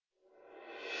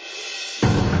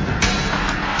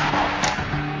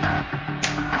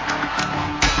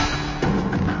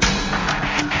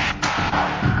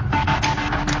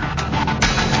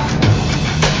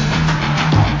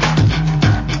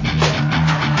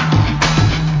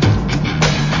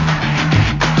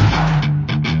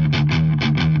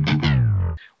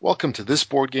welcome to This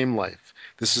Board Game Life.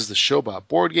 This is the show about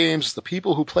board games, the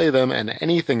people who play them, and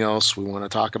anything else we want to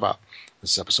talk about.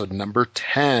 This is episode number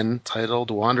 10, titled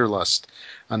Wanderlust.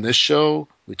 On this show,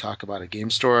 we talk about a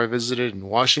game store I visited in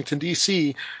Washington,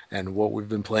 D.C., and what we've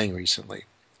been playing recently.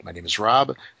 My name is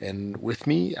Rob, and with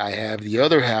me, I have the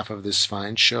other half of this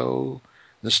fine show,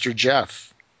 Mr.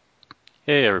 Jeff.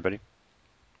 Hey, everybody.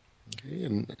 Okay,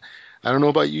 and I don't know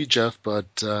about you, Jeff,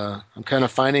 but I'm kind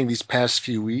of finding these past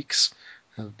few weeks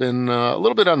have been a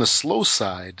little bit on the slow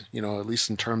side, at least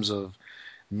in terms of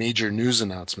major news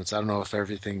announcements. I don't know if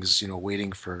everything's,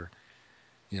 waiting for,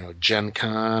 Gen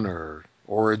Con or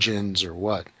Origins or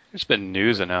what. There's been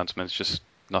news announcements, just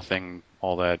nothing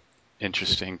all that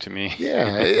interesting to me.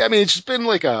 Yeah, I mean, it's just been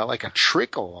like a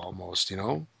trickle almost,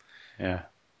 Yeah.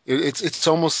 It's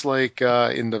almost like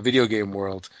in the video game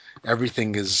world,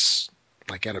 everything is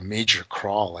like at a major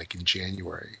crawl, like in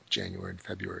January and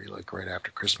February, like right after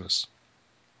Christmas.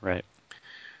 Right.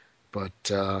 But,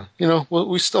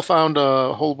 we still found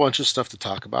a whole bunch of stuff to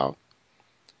talk about.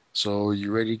 So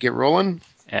you ready to get rolling?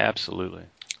 Absolutely.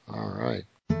 All right.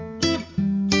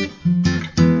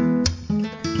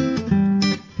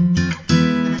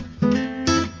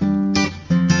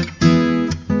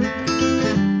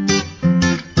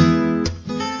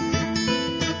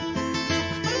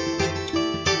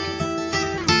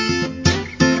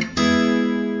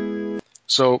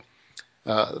 So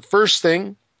the first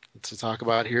thing to talk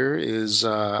about here is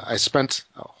I spent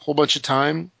a whole bunch of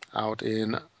time out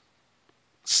in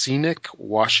scenic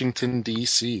Washington,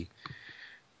 D.C.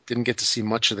 Didn't get to see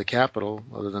much of the Capitol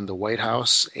other than the White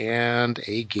House and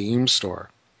a game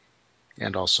store,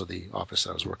 and also the office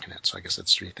that I was working at. So I guess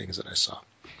that's three things that I saw.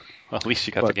 Well, at least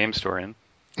you got the game store in.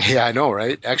 Yeah, I know,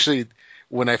 right? Actually,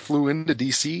 when I flew into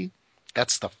D.C.,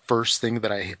 that's the first thing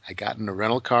that I got in a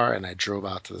rental car and I drove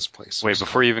out to this place. Wait,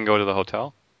 before you even go to the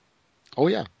hotel? Oh,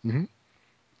 yeah. Mm-hmm.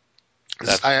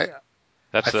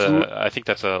 I think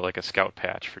that's like a scout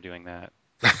patch for doing that.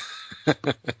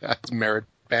 That's a merit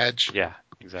badge. Yeah,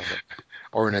 exactly.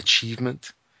 Or an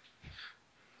achievement.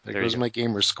 There goes my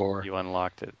gamer score. You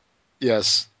unlocked it.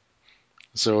 Yes.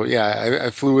 So yeah, I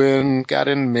flew in, got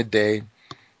in midday,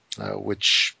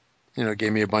 which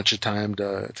gave me a bunch of time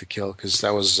to kill because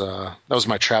that was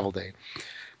my travel day.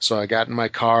 So I got in my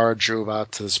car, drove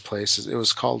out to this place. It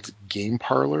was called Game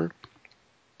Parlor.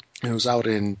 It was out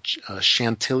in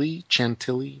Chantilly,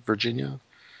 Virginia. I'm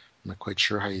not quite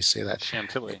sure how you say that.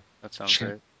 Chantilly. That sounds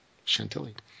great.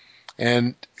 Chantilly.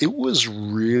 And it was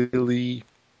really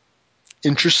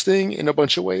interesting in a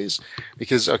bunch of ways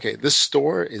because, okay, this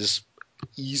store is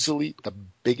easily the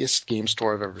biggest game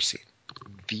store I've ever seen.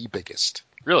 The biggest.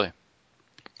 Really?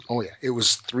 Oh, yeah. It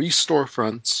was 3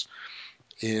 storefronts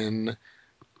in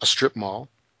a strip mall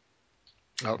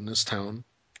out in this town.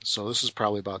 So this is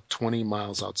probably about 20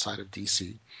 miles outside of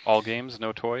D.C. All games,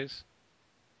 no toys?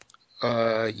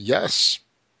 Yes.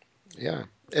 Yeah.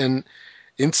 And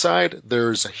inside,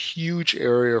 there's a huge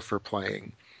area for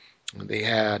playing. They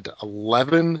had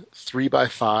 11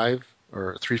 3x5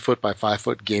 or 3 foot by 5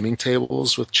 foot gaming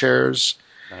tables with chairs.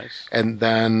 Nice. And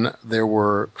then there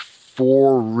were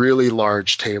 4 really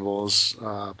large tables,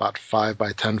 about 5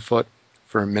 by 10 foot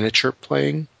for miniature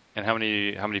playing. And how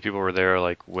many people were there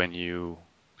like when you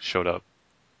showed up?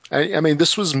 I mean,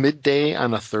 this was midday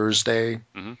on a Thursday.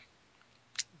 Mm-hmm.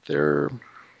 There's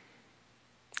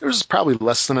probably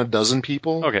less than a dozen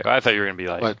people. Okay, I thought you were going to be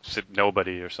like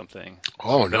nobody or something.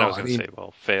 Oh, then no. I was going to say,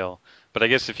 well, fail. But I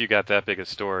guess if you got that big a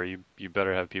store, you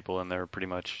better have people in there pretty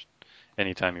much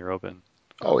anytime you're open.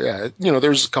 Oh, yeah.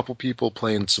 There's a couple people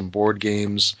playing some board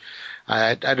games.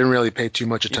 I didn't really pay too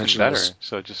much attention. Even better.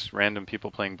 So just random people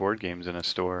playing board games in a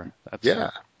store. That's yeah.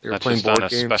 They were not playing just board on a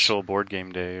games. special board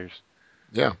game day.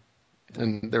 Yeah.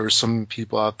 And there were some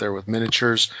people out there with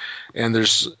miniatures. And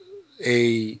there's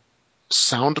a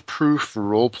soundproof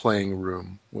role-playing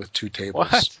room with 2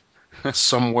 tables. What?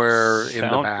 Somewhere in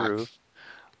the back. Soundproof?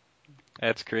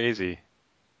 That's crazy.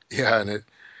 Yeah, and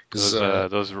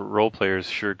those role players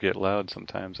sure get loud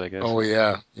sometimes, I guess. Oh,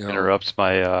 yeah. Interrupts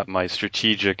my my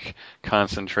strategic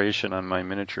concentration on my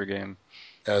miniature game.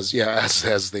 As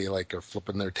they like are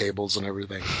flipping their tables and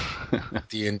everything.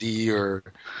 D&D or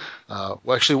well,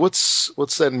 actually,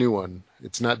 what's that new one?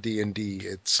 It's not D&D.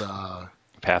 It's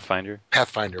Pathfinder.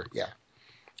 Pathfinder, yeah,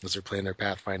 as they're playing their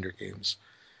Pathfinder games.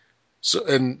 So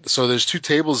there's 2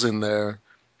 tables in there,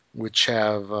 which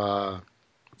have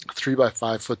 3 by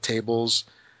 5 foot tables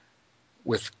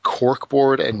with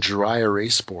corkboard and dry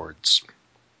erase boards.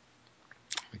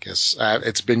 I guess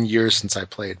it's been years since I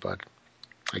played, but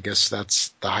I guess that's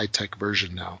the high-tech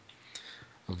version now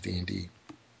of D&D.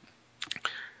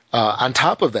 On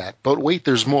top of that, but wait,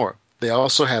 there's more. They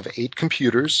also have 8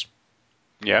 computers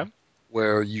Yeah.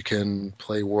 where you can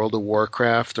play World of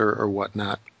Warcraft or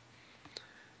whatnot.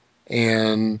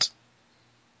 And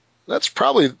that's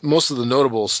probably most of the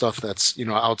notable stuff that's,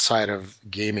 outside of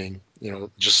gaming,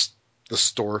 just the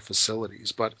store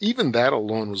facilities. But even that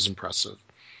alone was impressive.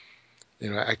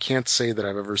 I can't say that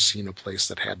I've ever seen a place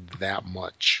that had that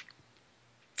much.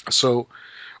 So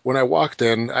when I walked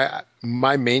in,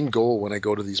 my main goal when I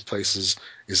go to these places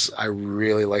is I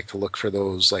really like to look for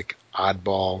those like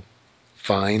oddball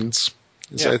finds.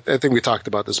 So Yeah. I think we talked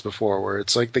about this before, where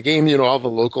it's like the game, all the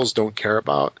locals don't care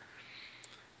about,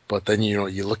 but then you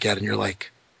look at it and you're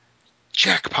like,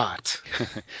 jackpot.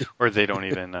 Or they don't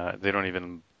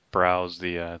even browse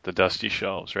the dusty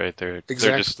shelves, right? They're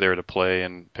Exactly. just there to play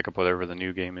and pick up whatever the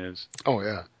new game is. Oh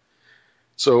yeah.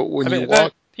 So I when you mean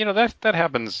that walk, that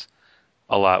happens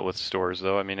a lot with stores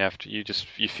though. I mean after you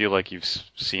feel like you've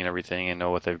seen everything and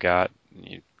know what they've got,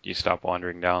 you stop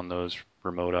wandering down those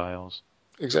remote aisles.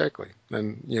 exactly,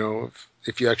 and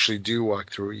if you actually do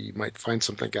walk through, you might find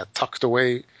something got tucked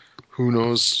away, who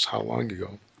knows how long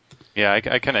ago. Yeah,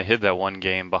 I kind of hid that one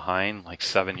game behind like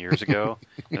 7 years ago,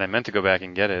 and I meant to go back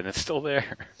and get it, and it's still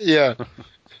there. Yeah,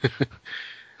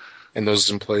 and those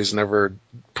employees never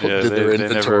Yeah, did their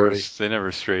inventory. they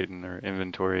never straighten their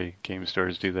inventory, game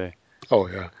stores, do they? Oh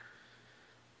yeah.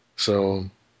 So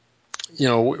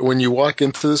when you walk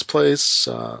into this place,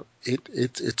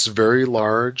 it's very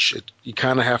large. You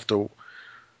kind of have to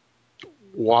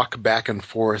walk back and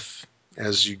forth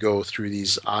as you go through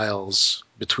these aisles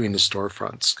between the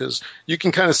storefronts because you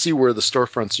can kind of see where the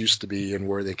storefronts used to be and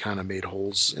where they kind of made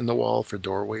holes in the wall for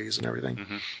doorways and everything.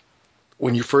 Hmm.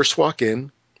 When you first walk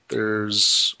in,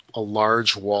 there's a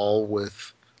large wall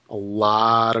with a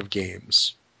lot of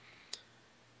games.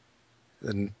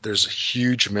 And there's a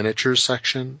huge miniature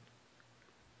section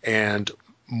and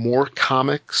more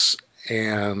comics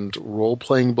and role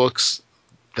playing books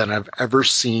than I've ever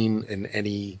seen in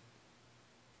any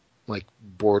like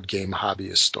board game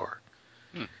hobbyist store.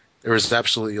 Hmm. There was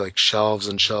absolutely like shelves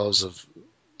and shelves of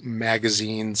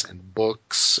magazines and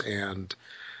books and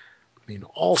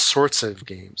all sorts of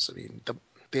games.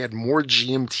 They had more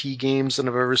GMT games than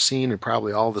I've ever seen, and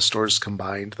probably all the stores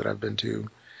combined that I've been to.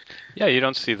 Yeah, you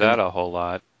don't see And that a whole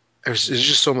lot. there's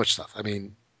just so much stuff.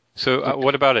 So,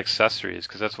 what about accessories?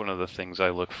 Because that's one of the things I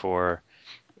look for.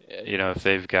 If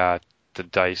they've got the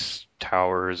dice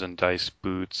towers and dice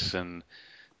boots and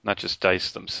not just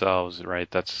dice themselves, right?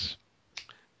 That's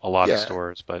a lot of Yeah,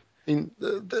 stores, but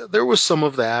there was some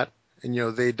of that, and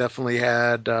they definitely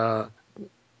had.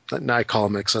 Now I call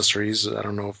them accessories. I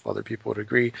don't know if other people would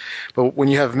agree, but when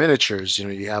you have miniatures,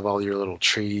 you have all your little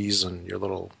trees and your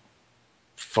little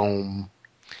foam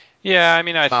yeah, I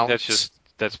mean, I think mounts.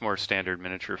 that's more standard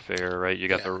miniature fare, right? You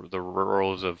got Yeah, the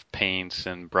rolls of paints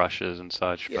and brushes and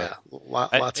such, but yeah,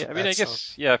 lots of I mean, that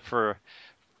stuff.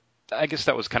 I guess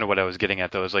that was kind of what I was getting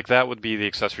at though. Is like that would be the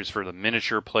accessories for the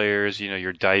miniature players.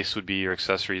 Your dice would be your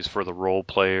accessories for the role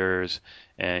players,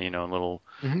 and little,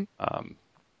 Hmm. um,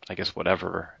 I guess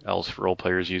whatever else role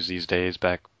players use these days.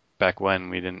 Back when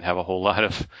we didn't have a whole lot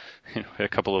of, a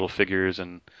couple little figures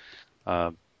and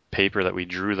uh, paper that we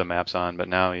drew the maps on, but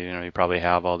now you probably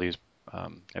have all these.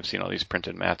 I've seen all these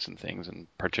printed mats and things and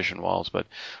partition walls, but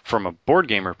from a board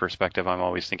gamer perspective, I'm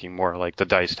always thinking more like the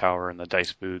dice tower and the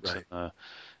dice boots and Right.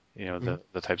 Hmm.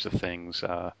 the types of things.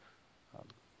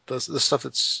 The stuff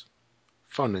that's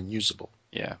fun and usable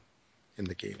Yeah, in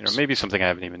the games. maybe something I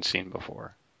haven't even seen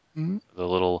before. Hmm. The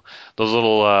little those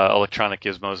little electronic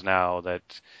gizmos now that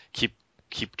keep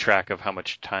keep track of how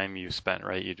much time you spent,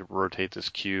 right? You rotate this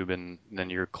cube and then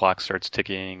your clock starts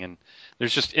ticking and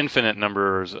there's just infinite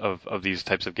numbers of these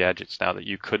types of gadgets now that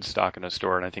you could stock in a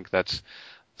store, and I think that's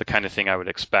the kind of thing I would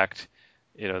expect,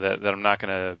 that I'm not going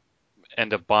to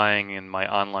end up buying in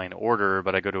my online order,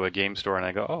 but I go to a game store and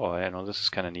I go, oh, I know this is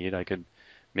kind of neat. I could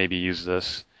maybe use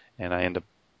this, and I end up,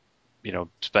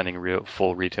 spending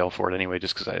full retail for it anyway,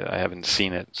 just because I haven't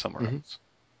seen it somewhere Hmm. else.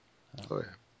 Oh yeah.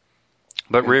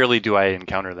 But And rarely do I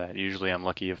encounter that. Usually, I'm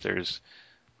lucky if there's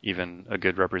even a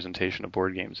good representation of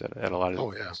board games at a lot of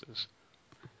oh these yeah. places.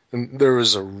 And there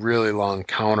was a really long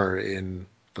counter in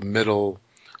the middle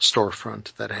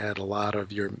storefront that had a lot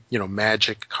of your,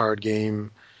 Magic card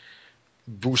game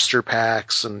booster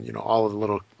packs and all of the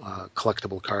little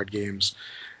collectible card games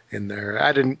in there.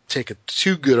 I didn't take a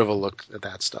too good of a look at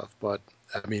that stuff, but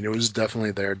it was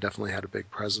definitely there. Definitely had a big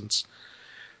presence.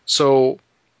 So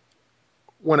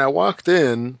when I walked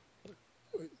in,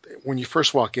 when you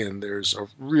first walk in, there's a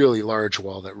really large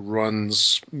wall that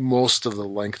runs most of the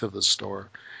length of the store,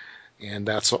 and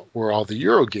that's where all the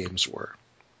Euro games were.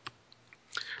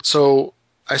 So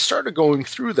I started going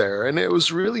through there, and it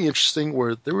was really interesting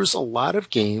where there was a lot of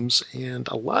games, and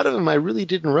a lot of them I really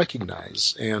didn't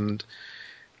recognize. And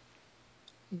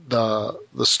the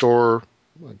store,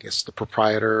 I guess the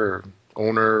proprietor or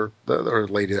owner, or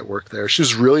lady that worked there, she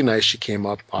was really nice. She came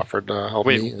up, offered to help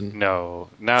me. Wait, And no.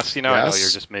 Now, see, now I know you're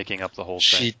yes, just making up the whole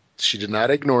thing. she did not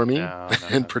ignore me No, no,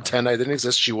 and no, pretend I didn't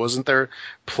exist. She wasn't there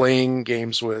playing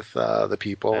games with the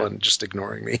people no. and just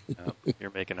ignoring me. No,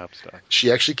 you're making up stuff.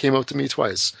 She actually came up to me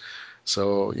twice.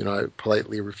 So, I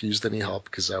politely refused any help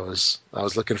because I was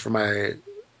looking for my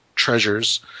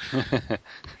treasures.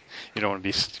 You don't want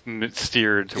to be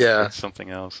steered Yeah, towards something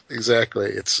else. exactly.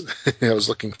 It's I was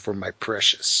looking for my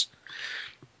precious.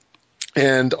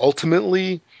 And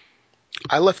ultimately,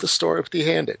 I left the store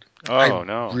empty-handed. I Oh,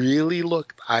 no. really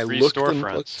looked. I Three looked and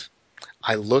storefronts. looked.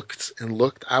 I looked and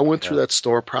looked. I went through Yeah. that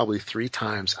store probably 3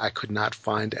 times. I could not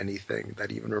find anything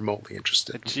that even remotely A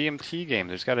interested me. GMT game.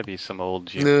 There's got to be some old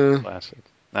GMT No. classic.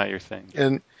 Not your thing.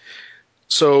 And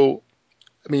so,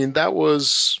 I mean, that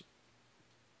was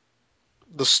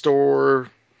the store.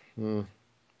 hmm,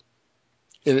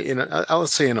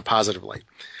 let's say in a positive light.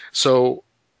 So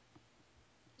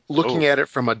looking Oh. at it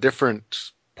from a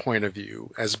different point of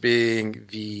view as being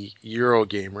the Euro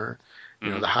gamer,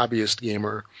 Hmm. the hobbyist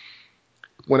gamer,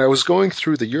 when I was going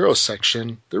through the Euro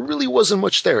section, there really wasn't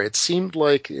much there. It seemed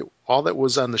like all that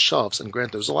was on the shelves, and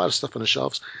granted, there was a lot of stuff on the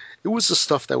shelves, it was the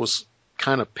stuff that was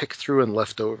kind of picked through and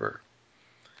left over.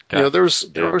 Gotcha.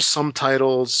 There Yeah. were some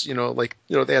titles, like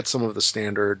they had some of the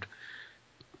standard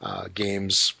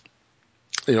games,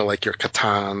 like your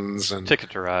Catans and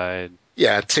Ticket to Ride.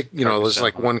 yeah, there's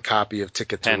like Carcassonne. one copy of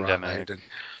Ticket to Pandemic. Ride,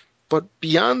 but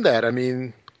beyond that, I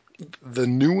mean, the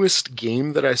newest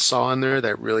game that I saw in there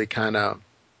that really kind of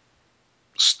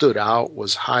stood out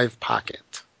was Hive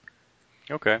Pocket.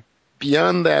 Okay.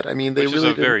 Beyond that, I mean, they Which is really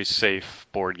a didn't. very safe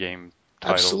board game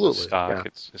title with Absolutely, stock.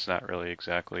 yeah, It's not really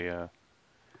exactly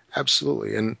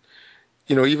absolutely. And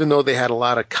even though they had a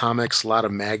lot of comics, a lot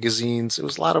of magazines, it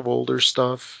was a lot of older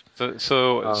stuff. Um,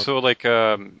 like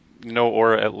No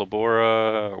Aura et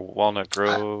Labora, Walnut I,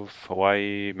 Grove,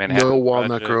 Hawaii, no Manhattan Walnut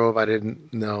Project, Grove, I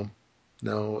didn't. No,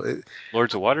 it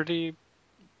Lords of Waterdeep.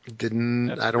 didn't.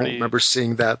 That's I don't pretty remember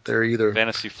seeing that there either.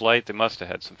 Fantasy Flight. They must have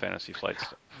had some Fantasy Flight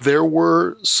stuff. There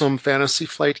were some Fantasy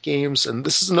Flight games, and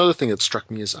this is another thing that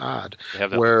struck me as odd, They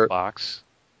have that little where box.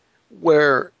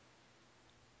 where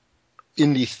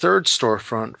in the third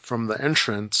storefront from the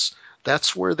entrance,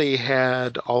 that's where they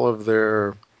had all of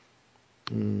their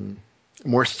mm,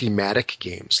 more thematic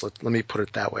games. Let me put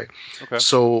it that way. Okay.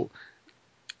 So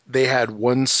they had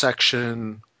one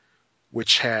section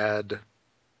which had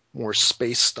more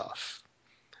space stuff.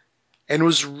 And it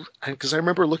was because I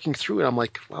remember looking through it, I'm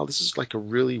like, wow, this is like a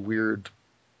really weird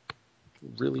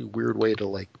way to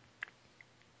like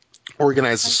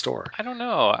organize the I store. I don't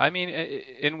know. I mean,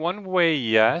 in one way,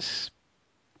 yes.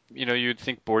 You'd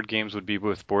think board games would be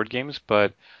with board games,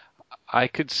 but I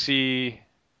could see,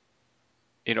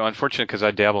 unfortunately, because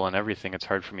I dabble in everything, it's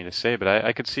hard for me to say, but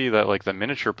I could see that like the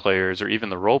miniature players or even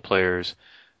the role players,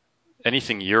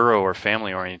 anything Euro or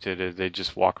family oriented, they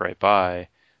just walk right by.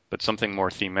 But something more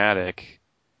thematic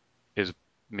is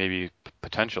maybe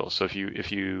potential. So if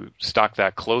you stock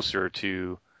that closer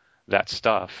to that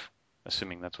stuff,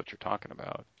 assuming that's what you're talking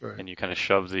about, Right. and you kind of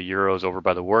shove the Euros over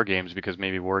by the war games because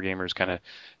maybe war gamers kind of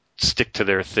stick to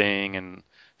their thing and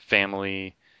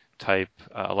family type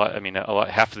a lot. I mean,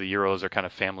 half of the Euros are kind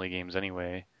of family games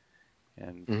anyway,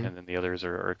 and Mm-hmm. and then the others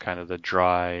are kind of the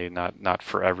dry, not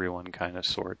for everyone kind of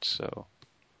sorts. So,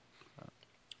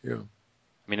 Yeah.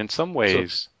 I mean, in some So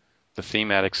ways, the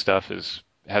thematic stuff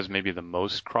has maybe the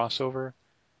most crossover.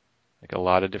 Like a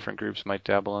lot of different groups might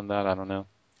dabble in that. I don't know.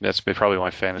 That's probably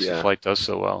why Fantasy yeah. Flight does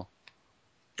so well.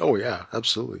 Oh yeah,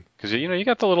 absolutely. Because you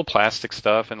got the little plastic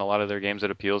stuff in a lot of their games that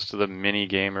appeals to the mini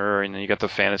gamer, and then you got the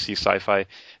fantasy sci-fi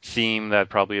theme that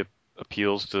probably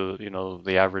appeals to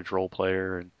the average role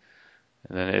player, and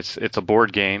then it's a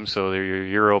board game, so they're your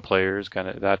Euro players, kind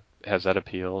of that has that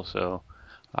appeal. So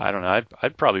I don't know.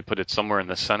 I'd probably put it somewhere in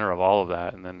the center of all of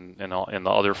that, and then in the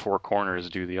other four corners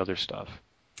do the other stuff.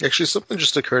 Actually, something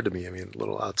just occurred to me. I mean, a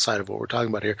little outside of what we're talking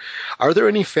about here. Are there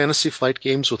any Fantasy Flight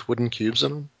games with wooden cubes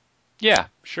in them? Yeah,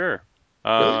 sure.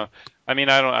 Really? I mean,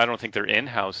 I don't think they're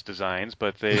in-house designs,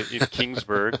 but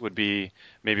Kingsburg would be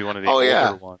maybe one of the Oh older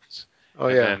yeah. ones. Oh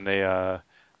And yeah.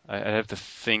 then I'd have to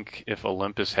think if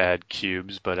Olympus had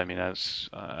cubes, but I mean,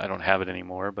 I don't have it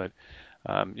anymore. But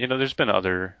there's been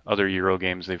other Euro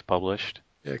games they've published.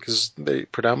 Yeah, because they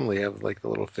predominantly have like the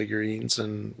little figurines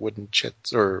and wooden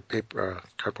chits or paper,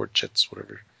 cardboard chits,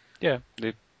 whatever. Yeah,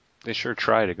 they sure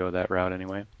try to go that route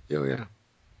anyway. Oh yeah.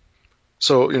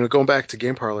 So, going back to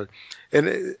Game Parlor,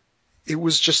 and it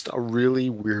was just a really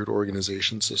weird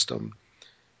organization system.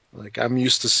 Like, I'm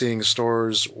used to seeing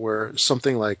stores where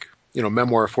something like,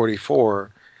 Memoir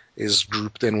 44 is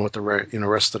grouped in with the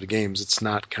rest of the games. It's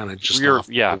not kind of just off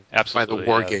Yeah, by the absolutely.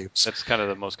 war Yeah, games. that's kind of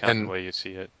the most common And way you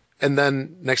see it. and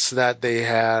then next to that, they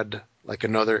had like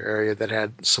another area that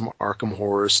had some Arkham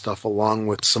Horror stuff along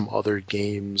with some other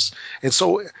games. And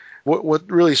so what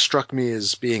really struck me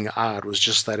as being odd was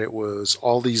just that it was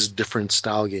all these different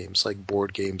style games, like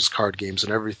board games, card games,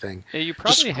 and everything, Yeah, you just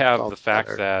probably grouped have all the fact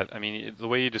together. that, I mean, the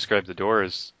way you describe the door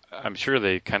is, I'm sure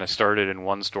they kind of started in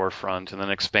one storefront and then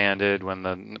expanded when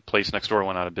the place next door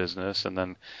went out of business, and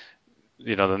then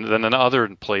then another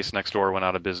place next door went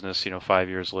out of business, 5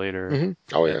 years later,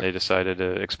 Oh and yeah, they decided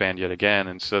to expand yet again.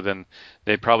 And so then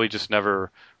they probably just never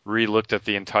re-looked at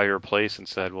the entire place and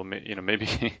said, well,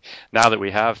 maybe now that we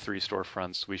have three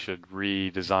storefronts, we should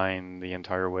redesign the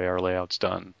entire way our layout's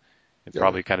done. It yeah.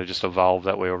 probably kind of just evolved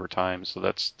that way over time. So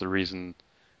that's the reason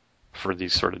for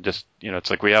these sort of just, it's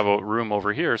like we have a room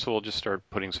over here, so we'll just start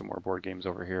putting some more board games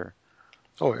over here.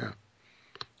 Oh yeah.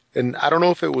 And I don't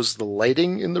know if it was the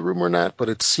lighting in the room or not, but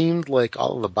it seemed like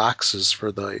all of the boxes for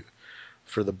the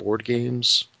board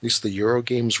games, at least the Euro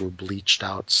games, were bleached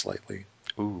out slightly.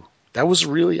 Ooh. That was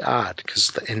really odd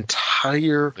because the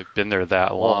entire They've been there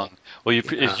that wall, long. Well,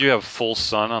 yeah, you have full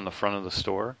sun on the front of the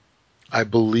store? I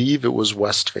believe it was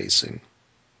west facing.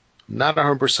 Not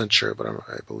 100% sure, but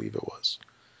I believe it was.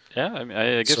 Yeah, I mean,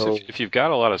 I guess So, if you've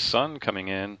got a lot of sun coming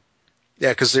in,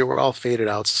 yeah, because they were all faded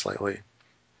out slightly.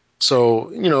 So,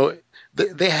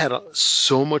 they had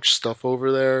so much stuff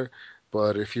over there,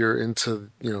 but if you're into,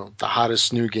 the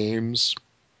hottest new games,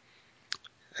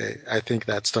 I think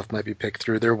that stuff might be picked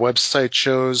through. Their website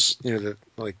shows, that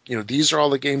like, these are all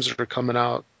the games that are coming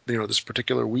out, this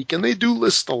particular week, and they do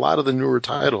list a lot of the newer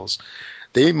titles.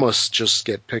 They must just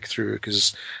get picked through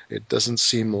because it doesn't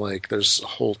seem like there's a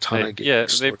whole ton of game yeah,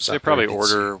 stores they out there probably you can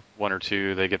see. order one or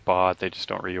two, they get bought, they just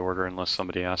don't reorder unless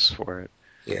somebody asks for it.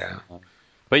 Yeah.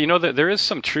 But there is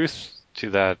some truth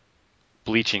to that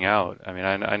bleaching out. I mean,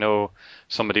 I know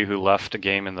somebody who left a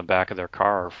game in the back of their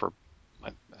car for,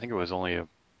 I think it was only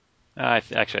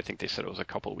actually I think they said it was a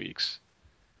couple weeks.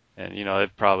 And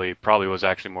it probably was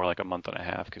actually more like a month and a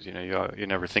half because you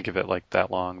never think of it like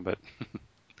that long, but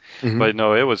Hmm. but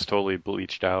no, it was totally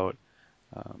bleached out,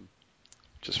 um,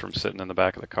 just from sitting in the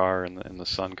back of the car and the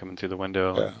sun coming through the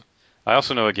window. Yeah. And I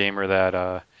also know a gamer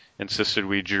that insisted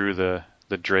we drew the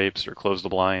drapes or closed the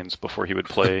blinds before he would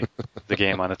play the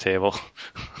game on a table.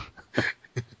 Was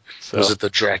So it the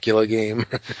Dracula game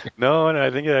no, and I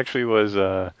think it actually was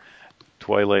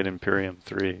Twilight Imperium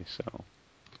 3. So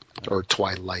or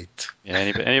Twilight? yeah,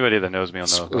 anybody that knows me will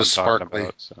know It who was I'm talking sparkly.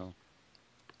 about. So,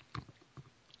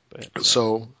 but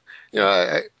So,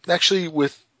 actually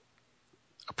with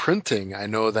printing, I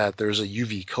know that there's a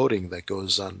UV coating that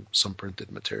goes on some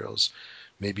printed materials.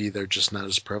 Maybe they're just not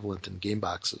as prevalent in game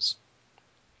boxes.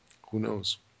 Who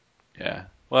knows? yeah,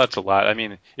 well, that's a lot. I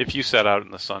mean, if you sat out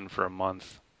in the sun for a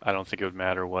month, I don't think it would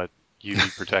matter what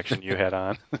UV protection you had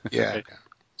on, Yeah. right?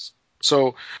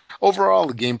 So overall,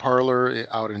 the game parlor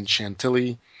out in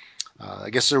Chantilly, I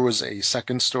guess there was a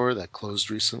second store that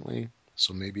closed recently.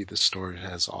 So maybe the store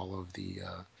has all the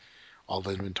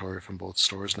inventory from both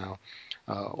stores now.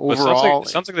 But Overall, it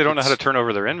sounds like they don't know how to it's turn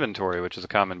over their inventory, which is a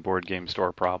common board game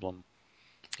store problem.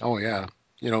 oh yeah,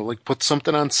 like put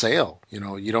something on sale.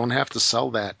 You don't have to sell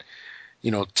that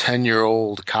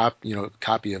 10-year-old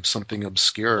copy of something Well,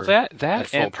 obscure at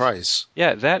full and price.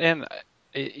 yeah, that and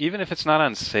even if it's not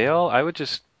on sale, I would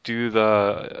just do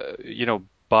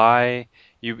buy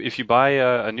you if you buy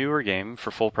a newer game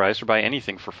for full price or buy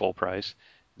anything for full price,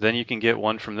 then you can get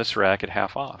one from this rack at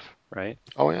half off, right?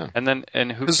 Oh yeah, And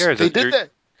who because cares? they did that.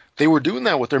 They were doing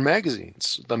that with their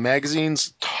magazines. The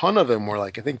magazines, ton of them were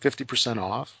like I think 50%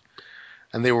 off,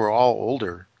 and they were all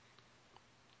older.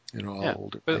 Yeah, All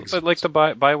older but like magazines. the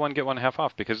buy one get one half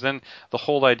off because then the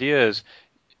whole idea is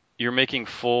you're making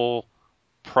full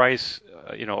price,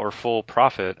 or full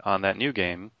profit on that new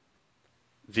game.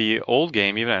 The old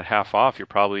game, even at half off, you're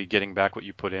probably getting back what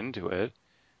you put into it. Yeah.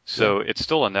 So it's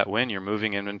still a net win. You're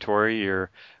moving inventory. You're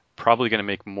probably going to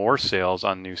make more sales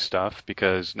on new stuff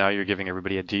because now you're giving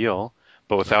everybody a deal,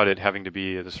 but without it having to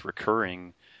be this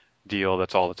recurring deal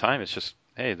that's all the time. It's just,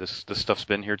 hey, this stuff's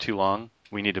been here too long.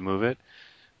 We need to move it.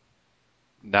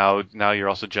 Now you're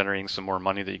also generating some more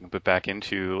money that you can put back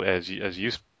into, as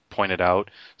you pointed out,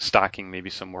 stocking maybe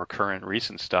some more current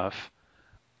recent stuff,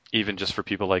 even just for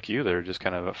people like you that are just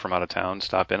kind of from out of town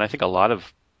stop in. I think a lot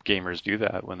of gamers do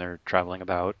that when they're traveling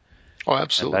about. Oh, And I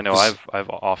absolutely. know 'Cause I've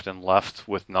often left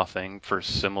with nothing for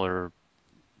similar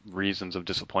reasons of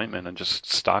disappointment and just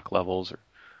stock levels or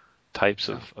types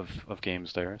of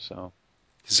games there. So,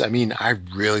 'cause, I mean, I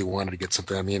really wanted to get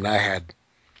something. I mean, I had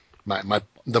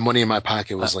the money in my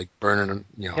pocket was like burning.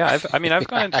 yeah, I've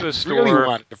gone into I a really store.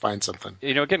 wanted to find something.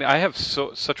 Again, I have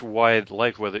such wide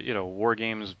life, whether war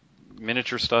games,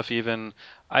 miniature stuff, even.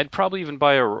 I'd probably even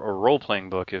buy a role playing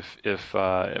book if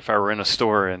I were in a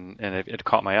store and it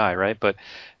caught my eye, right? But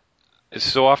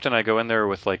so often I go in there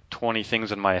with like 20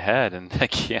 things in my head and I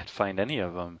can't find any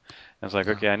of them. And it's like,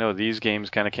 Yeah. okay, I know these games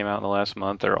kind of came out in the last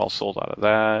month. They're all sold out of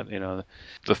that.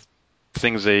 The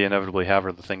things they inevitably have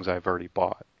are the things I've already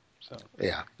bought. So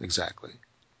Yeah, exactly.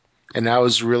 And I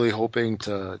was really hoping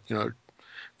to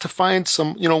find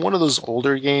some, one of those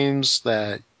older games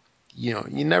that, you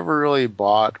never really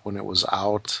bought when it was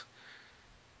out,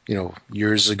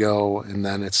 years ago. And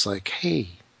then it's like, hey,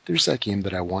 there's that game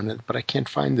that I wanted, but I can't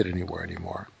find it anywhere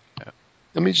anymore. yeah.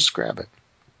 Let me just grab it.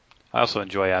 I also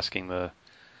enjoy asking the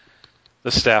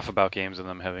staff about games and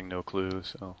them having no clue.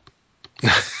 So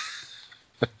I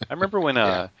remember when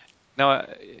Yeah. now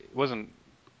it wasn't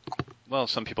well,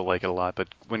 some people like it a lot, but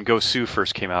when Gosu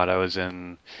first came out, I was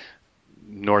in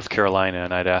North Carolina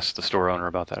and I'd asked the store owner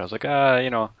about that. I was like,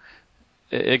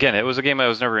 again, it was a game I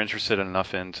was never interested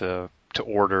enough in to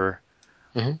order,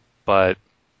 Hmm. but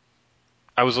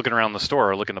I was looking around the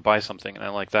store looking to buy something,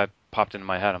 and that popped into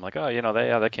my head. I'm like, oh,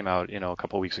 that came out, a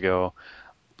couple weeks ago.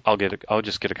 I'll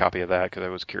just get a copy of that because I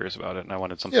was curious about it and I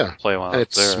wanted something to Yeah. play while I And was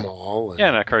it's there. small Yeah,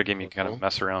 and and a card game you can kind simple. of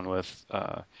mess around with,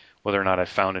 whether or not I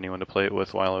found anyone to play it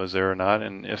with while I was there or not,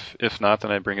 and if not,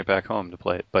 then I bring it back home to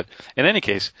play it. But in any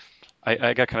case,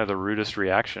 I got kind of the rudest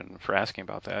reaction for asking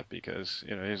about that because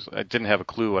I didn't have a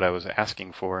clue what I was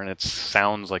asking for, and it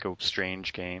sounds like a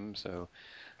strange game, so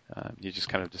you just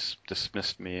kind of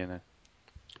dismissed me. And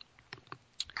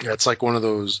Yeah, it's like one of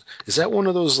those. Is that one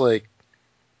of those like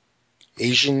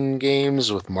Asian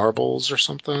games with marbles or yeah,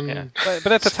 something? but at the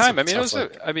That's time, what it sounds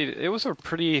like. it was a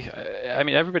pretty.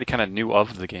 Everybody kind of knew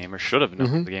of the game or should have known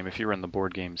of Hmm. the game if you were in the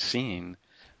board game scene.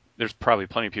 There's probably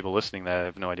plenty of people listening that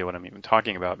have no idea what I'm even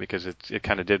talking about because it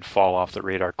kind of did fall off the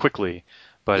radar quickly.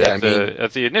 But Yeah, I mean,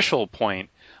 at the initial point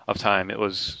of time, it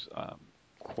was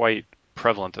quite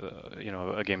prevalent,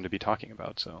 a game to be talking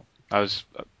about. So I was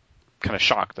kind of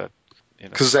shocked that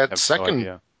because I that have no second,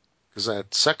 idea. because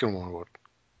that second one, what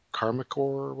Karmacor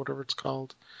or whatever it's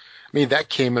called. I mean, that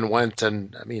came and went,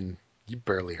 and I mean, you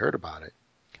barely heard about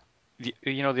it.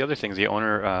 The other thing is the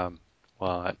owner.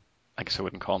 Well, I guess I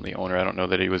wouldn't call him the owner. I don't know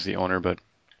that he was the owner, but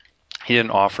he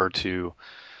didn't offer to.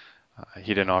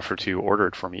 He didn't offer to order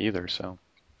it for me either. So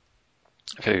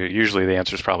I figure usually the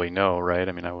answer is probably no, right?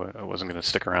 I mean, I wasn't going to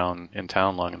stick around in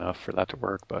town long enough for that to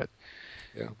work, but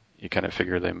Yeah, you kind of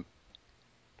figure them.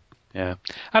 Yeah,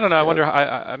 I don't know. I yeah, wonder.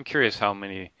 I'm curious how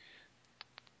many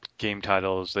game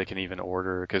titles they can even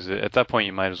order because at that point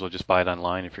you might as well just buy it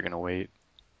online if you're going to wait.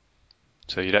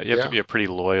 So you have to yeah. be a pretty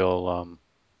loyal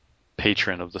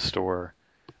patron of the store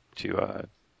to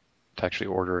actually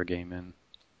order a game in.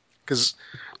 Because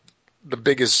the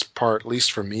biggest part, at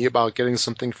least for me, about getting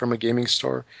something from a gaming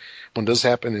store, when it does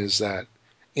happen, is that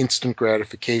instant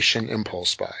gratification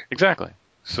impulse buy. Exactly.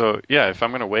 So yeah, if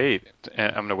I'm going to wait,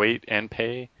 I'm going to wait and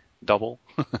pay double.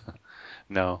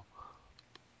 No.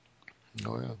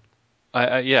 Oh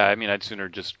yeah. Yeah, I mean, I'd sooner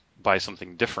just buy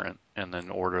something different and then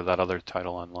order that other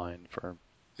title online for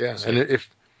Yeah, and saving.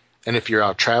 if you're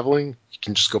out traveling, you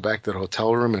can just go back to the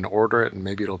hotel room and order it, and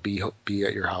maybe it'll be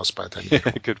at your house by the time you get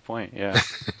home. Good point. Yeah.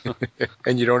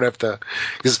 And you don't have to,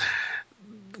 because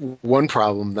one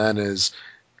problem then is,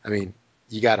 I mean,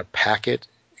 you got to pack it.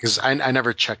 Because I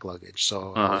never check luggage,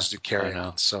 so I Uh-huh. always do I carry on.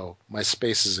 know. So my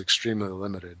space is extremely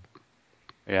limited.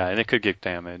 Yeah, and it could get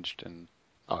damaged and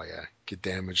Oh yeah, get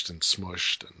damaged and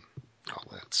smushed and all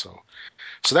that. So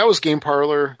that was Game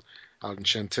Parlor out in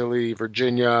Chantilly,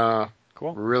 Virginia.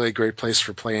 cool. Really great place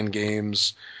for playing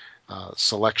games.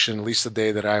 Selection, at least the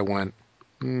day that I went,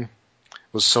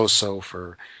 was so-so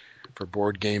for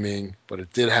board gaming, but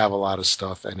it did have a lot of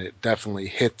stuff, and it definitely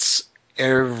hits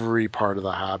every part of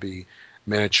the hobby,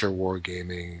 miniature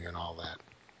wargaming and all that.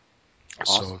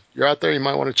 So Awesome. if you're out there, you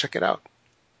might want to check it out.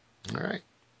 All right.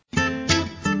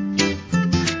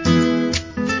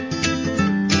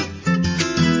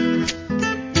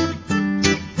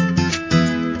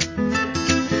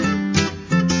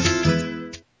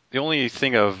 The only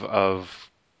thing of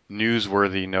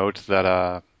newsworthy note that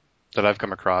I've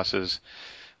come across is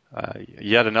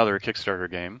yet another Kickstarter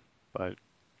game, but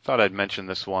thought I'd mention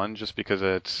this one just because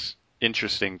it's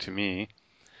interesting to me.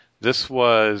 This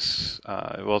was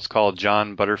it's called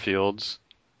John Butterfield's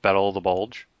Battle of the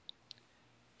Bulge,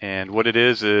 and what it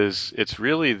is it's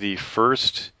really the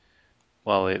first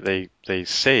well, they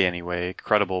say anyway,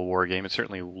 credible war game. It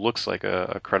certainly looks like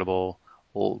a credible,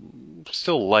 well,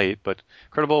 still light, but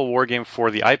credible war game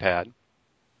for the iPad.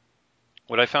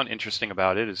 What I found interesting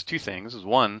about it is two things. Is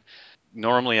one,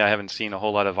 normally I haven't seen a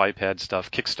whole lot of iPad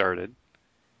stuff kickstarted,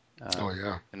 Oh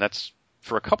yeah. and that's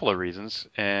for a couple of reasons.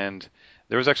 And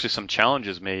there was actually some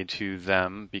challenges made to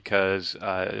them because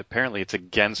apparently it's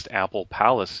against Apple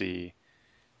policy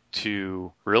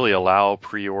to really allow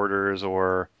pre-orders,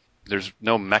 or there's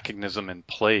no mechanism in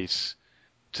place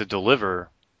to deliver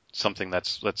something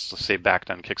that's, let's say, backed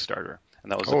on Kickstarter.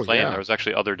 And that was the Oh claim. yeah. There was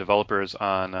actually other developers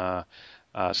on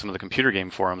some of the computer game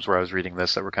forums where I was reading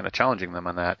this that were kind of challenging them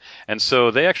on that. And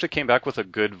so they actually came back with a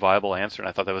good, viable answer, and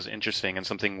I thought that was interesting and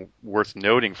something worth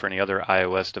noting for any other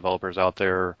iOS developers out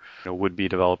there, would-be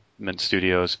development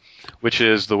studios, which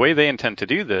is the way they intend to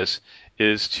do this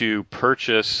is to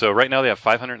purchase. So right now they have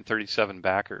 537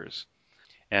 backers.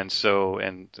 And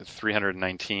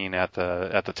 319 at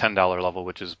the $10 level,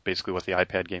 which is basically what the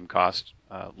iPad game cost.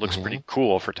 Looks Hmm. pretty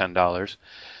cool for $10.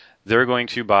 They're going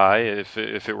to buy, if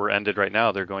it were ended right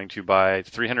now, they're going to buy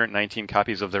 319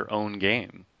 copies of their own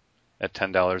game at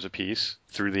 $10 a piece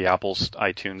through the Apple's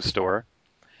iTunes store,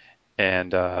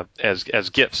 and as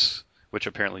gifts, which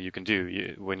apparently you can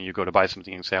do. When you go to buy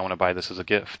something, you can say, "I want to buy this as a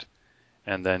gift,"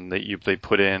 and then they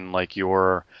put in like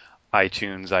your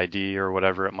iTunes ID or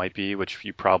whatever it might be, which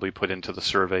you probably put into the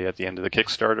survey at the end of the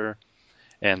Kickstarter,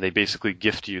 and they basically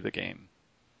gift you the game.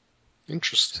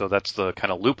 Interesting. So that's the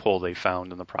kind of loophole they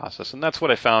found in the process, and that's what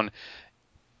I found,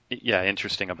 yeah,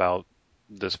 interesting about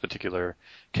this particular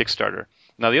Kickstarter.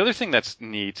 Now, the other thing that's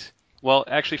neat, well,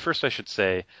 actually, first I should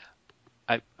say,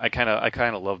 I kind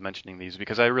of love mentioning these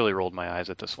because I really rolled my eyes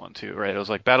at this one too, right? It was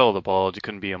like Battle of the Bulge. It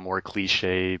couldn't be a more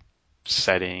cliche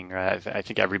setting, right? I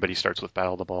think everybody starts with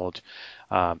Battle of the Bulge,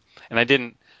 and I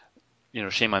didn't,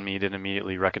 shame on me, didn't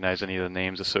immediately recognize any of the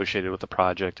names associated with the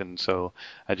project, and so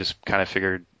I just kind of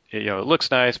figured, it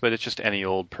looks nice, but it's just any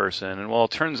old person. And well,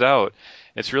 it turns out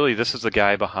this is the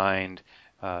guy behind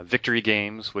Victory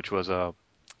Games, which was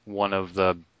one of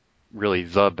the really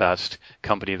the best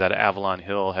company that Avalon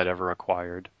Hill had ever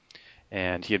acquired.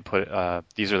 And he had put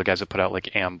these are the guys that put out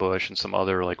like Ambush and some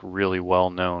other like really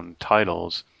well-known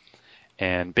titles.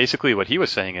 And basically what he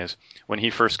was saying is when he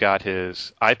first got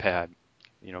his iPad,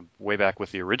 way back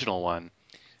with the original one,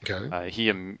 Okay. he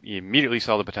immediately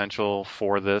saw the potential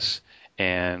for this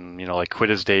and, like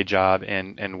quit his day job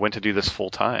and went to do this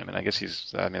full time. And I guess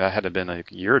that had to have been a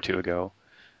year or two ago.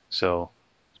 So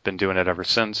he's been doing it ever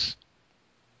since.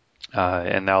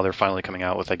 And now they're finally coming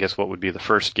out with, I guess, what would be the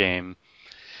first game,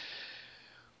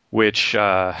 which,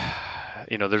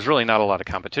 there's really not a lot of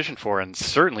competition for, and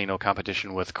certainly no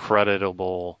competition with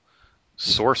creditable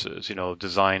sources.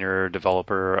 Designer,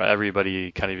 developer,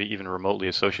 everybody kind of even remotely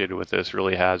associated with this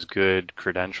really has good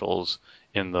credentials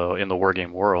in the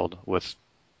wargame world with,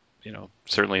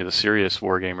 certainly the serious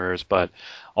wargamers, but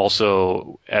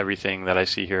also everything that I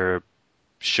see here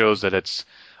shows that it's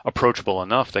approachable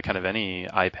enough that kind of any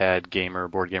iPad gamer,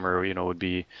 board gamer,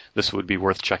 this would be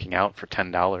worth checking out for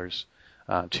 $10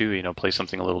 to play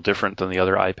something a little different than the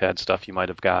other iPad stuff you might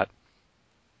have got.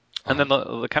 And then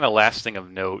the kind of last thing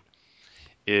of note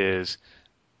is,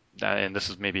 and this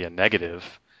is maybe a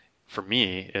negative for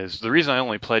me, is the reason I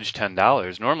only pledged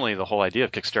 $10. Normally, the whole idea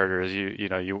of Kickstarter is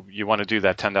you want to do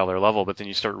that $10 level, but then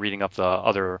you start reading up the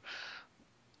other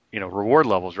reward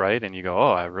levels, right? And you go,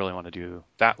 oh, I really want to do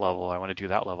that level. I want to do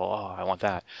that level. Oh, I want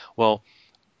that. Well,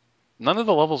 none of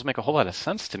the levels make a whole lot of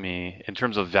sense to me in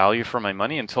terms of value for my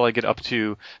money until I get up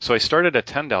to. So I started at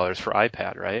 $10 for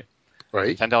iPad, right?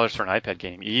 Right. $10 for an iPad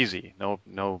game, easy, no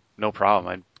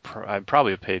problem. I'd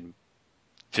probably have paid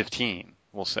 15,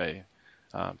 we'll say,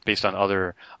 based on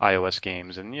other iOS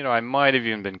games. And, I might have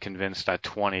even been convinced at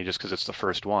 20 just because it's the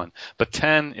first one. But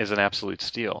 10 is an absolute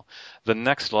steal. The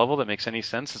next level that makes any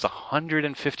sense is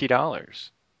 $150.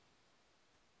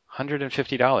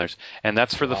 $150. And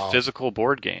that's for the Wow. physical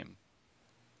board game.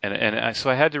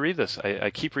 So I had to read this. I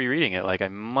keep rereading it like I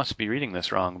must be reading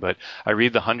this wrong, but I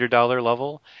read the $100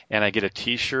 level and I get a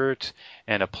T-shirt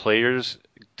and a player's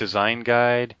design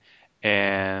guide,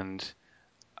 and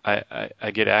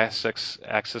I get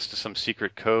access to some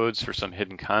secret codes for some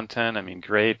hidden content. I mean,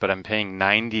 great, but I'm paying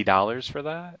 $90 for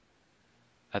that?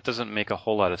 That doesn't make a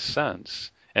whole lot of sense.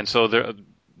 And so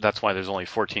that's why there's only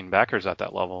 14 backers at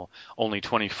that level, only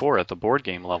 24 at the board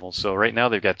game level. So right now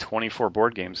they've got 24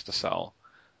 board games to sell.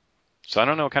 So I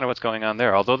don't know kind of what's going on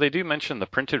there. Although they do mention the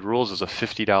printed rules as a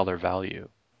 $50 value.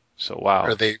 So Are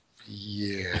wow. they?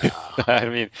 Yeah. I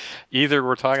mean, either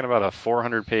we're talking about a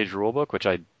 400-page rule book, which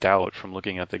I doubt from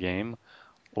looking at the game,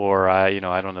 or I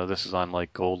don't know, this is on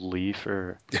like Gold Leaf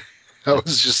or I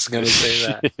was just going to say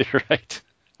that. You're right.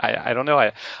 I don't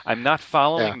know. I'm not Yeah.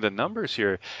 following the numbers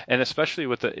here, and especially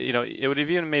with the it would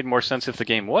have even made more sense if the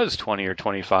game was 20 or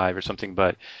 25 or something.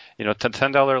 But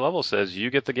 $10 level says you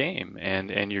get the game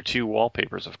and your two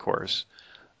wallpapers, of course.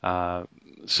 Uh,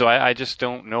 so I just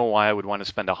don't know why I would want to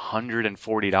spend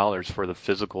 $140 for the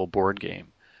physical board game.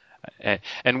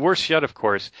 And worse yet, of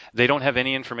course, they don't have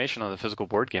any information on the physical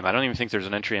board game. I don't even think there's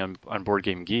an entry on Board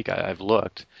Game Geek. I've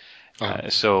looked.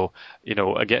 So,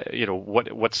 again,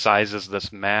 what size is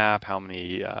this map? How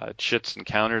many chits and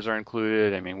counters are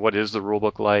included? I mean, what is the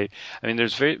rulebook like? I mean,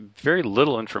 there's very, very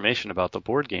little information about the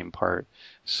board game part.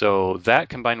 So that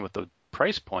combined with the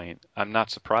price point, I'm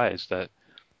not surprised that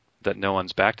no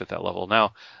one's backed at that level.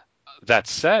 Now, that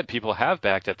said, people have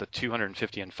backed at the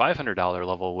 $250 and $500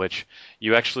 level, which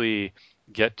you actually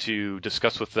get to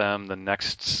discuss with them the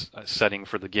next setting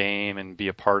for the game and be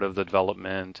a part of the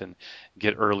development and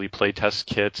get early playtest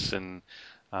kits and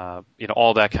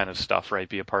all that kind of stuff, right?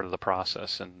 Be a part of the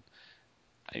process. And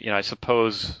I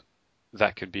suppose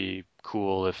that could be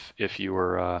cool if you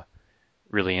were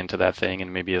really into that thing,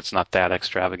 and maybe it's not that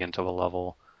extravagant of a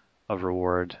level of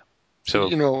reward. So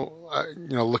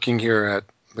Looking here at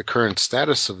the current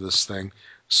status of this thing,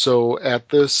 so at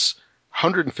this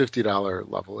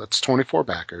 $150 level, it's 24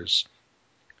 backers.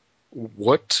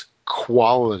 What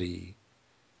quality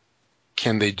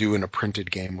can they do in a printed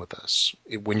game with us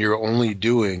when you're only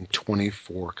doing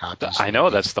 24 copies? I know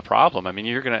that's the problem. I mean,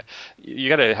 you got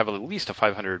to have at least a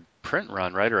 500 print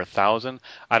run, right, or 1,000.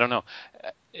 I don't know.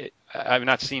 I've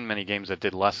not seen many games that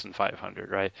did less than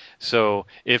 500, right? So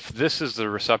if this is the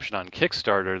reception on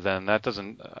Kickstarter, then that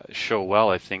doesn't show well,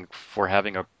 I think, for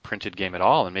having a printed game at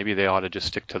all. And maybe they ought to just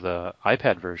stick to the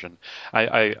iPad version.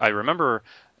 I remember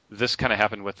this kind of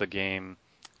happened with the game,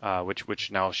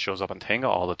 which now shows up on Tenga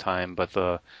all the time, but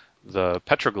the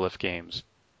Petroglyph games,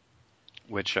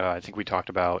 which I think we talked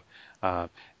about. Uh,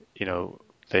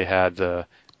 they had the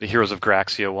Heroes of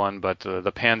Graxia one, but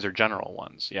the Panzer General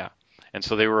ones, yeah. And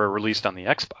so they were released on the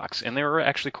Xbox, and they were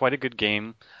actually quite a good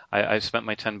game. I spent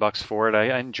my $10 for it.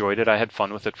 I enjoyed it. I had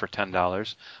fun with it for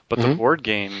 $10. But the board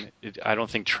game, I don't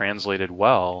think translated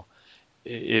well.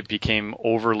 It became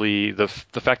overly the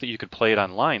fact that you could play it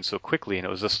online so quickly, and it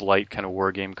was this light kind of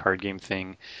war game, card game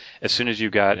thing. As soon as you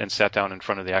got and sat down in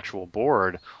front of the actual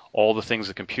board, all the things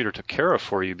the computer took care of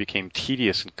for you became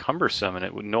tedious and cumbersome, and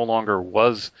it no longer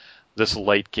was this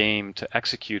light game to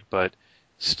execute, but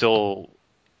still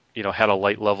had a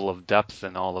light level of depth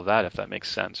and all of that, if that makes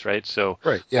sense, right? So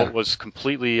Right, yeah. what was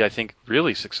completely, I think,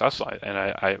 really successful, and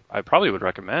I probably would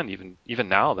recommend even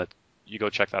now that you go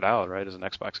check that out, right? As an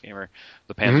Xbox gamer,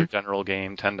 the Panzer General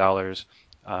game, $10.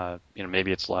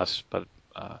 Maybe it's less, but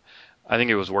I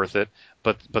think it was worth it.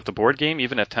 But the board game,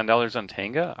 even at $10 on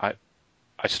Tenga,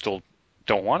 I still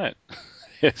don't want it.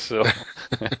 So,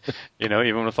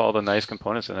 even with all the nice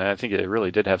components, and I think it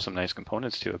really did have some nice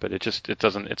components to it, but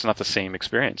it's not the same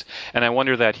experience. And I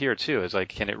wonder that here too, is like,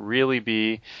 can it really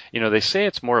be, they say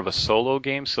it's more of a solo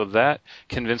game, so that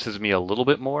convinces me a little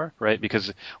bit more, right?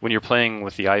 Because when you're playing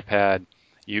with the iPad,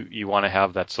 you want to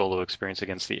have that solo experience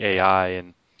against the AI,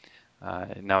 and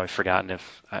now I've forgotten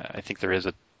if, I think there is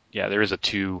a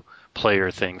two-player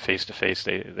thing face to face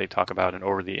they talk about and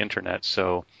over the internet,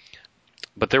 so.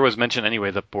 But there was mention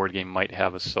anyway that board game might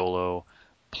have a solo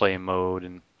play mode,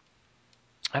 and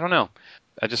I don't know.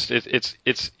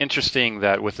 It's interesting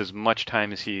that with as much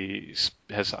time as he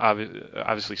has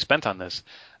obviously spent on this,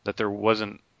 that there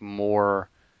wasn't more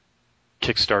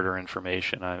Kickstarter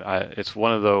information. It's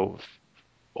one of the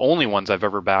only ones I've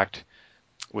ever backed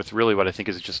with really what I think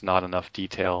is just not enough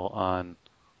detail on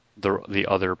the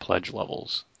other pledge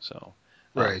levels. So.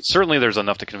 Right. Certainly, there's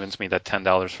enough to convince me that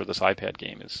 $10 for this iPad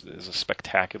game is a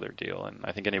spectacular deal, and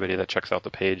I think anybody that checks out the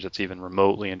page that's even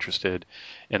remotely interested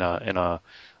in a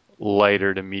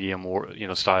lighter to medium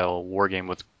style war game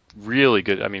with really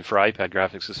good. I mean, for iPad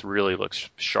graphics, this really looks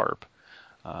sharp.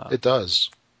 It does.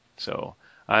 So,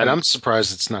 I'm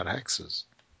surprised it's not hexes.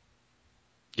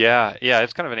 Yeah,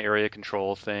 it's kind of an area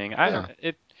control thing.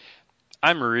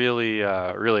 I'm really,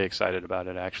 really excited about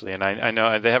it actually, and I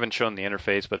know they haven't shown the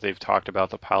interface, but they've talked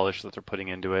about the polish that they're putting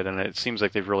into it, and it seems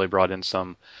like they've really brought in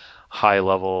some high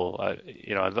level,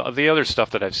 the other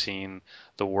stuff that I've seen,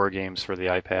 the war games for the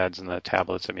iPads and the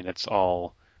tablets. I mean, it's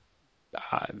all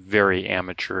very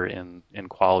amateur in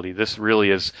quality. This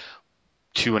really is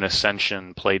to an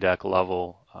Ascension play deck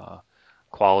level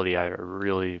quality. I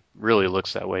really, really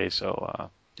looks that way. So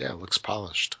yeah, it looks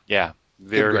polished. Yeah.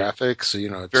 Good graphics,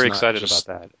 it's very not excited just...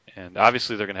 about that, and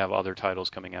obviously they're going to have other titles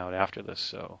coming out after this.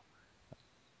 So,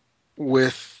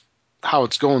 with how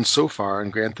it's going so far,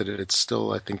 and granted it's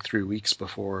still, I think, 3 weeks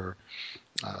before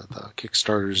the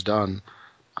Kickstarter's done,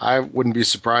 I wouldn't be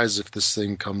surprised if this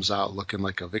thing comes out looking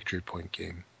like a Victory Point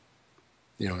game,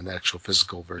 in the actual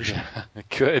physical version. Yeah, it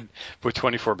could with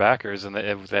 24 backers, and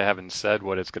if they haven't said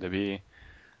what it's going to be.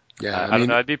 Yeah, I don't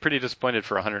know. I'd be pretty disappointed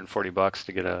for $140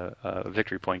 to get a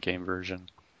Victory Point game version.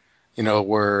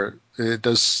 Where it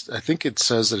does, I think it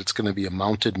says that it's going to be a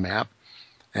mounted map,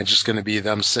 and it's just going to be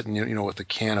them sitting, with a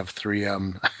can of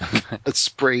 3M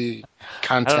spray,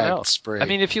 contact spray. I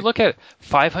mean, if you look at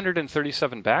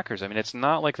 537 backers, I mean, it's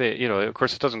not like they, of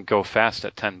course, it doesn't go fast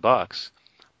at $10,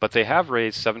 but they have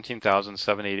raised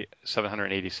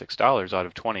 $17,786 out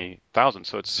of 20,000,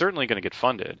 so it's certainly going to get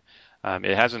funded.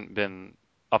 It hasn't been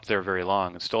up there very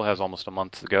long. It still has almost a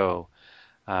month to go.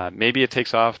 Maybe it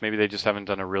takes off. Maybe they just haven't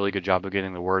done a really good job of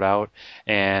getting the word out.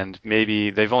 And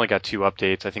maybe they've only got 2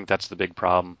 updates. I think that's the big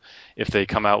problem. If they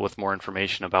come out with more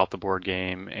information about the board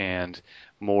game and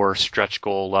more stretch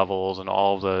goal levels and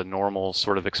all the normal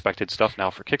sort of expected stuff now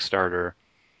for Kickstarter,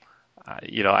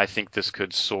 I think this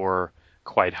could soar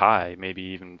quite high, maybe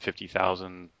even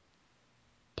 50,000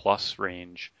 plus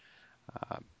range.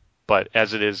 But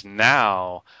as it is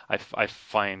now, I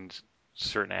find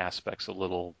certain aspects a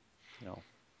little,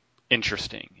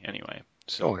 interesting anyway.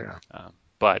 So,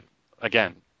 but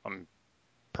again, I'm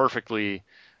perfectly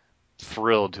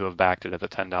thrilled to have backed it at the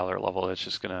 $10 level. It's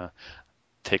just going to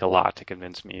take a lot to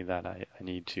convince me that I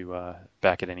need to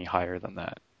back it any higher than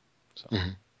that. So,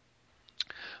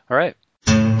 All right.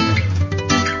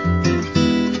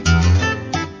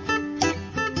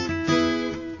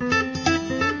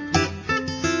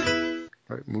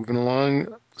 All right, moving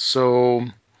along. So,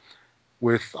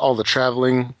 with all the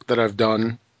traveling that I've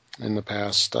done in the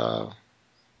past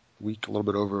week, a little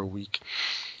bit over a week,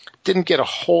 didn't get a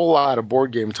whole lot of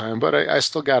board game time, but I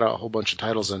still got a whole bunch of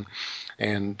titles in.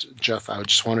 And Jeff, I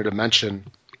just wanted to mention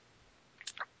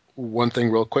one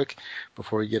thing real quick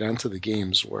before we get into the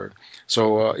games. I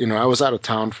was out of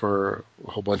town for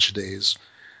a whole bunch of days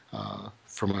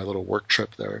for my little work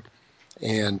trip there.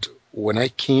 And when I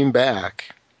came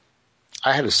back,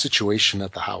 I had a situation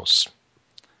at the house.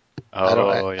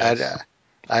 Yes.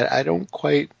 I don't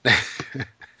quite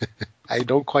I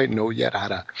don't quite know yet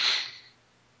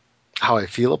how I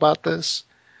feel about this,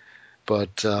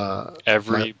 but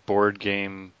every board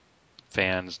game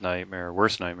fan's nightmare,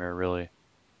 worst nightmare, really.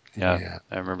 Yeah.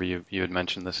 I remember you had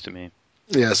mentioned this to me.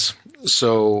 Yes.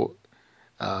 So,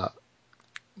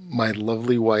 my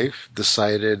lovely wife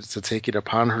decided to take it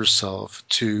upon herself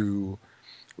to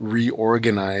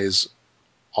reorganize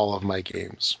all of my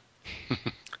games.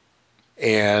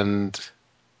 And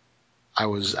I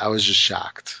was just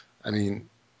shocked. I mean,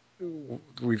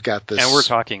 we've got this. And we're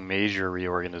talking major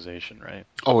reorganization, right?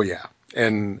 Oh, yeah.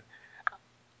 And,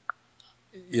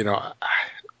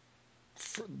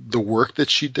 the work that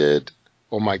she did,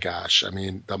 oh my gosh. I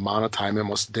mean, the amount of time it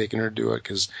must have taken her to do it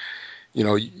because,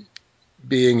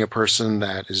 being a person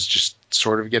that is just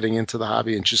sort of getting into the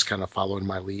hobby and just kind of following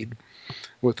my lead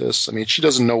with this, I mean, she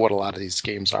doesn't know what a lot of these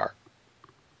games are.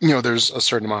 There's a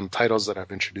certain amount of titles that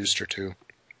I've introduced her to,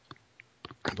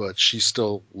 but she's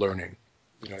still learning,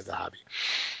 the hobby.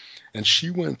 And she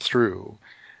went through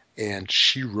and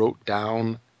she wrote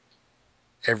down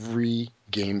every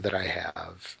game that I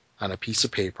have on a piece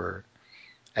of paper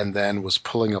and then was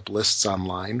pulling up lists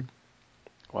online.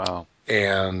 Wow.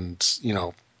 And,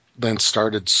 then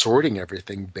started sorting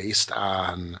everything based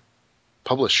on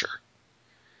publisher.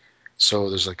 So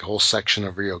there's like a whole section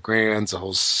of Rio Grandes, a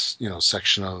whole,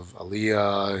 section of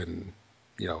Alea, and,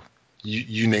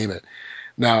 you name it.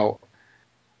 Now,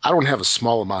 I don't have a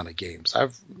small amount of games.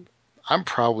 I'm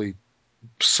probably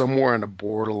somewhere on a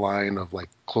borderline of like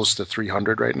close to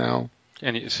 300 right now.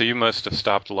 And so you must have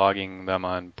stopped logging them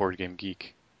on Board Game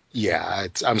Geek. Yeah,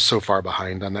 I'm so far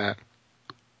behind on that.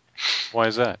 Why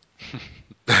is that?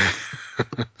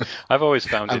 I've always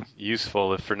found it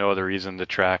useful, if for no other reason, to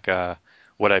track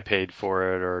what I paid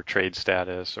for it or trade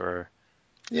status or.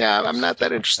 Yeah, I'm not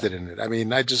that interested in it. I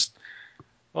mean,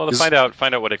 to find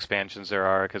out what expansions there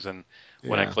are, because then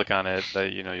when I click on it,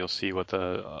 you'll see what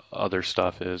the other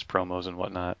stuff is, promos and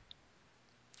whatnot.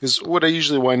 Because what I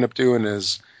usually wind up doing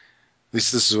is, at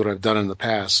least this is what I've done in the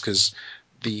past, because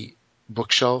the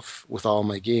bookshelf with all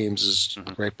my games is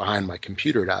right behind my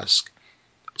computer desk.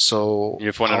 So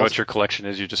if you want to know what your collection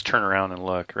is, you just turn around and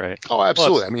look, right? Oh,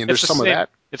 absolutely. I mean, there's some of that.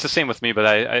 It's the same with me, but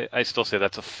I still say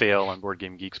that's a fail on Board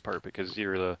Game Geek's part, because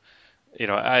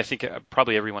I think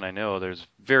probably everyone I know, there's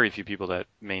very few people that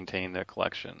maintain their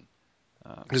collection.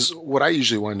 Because what I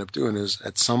usually wind up doing is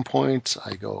at some point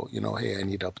I go, hey, I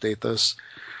need to update this.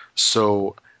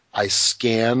 So I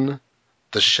scan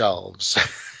the shelves.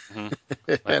 Mm-hmm.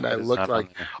 And I That is looked not on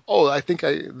like, there. oh,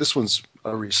 this one's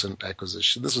a recent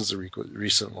acquisition. This one's a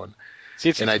recent one. See,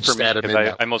 it's And I for just me add them because in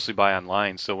I that. mostly buy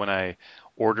online. So when I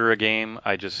order a game,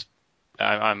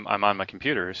 I'm on my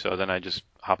computer. So then I just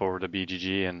hop over to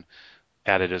BGG and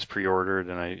add it as pre-ordered,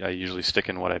 and I usually stick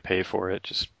in what I pay for it,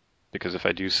 just because if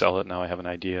I do sell it, now I have an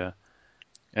idea.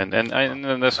 And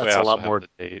then this way I That's a also lot have more. the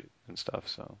date and stuff.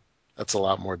 So That's a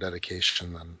lot more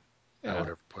dedication than I yeah, would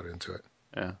ever put into it.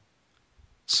 yeah.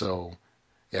 So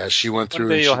yeah, she went One through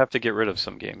day and you'll she. have to get rid of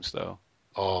some games though,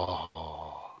 Oh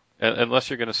unless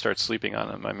you're going to start sleeping on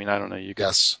them. I mean, I don't know. You could.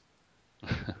 yes.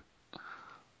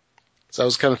 So I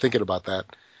was kind of thinking about that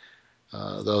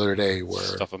the other day, where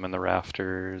Stuff them in the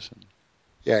rafters. And,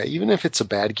 yeah, even if it's a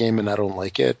bad game and I don't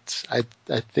like it, I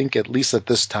think at least at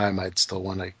this time I'd still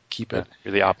want to keep yeah, it.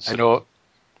 you're the I opposite. know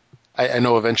I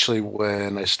know eventually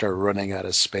when I start running out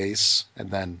of space and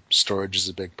then storage is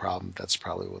a big problem, that's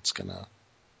probably what's gonna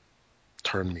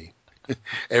turn me.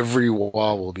 Every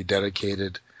wall will be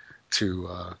dedicated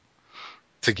to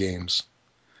games.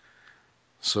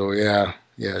 So yeah,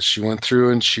 she went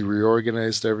through and she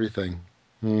reorganized everything.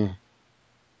 Hmm.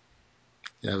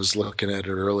 Yeah, I was looking at it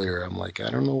earlier. I'm like, I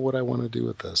don't know what I want to do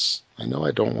with this. I know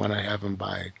I don't want to have him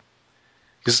buy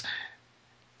because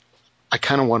I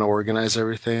kind of want to organize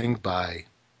everything by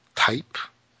type,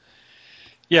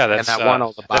 Yeah, and I want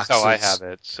all the that's how I have boxes.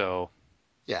 it. So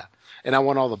Yeah, and I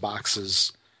want all the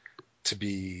boxes to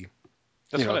be,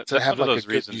 to that's one have of like a those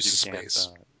good reasons use of space.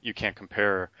 you can't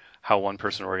compare how one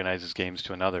person organizes games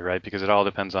to another, right? Because it all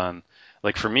depends on,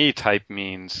 like for me, type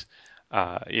means,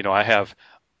 I have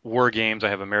war games, I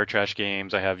have Ameritrash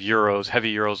games, I have Euros,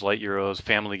 heavy Euros, light Euros,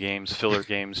 family games, filler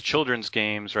games, children's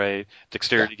games, right?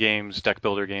 Yeah, Dexterity games, deck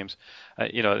builder games,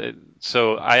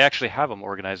 so I actually have them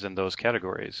organized in those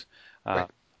categories. Uh, right.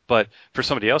 but for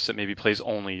somebody else that maybe plays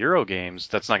only Euro games,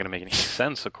 that's not going to make any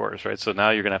sense, of course, right? So now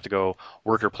you're going to have to go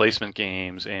worker placement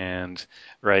games and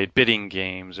right bidding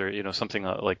games, or something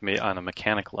like on a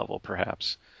mechanic level,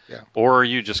 perhaps. Yeah, Or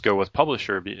you just go with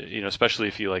publisher, especially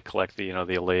if you like collect the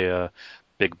Alea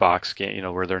big box game,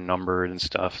 where they're numbered and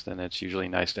stuff. Then it's usually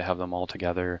nice to have them all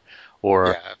together.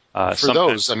 Or yeah. For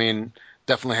sometimes, those, I mean,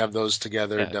 definitely have those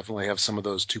together. yeah, Definitely have some of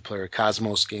those two-player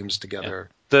Cosmos games yeah. together.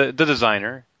 The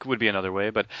designer would be another way,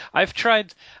 but I've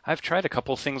tried a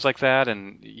couple things like that,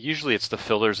 and usually it's the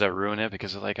fillers that ruin it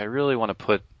because like I really want to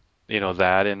put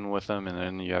that in with them, and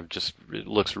then you have just it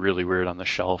looks really weird on the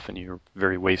shelf, and you're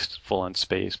very wasteful on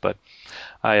space. But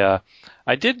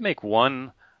I did make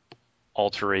one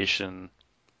alteration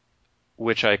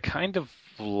which I kind of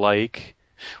like,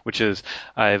 which is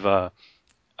I've uh,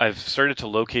 I've started to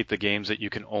locate the games that you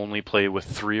can only play with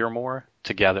three or more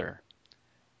together.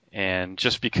 And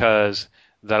just because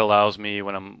that allows me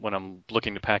when I'm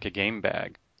looking to pack a game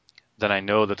bag, then I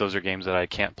know that those are games that I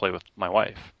can't play with my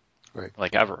wife, Right.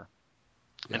 like ever.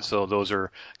 And Yeah. so those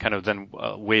are kind of then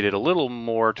weighted a little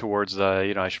more towards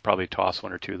I should probably toss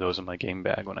one or two of those in my game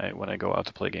bag when I go out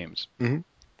to play games. Hmm.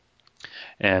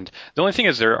 And the only thing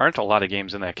is there aren't a lot of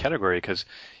games in that category because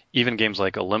even games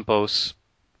like Olympos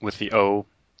with the O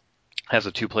has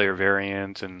a two-player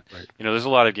variant, and Right. there's a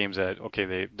lot of games that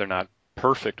okay they're not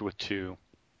perfect with two,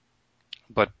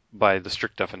 but by the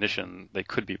strict definition, they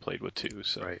could be played with two.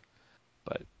 So, Right.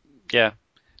 but yeah.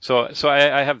 So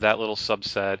I have that little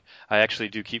subset. I actually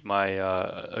do keep my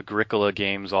Agricola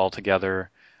games all together.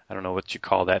 I don't know what you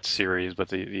call that series, but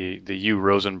the U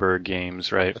Rosenberg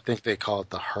games, right? I think they call it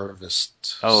the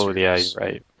Harvest Oh yeah, you're series.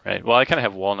 right, right. Well, I kind of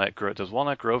have Walnut Grove. Does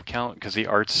Walnut Grove count? Because the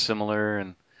art's similar,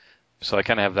 and so I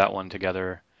kind of have that one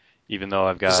together, even though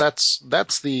I've Because got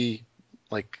that's the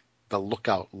like the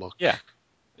lookout look. yeah.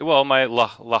 Well, my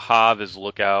La Havre is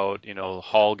Lookout.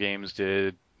 Hall Games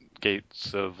did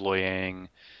Gates of Loyang.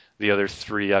 The other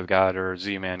three I've got are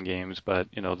Z-Man games, but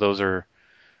those are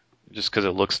just because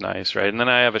it looks nice, right? And then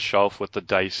I have a shelf with the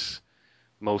dice,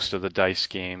 most of the dice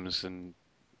games and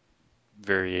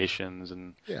variations,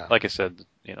 and Yeah. like I said,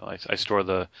 I store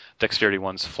the dexterity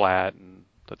ones flat, and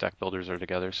the deck builders are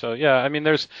together. So yeah, I mean,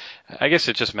 I guess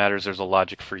it just matters. There's a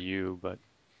logic for you, but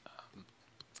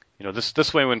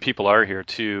this way when people are here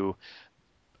too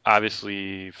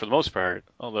obviously, for the most part,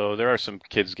 although there are some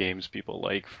kids games people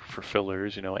like for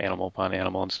fillers, Animal Upon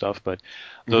Animal and stuff, but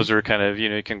Hmm. those are kind of,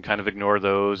 you can kind of ignore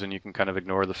those and you can kind of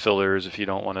ignore the fillers if you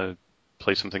don't want to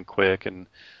play something quick, and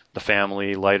the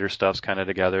family lighter stuff's kind of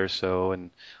together. So, and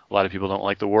a lot of people don't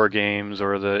like the war games,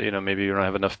 or maybe you don't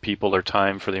have enough people or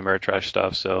time for the Ameritrash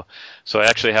stuff. So I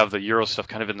actually have the Euro stuff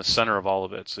kind of in the center of all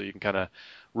of it. So you can kind of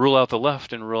rule out the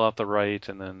left and rule out the right,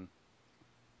 and then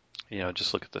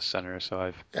just look at the center.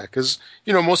 So Yeah, because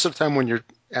most of the time when you're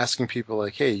asking people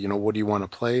like, hey, what do you want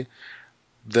to play?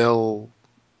 They'll,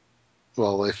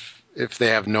 well, if they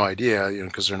have no idea,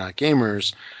 because they're not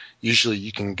gamers, usually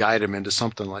you can guide them into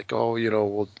something like, oh,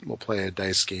 we'll play a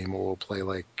dice game, or we'll play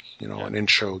like, yeah. an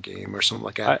intro game or something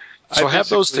like that. I So have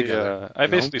those together. I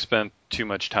basically spent too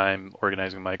much time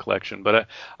organizing my collection, but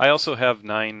I also have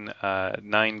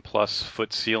 9+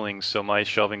 foot ceilings, so my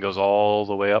shelving goes all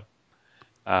the way up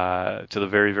to the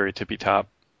very, very tippy top,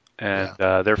 and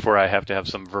therefore I have to have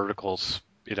some vertical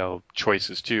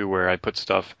choices too, where I put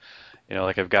stuff.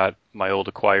 Like I've got my old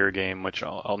Acquire game, which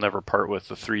I'll never part with,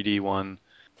 the 3D one,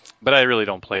 but I really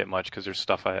don't play it much because there's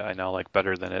stuff I now like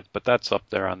better than it. But that's up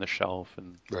there on the shelf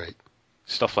and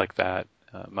stuff like that.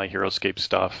 My HeroScape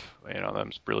stuff,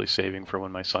 I'm really saving for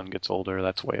when my son gets older.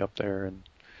 That's way up there,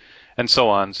 and so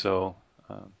on. So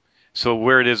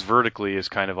where it is vertically is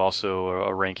kind of also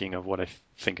a ranking of what I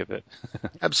think of it.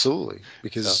 Absolutely,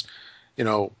 because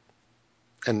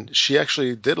and she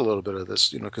actually did a little bit of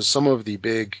this, because some of the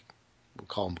big, we'll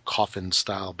call them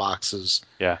coffin-style boxes,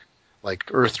 like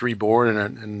Earth Reborn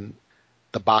and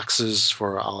the boxes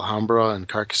for Alhambra and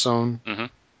Carcassonne. Mm-hmm.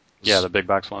 Yeah, the big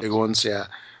box ones. Big ones, yeah.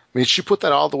 I mean, she put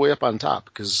that all the way up on top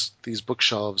because these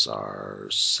bookshelves are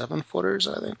 7-footers,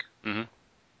 I think.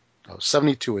 Mm-hmm.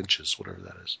 72 inches, whatever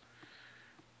that is.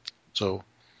 So,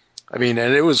 I mean,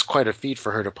 and it was quite a feat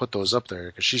for her to put those up there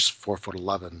because she's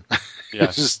 4'11". Yeah.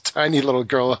 It's this tiny little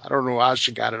girl. I don't know how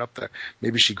she got it up there.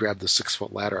 Maybe she grabbed the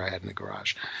 6-foot ladder I had in the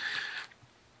garage.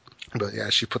 But yeah,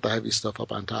 she put the heavy stuff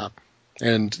up on top.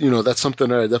 And, that's something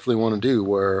that I definitely want to do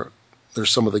where there's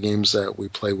some of the games that we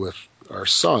play with our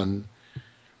son,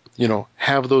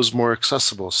 have those more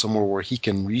accessible, somewhere where he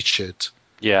can reach it.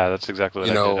 Yeah, that's exactly what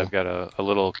I did. I've got a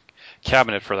little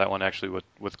cabinet for that one actually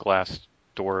with glass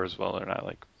doors. Well, they're not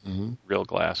like real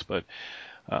glass, but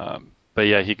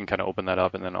yeah, he can kind of open that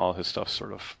up, and then all his stuff's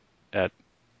sort of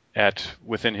at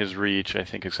within his reach, I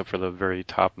think, except for the very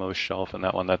topmost shelf, and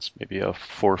that one that's maybe a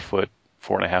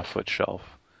 4.5 foot shelf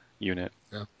unit.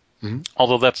 Yeah. Mm-hmm.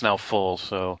 Although that's now full,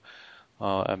 so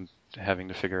I'm having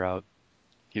to figure out.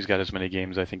 He's got as many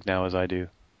games I think now as I do.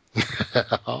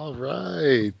 All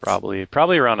right.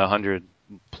 Probably around 100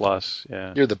 plus.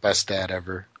 Yeah. You're the best dad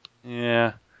ever.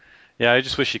 Yeah. Yeah, I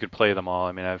just wish he could play them all.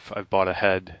 I mean, I've bought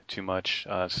ahead too much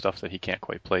stuff that he can't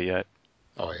quite play yet.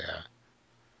 Oh yeah.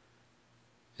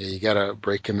 Yeah, you gotta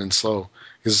break him in slow.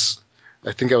 Because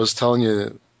I think I was telling you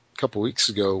a couple weeks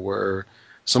ago where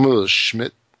some of those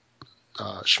Schmidt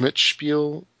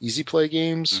Spiel easy play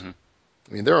games,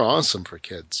 I mean, they're awesome for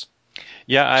kids.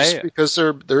 Yeah, just because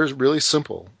they're really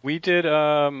simple. We did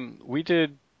a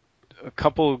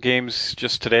couple games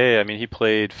just today. I mean, he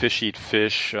played Fish Eat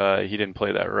Fish. He didn't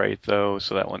play that right though,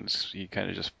 so that one's he kind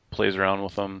of just plays around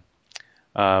with them.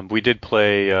 We did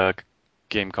play a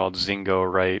game called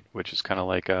Zingo Right, which is kind of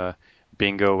like a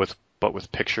bingo but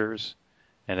with pictures,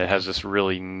 and it has this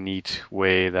really neat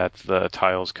way that the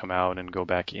tiles come out and go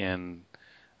back in.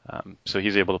 So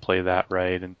he's able to play that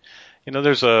right, and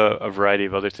there's a variety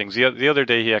of other things. The other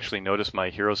day he actually noticed my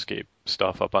HeroScape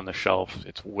stuff up on the shelf.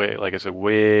 It's way, like I said,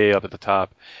 way up at the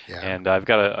top, and I've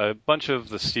got a bunch of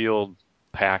the sealed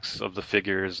packs of the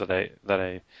figures that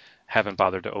I haven't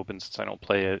bothered to open since I don't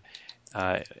play it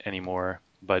anymore.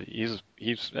 But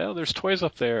there's toys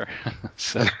up there.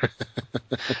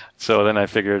 So then I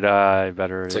figured I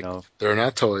better, they're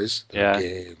not toys, they're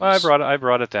games. Well, I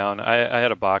brought it down. I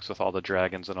had a box with all the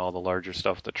dragons and all the larger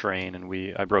stuff, the train,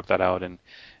 and I broke that out and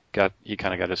he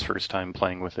kind of got his first time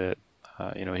playing with it.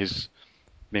 He's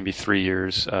maybe 3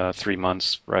 years, 3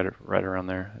 months, right around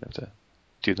there. I have to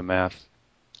do the math.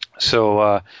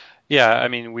 So yeah, I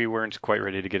mean, we weren't quite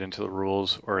ready to get into the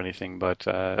rules or anything, but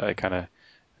I kind of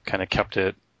kept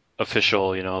it official.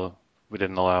 We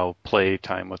didn't allow play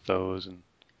time with those, and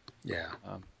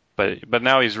but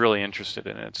now he's really interested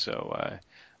in it, so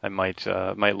I might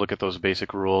look at those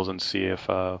basic rules and see if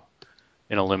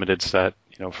in a limited set,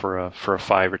 for a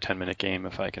 5 or 10 minute game,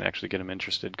 if I can actually get him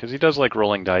interested, because he does like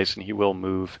rolling dice and he will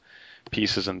move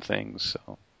pieces and things.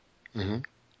 So. Mm-hmm.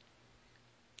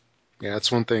 Yeah,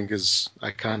 that's one thing, because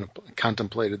I kind of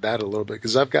contemplated that a little bit,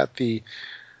 because I've got the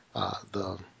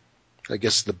I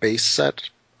guess the base set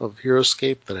of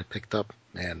HeroScape that I picked up.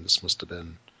 Man, this must have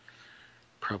been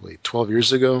probably 12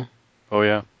 years ago. Oh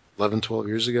yeah, 11, 12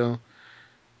 years ago.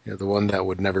 The one that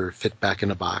would never fit back in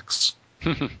a box.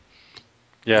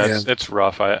 Yeah, it's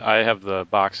rough. I have the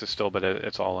boxes still, but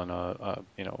it's all in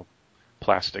a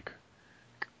plastic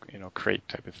crate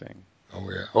type of thing.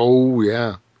 Oh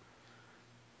yeah.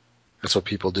 That's what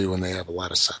people do when they have a lot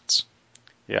of sets.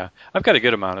 Yeah, I've got a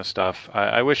good amount of stuff.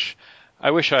 I wish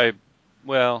I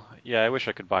Well, yeah, I wish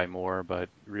I could buy more, but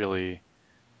really,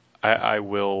 I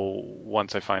will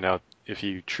once I find out if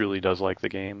he truly does like the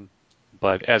game.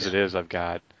 But as Yeah. it is, I've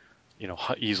got,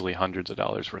 easily hundreds of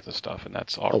dollars worth of stuff, and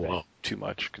that's Oh already wow. too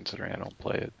much considering I don't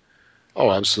play it.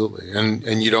 Oh, absolutely.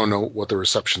 And you don't know what the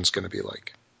reception's going to be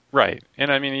like. Right.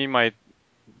 And I mean, he might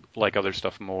like other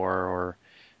stuff more, or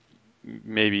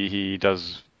maybe he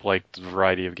does like the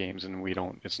variety of games, and we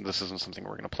don't. This isn't something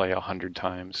we're going to play 100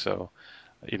 times. So,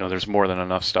 there's more than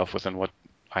enough stuff within what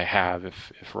I have if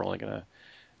we're only going to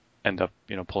end up,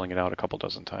 pulling it out a couple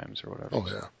dozen times or whatever. Oh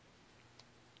yeah.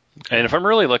 And if I'm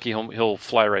really lucky, he'll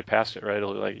fly right past it, right?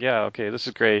 He'll be like, yeah, okay, this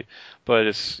is great, but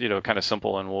it's kind of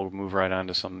simple, and we'll move right on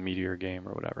to some meteor game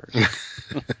or whatever.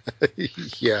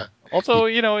 Yeah. Also,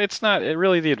 it's not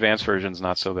really the advanced version's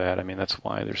not so bad. I mean, that's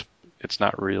why it's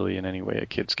not really in any way a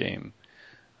kid's game.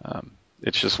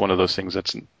 It's just one of those things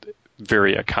that's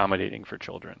very accommodating for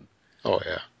children Oh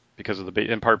yeah. because of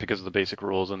in part because of the basic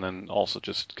rules, and then also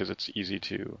just because it's easy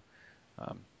to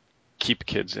um, keep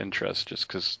kids' interest, just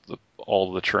because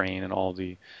all the terrain and all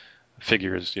the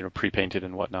figures, pre-painted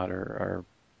and whatnot, are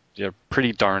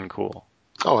pretty darn cool.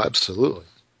 Oh, absolutely.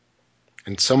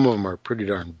 And some of them are pretty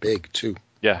darn big too.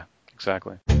 Yeah,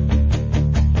 exactly.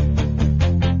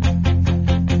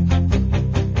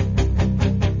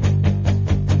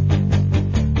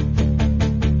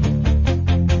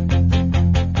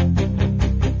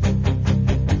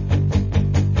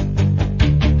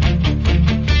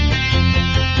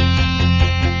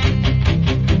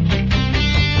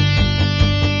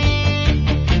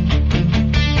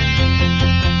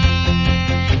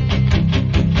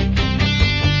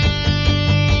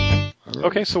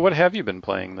 Okay, so what have you been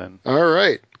playing then? All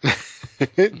right.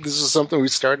 This is something we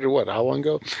started, how long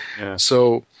ago? Yeah.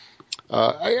 So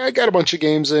I got a bunch of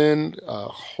games in, a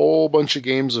whole bunch of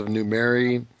games of New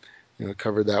Mary.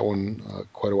 Covered that one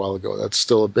quite a while ago. That's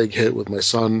still a big hit with my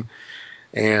son,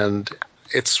 and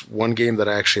it's one game that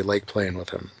I actually like playing with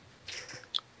him.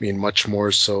 I mean, much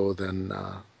more so than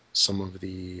some of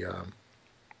the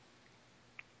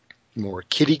more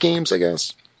kiddie games, I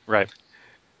guess. Right.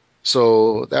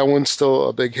 So that one's still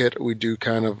a big hit. We do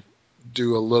kind of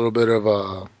do a little bit of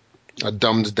a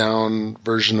dumbed down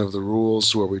version of the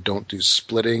rules where we don't do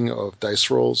splitting of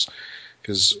dice rolls,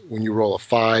 because when you roll a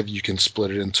 5, you can split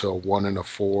it into a 1 and a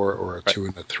 4 or a 2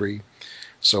 and a 3.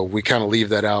 So we kind of leave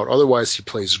that out. Otherwise, he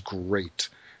plays great.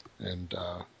 And,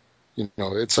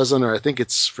 it says on there, I think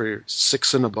it's for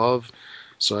 6 and above.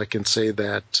 So I can say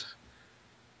that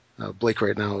Blake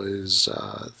right now is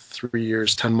 3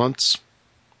 years, 10 months.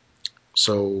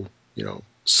 So,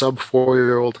 sub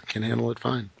 4-year-old can handle it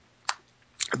fine.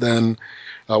 Then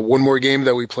one more game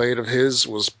that we played of his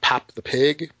was Pop the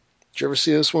Pig. Did you ever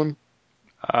see this one?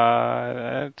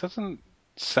 It doesn't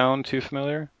sound too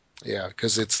familiar. Yeah,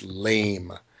 because it's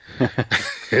lame. It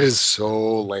is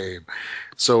so lame.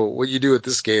 So what you do at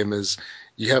this game is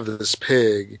you have this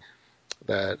pig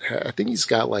that I think he's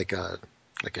got like a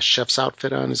chef's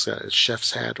outfit on. He's got a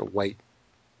chef's hat, a white,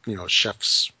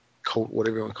 chef's coat,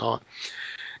 whatever you want to call it.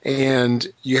 And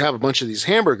you have a bunch of these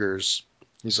hamburgers.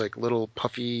 These like little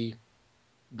puffy,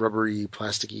 rubbery,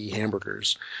 plasticky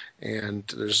hamburgers, and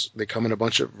they come in a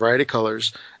bunch of variety of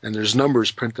colors, and there's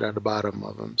numbers printed at the bottom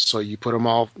of them. So you put them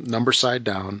all number side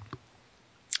down,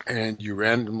 and you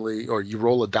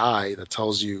roll a die that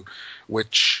tells you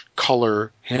which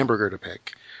color hamburger to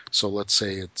pick. So let's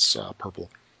say it's purple.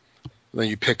 Then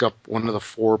you pick up one of the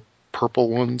 4 purple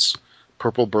ones,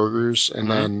 purple burgers, and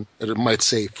then it might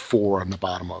say 4 on the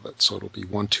bottom of it. So it'll be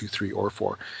 1, 2, 3, or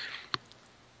 4.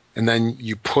 And then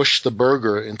you push the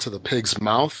burger into the pig's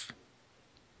mouth,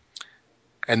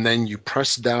 and then you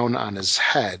press down on his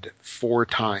head 4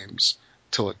 times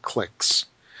till it clicks.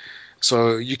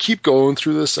 So you keep going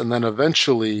through this, and then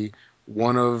eventually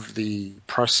one of the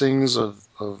pressings of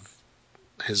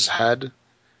his head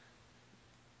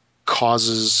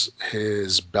causes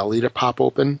his belly to pop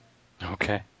open.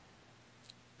 Okay.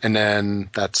 And then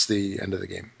that's the end of the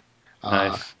game.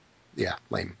 Nice. Yeah,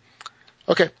 lame.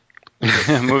 Okay.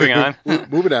 Moving on.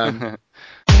 Moving on.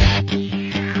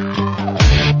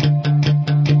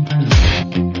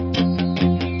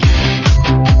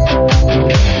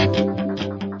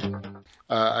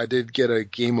 I did get a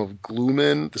game of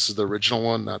Gloom. This is the original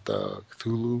one, not the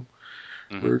Cthulhu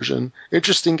version.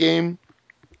 Interesting game.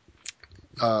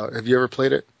 Have you ever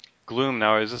played it? Gloom.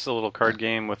 Now, is this a little card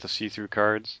game with the see-through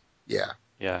cards? Yeah.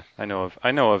 Yeah, I know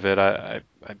of it.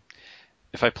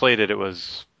 If I played it, it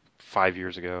was 5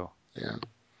 years ago. Yeah.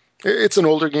 It's an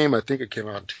older game. I think it came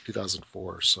out in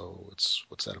 2004, so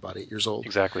what's that, about 8 years old?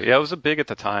 Exactly. Yeah, it was a big at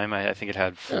the time. I think it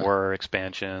had 4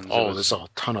 expansions. Oh, there's a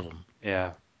ton of them.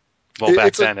 Yeah. Well,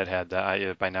 back then it had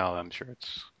that. By now, I'm sure it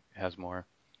has more.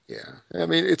 Yeah, I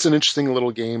mean, it's an interesting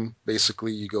little game.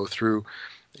 Basically, you go through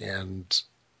and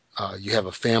you have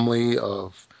a family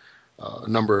of a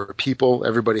number of people.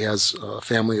 Everybody has a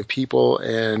family of people,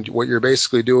 and what you're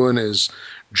basically doing is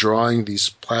drawing these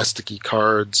plasticky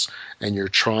cards, and you're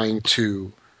trying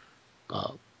to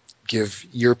uh, give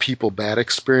your people bad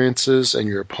experiences and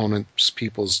your opponent's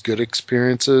people's good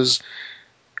experiences,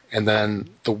 and then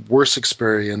the worst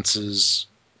experiences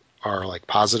are like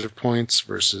positive points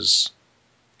versus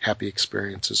happy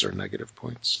experiences or negative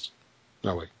points.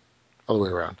 No, wait, all the way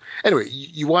around. Anyway,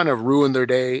 you want to ruin their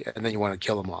day, and then you want to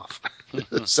kill them off,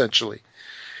 essentially.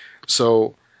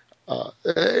 So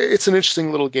it's an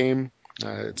interesting little game.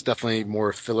 It's definitely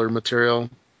more filler material.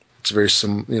 It's very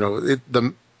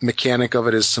the mechanic of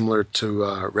it is similar to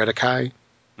Redakai.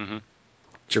 Mm-hmm.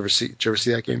 Did you ever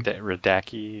see that game?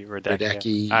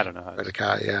 Redaki. I don't know.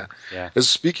 Redakai, yeah. Yeah.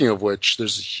 Speaking of which,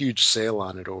 there's a huge sale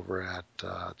on it over at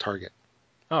Target.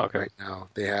 Oh, okay. Right now,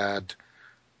 they had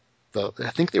I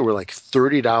think they were like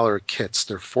 $30 kits.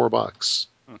 They're $4.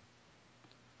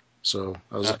 So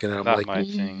I was looking at them like,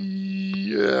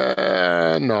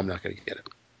 yeah, no, I'm not going to get it.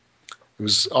 It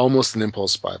was almost an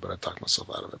impulse buy, but I talked myself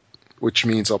out of it, which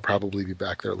means I'll probably be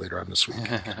back there later on this week.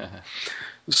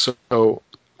 So,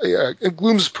 yeah,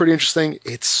 Gloom's pretty interesting.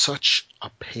 It's such a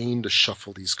pain to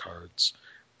shuffle these cards.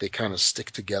 They kind of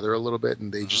stick together a little bit,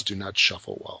 and they just do not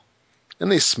shuffle well.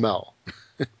 And they smell.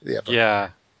 They have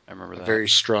I remember that. A very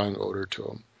strong odor to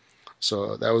them.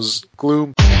 So that was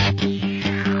Gloom.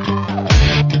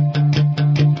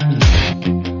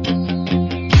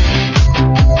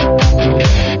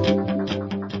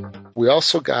 We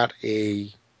also got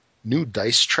a new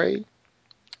dice tray.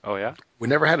 Oh, yeah? We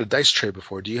never had a dice tray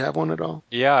before. Do you have one at all?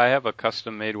 Yeah, I have a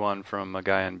custom-made one from a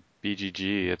guy on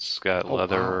BGG. It's got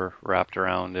leather wrapped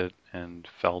around it and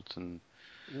felt and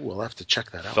we'll have to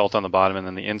check that out. Felt on the bottom, and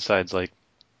then the inside's like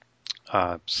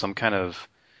some kind of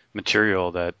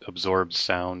material that absorbs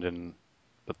sound, and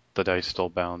the dice still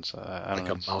bounce. I don't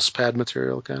know. Like a mouse pad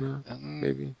material, kind of,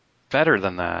 maybe? Better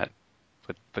than that,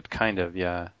 but kind of,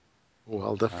 yeah. Well,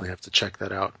 I'll definitely have to check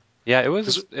that out. Yeah, it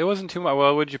wasn't too much.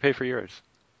 Well, what did you pay for yours?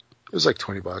 It was like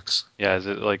 $20. Yeah, is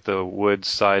it like the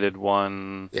wood-sided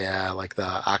one? Yeah, like the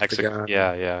octagon.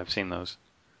 Yeah, I've seen those.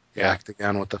 The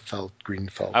octagon with the green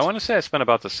felt. I want to say I spent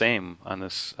about the same on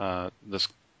this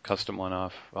custom one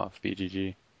off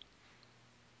BGG.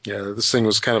 Yeah, this thing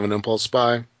was kind of an impulse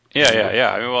buy.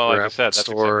 Yeah. I mean, well, like I said, that's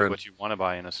exactly what you want to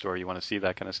buy in a store. You want to see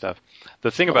that kind of stuff.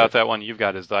 The thing about that one you've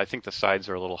got is that I think the sides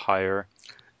are a little higher.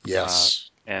 Yes.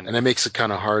 And it makes it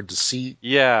kind of hard to see.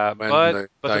 Yeah, but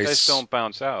the dice don't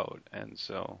bounce out, and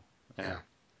so yeah.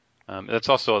 That's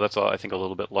all. I think a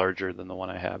little bit larger than the one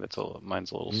I have.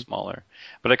 Mine's a little smaller,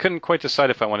 but I couldn't quite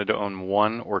decide if I wanted to own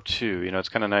one or two. You know, it's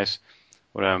kind of nice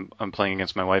when I'm playing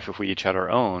against my wife if we each had our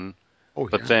own.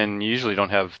 But then you usually don't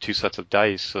have two sets of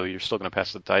dice, so you're still going to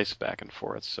pass the dice back and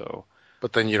forth. So.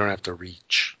 But then you don't have to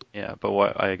reach. Yeah,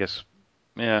 but I guess,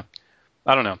 I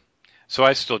don't know. So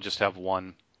I still just have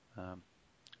one.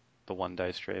 The one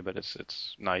dice tray, but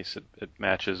it's nice. It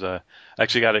matches. I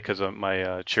actually got it because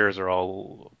my chairs are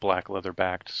all black leather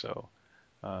backed. So.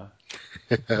 Oh,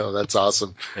 that's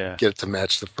awesome. Yeah. Get it to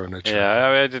match the furniture.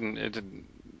 Yeah, it didn't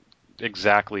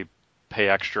exactly pay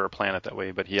extra or plan it that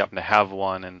way, but he happened to have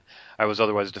one, and I was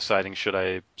otherwise deciding should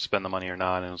I spend the money or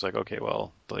not, and I was like, okay,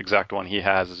 well, the exact one he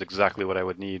has is exactly what I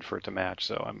would need for it to match,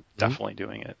 so I'm definitely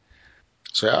doing it.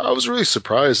 So I was really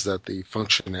surprised at the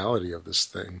functionality of this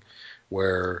thing,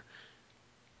 where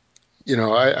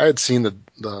I had seen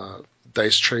the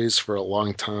dice trays for a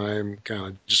long time, kind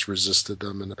of just resisted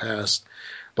them in the past.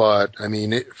 But I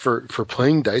mean, for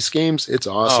playing dice games, it's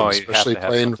awesome. Oh, especially have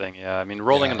to have something. Yeah, I mean,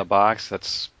 rolling in the box.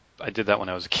 I did that when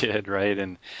I was a kid, right?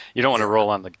 And you don't want to roll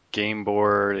on the game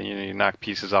board, and you knock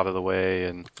pieces out of the way,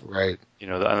 and right.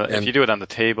 If you do it on the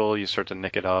table, you start to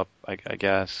nick it up. I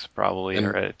guess probably,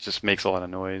 or it just makes a lot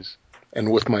of noise.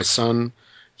 And with my son,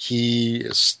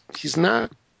 he's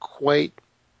not quite.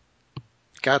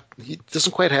 He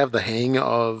doesn't quite have the hang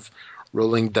of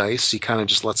rolling dice. He kind of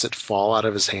just lets it fall out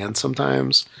of his hand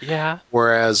sometimes. Yeah.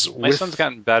 Whereas my son's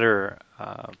gotten better,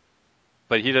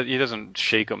 but he doesn't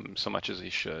shake them so much as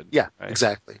he should. Yeah, right?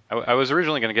 Exactly. I was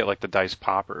originally going to get like the dice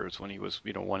poppers when he was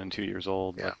 1 and 2 years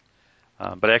old. Yeah.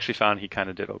 But I actually found he kind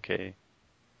of did okay.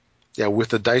 Yeah, with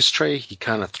the dice tray, he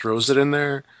kind of throws it in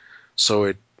there, so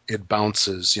it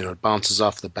bounces. It bounces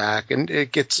off the back, and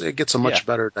it gets a much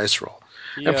better dice roll.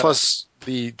 And plus,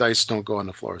 the dice don't go on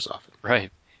the floor as often.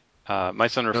 Right. My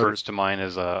son refers to mine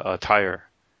as a tire.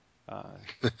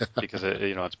 because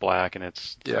it's black and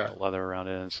it's Yeah. got leather around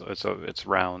it, and so it's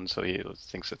round, so he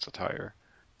thinks it's a tire.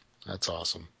 That's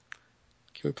awesome.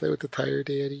 Can we play with the tire,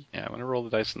 Daddy? Yeah, I'm gonna roll the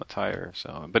dice on the tire.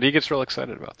 So, but he gets real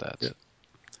excited about that. Yeah.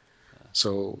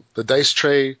 So the dice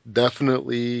tray,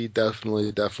 definitely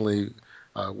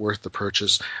worth the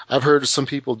purchase. I've heard of some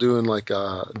people doing like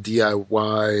a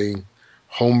DIY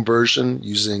home version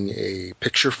using a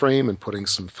picture frame and putting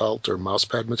some felt or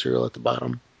mousepad material at the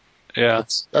bottom. Yeah.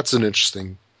 That's an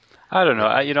interesting. I don't know.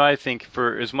 I think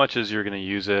for as much as you're going to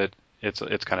use it, it's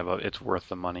kind of it's worth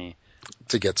the money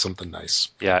to get something nice.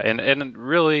 Yeah, and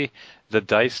really the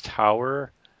dice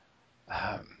tower,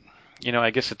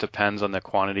 I guess it depends on the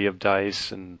quantity of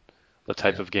dice and the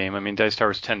type of game. I mean, dice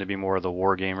towers tend to be more of the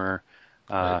war gamer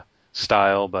Right.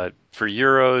 style, but for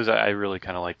Euros, I really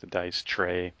kind of like the dice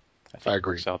tray. I think I it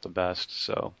agree. works out the best.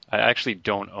 So I actually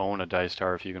don't own a dice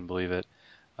tower, if you can believe it.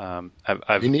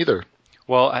 Me neither.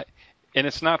 Well, and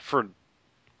it's not for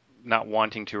not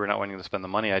wanting to or not wanting to spend the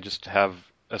money. I just have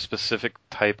a specific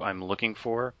type I'm looking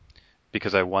for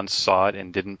because I once saw it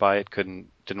and didn't buy it,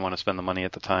 didn't want to spend the money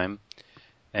at the time.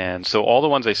 And so all the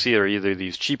ones I see are either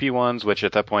these cheapy ones, which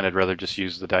at that point I'd rather just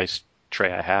use the dice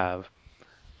tray I have,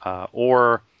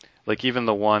 or like even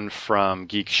the one from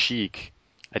Geek Chic.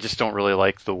 I just don't really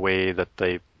like the way that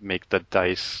they make the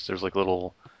dice. There's like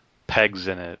little pegs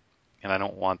in it, and I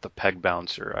don't want the peg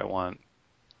bouncer. I want,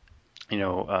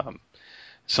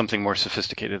 something more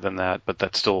sophisticated than that, but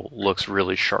that still looks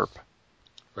really sharp.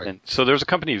 Right. And so there's a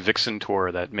company, Vixen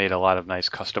Tour, that made a lot of nice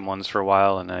custom ones for a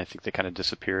while, and I think they kind of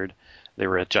disappeared. They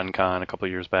were at Gen Con a couple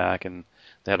of years back, and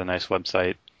they had a nice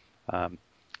website.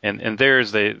 And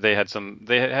theirs, they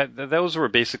had those were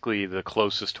basically the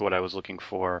closest to what I was looking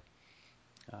for.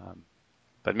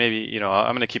 But maybe,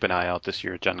 I'm going to keep an eye out this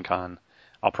year at Gen Con.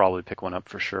 I'll probably pick one up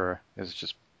for sure. It's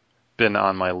just been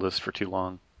on my list for too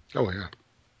long. Oh, yeah.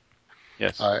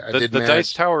 Yes. I The did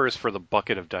dice tower is for the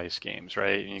bucket of dice games,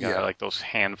 right? And you got Yeah. like those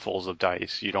handfuls of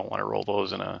dice. You don't want to roll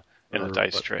those in a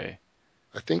dice tray.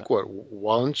 I think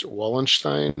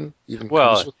Wallenstein even comes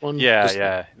Well, with one.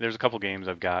 yeah. There's a couple games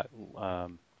I've got.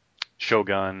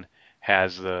 Shogun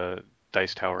has the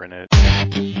dice tower in it.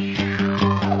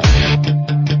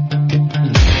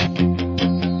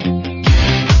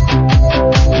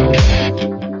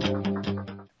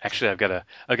 Actually, I've got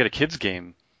a kids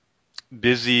game,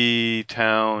 Busy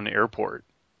Town Airport,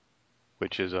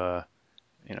 which is a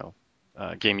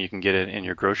game you can get it in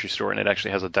your grocery store, and it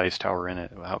actually has a dice tower in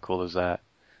it. How cool is that?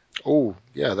 Oh,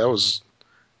 yeah,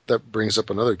 that brings up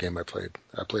another game I played.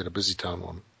 I played a Busy Town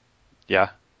one. Yeah.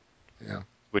 Yeah.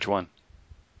 Which one?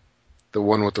 The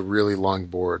one with the really long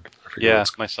board. I forget what Yeah,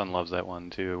 it's called. my son loves that one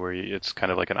too, where it's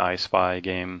kind of like an I Spy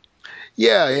game.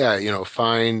 Yeah,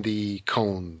 find the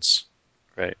cones.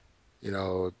 Right.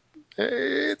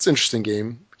 It's an interesting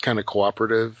game. Kind of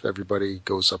cooperative. Everybody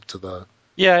goes up to the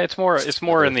Yeah, it's more in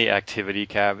together. the activity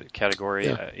category.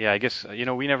 Yeah. Yeah, I guess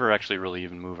we never actually really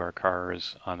even move our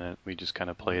cars on it. We just kind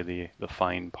of play the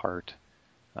fine part.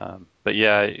 But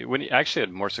yeah, when he actually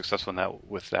had more success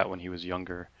with that when he was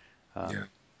younger, Yeah.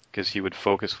 because he would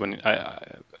focus when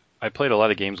I played a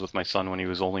lot of games with my son when he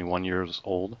was only 1 year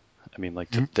old. I mean,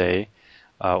 like Mhm. today,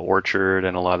 Orchard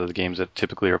and a lot of the games that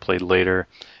typically are played later.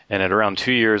 And at around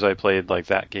 2 years, I played like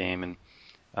that game,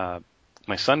 and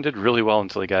my son did really well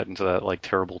until he got into that like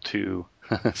terrible 2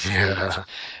 stage. Yeah.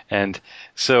 And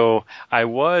so I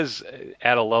was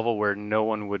at a level where no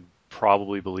one would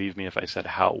probably believe me if I said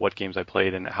what games I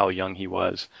played and how young he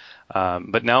was.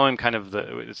 But now I'm kind of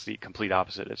it's the complete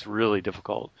opposite. It's really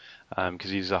difficult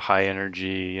because he's a high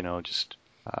energy, just.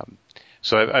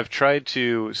 So I've tried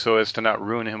to, so as to not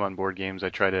ruin him on board games, I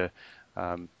try to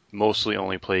mostly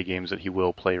only play games that he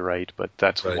will play right. But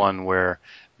that's Right. one where,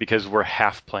 because we're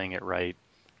half playing it right,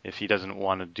 if he doesn't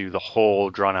want to do the whole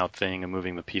drawn out thing and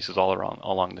moving the pieces all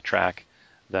along the track,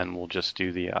 then we'll just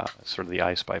do the sort of the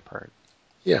I Spy part.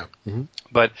 Yeah. Hmm.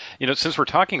 But since we're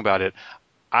talking about it,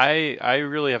 I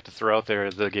really have to throw out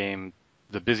there the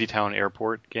Busy Town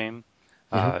Airport game.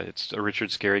 Hmm. It's a Richard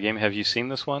Scarry game. Have you seen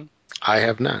this one? I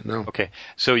have not. No. Okay,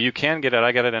 so you can get it.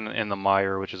 I got it in the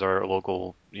Meijer, which is our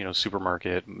local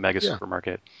supermarket, mega Yeah.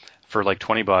 supermarket, for like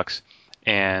 $20,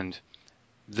 and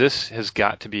this has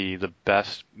got to be the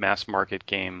best mass market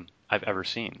game I've ever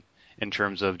seen in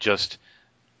terms of just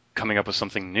coming up with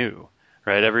something new,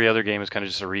 right? Every other game is kind of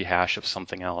just a rehash of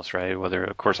something else, right? Whether,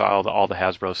 of course, all the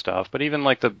Hasbro stuff, but even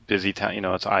like the Busy Town,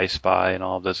 it's I Spy and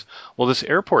all of this. Well, this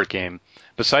airport game,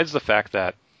 besides the fact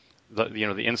that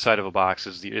the inside of a box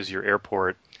is your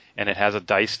airport, and it has a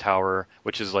dice tower,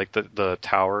 which is like the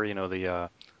tower,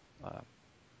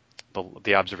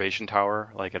 the observation tower,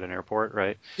 like at an airport,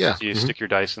 right? Yeah. So you Hmm. stick your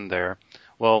dice in there.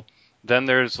 Well, then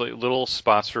there's like little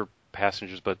spots for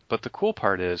passengers, but the cool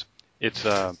part is it's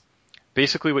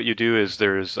basically what you do is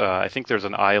there's I think there's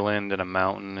an island and a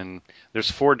mountain and there's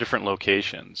 4 different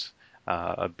locations,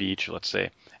 a beach, let's say,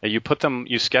 and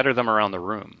you scatter them around the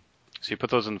room. So you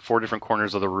put those in 4 different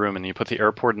corners of the room, and you put the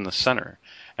airport in the center.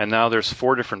 And now there's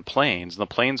 4 different planes, and the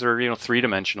planes are 3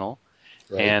 dimensional,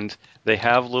 Right. and they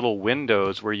have little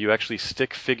windows where you actually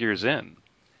stick figures in.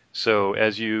 So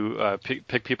as you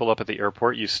pick people up at the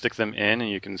airport, you stick them in, and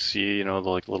you can see, the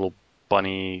like little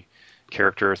bunny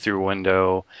character through a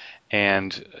window,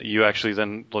 and you actually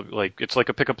then look like it's like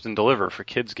a pick up and deliver for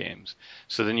kids games.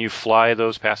 So then you fly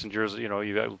those passengers,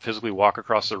 you physically walk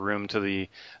across the room to the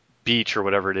beach or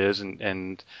whatever it is,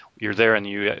 and you're there,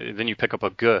 and then you pick up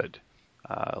a good,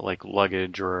 like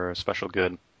luggage or a special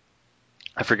good.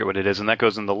 I forget what it is, and that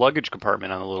goes in the luggage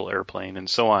compartment on the little airplane, and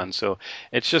so on. So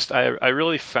it's just I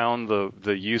really found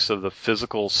the use of the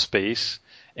physical space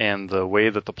and the way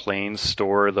that the planes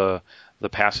store the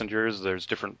passengers. There's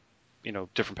different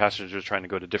passengers trying to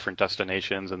go to different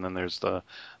destinations, and then there's the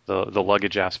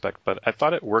luggage aspect. But I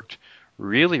thought it worked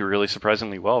really, really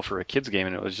surprisingly well for a kids game,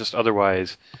 and it was just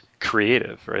otherwise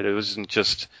creative, right? It wasn't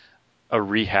just a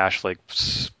rehash like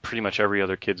pretty much every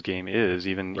other kids game is.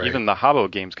 Even Right. even the Habbo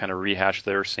games kind of rehash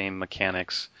their same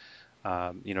mechanics,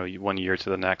 one year to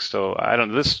the next. So I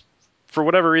don't this for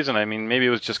whatever reason. I mean, maybe it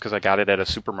was just because I got it at a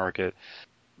supermarket.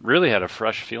 Really had a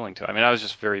fresh feeling to it. I mean, I was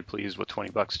just very pleased with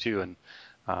 $20 too, and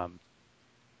um,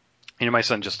 my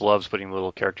son just loves putting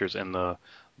little characters in the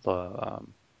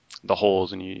the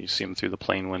holes, and you see them through the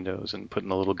plane windows, and putting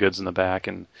the little goods in the back,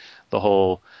 and the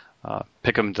whole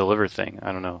pick 'em deliver thing.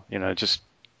 I don't know,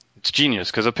 it's genius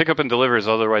because a pick up and deliver is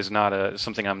otherwise not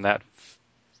something I'm that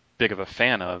big of a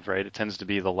fan of, right? It tends to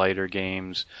be the lighter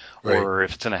games, Right. or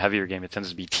if it's in a heavier game, it tends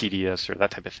to be tedious or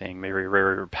that type of thing, maybe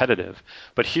very repetitive.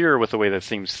 But here, with the way the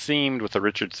theme's themed, with the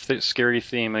Richard Scary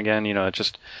theme again, it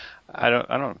just I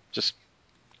don't just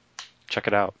check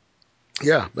it out.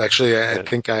 Yeah. Actually, I Good.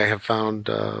 think I have found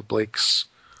Blake's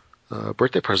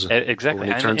birthday present for when Exactly,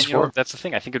 he and turns 4. that's the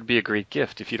thing. I think it would be a great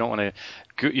gift if you don't want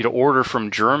to, order from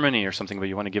Germany or something, but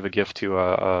you want to give a gift to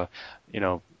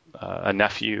a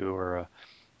nephew or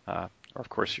of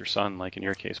course your son, like in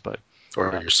your case. But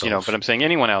Or but yourself. I'm saying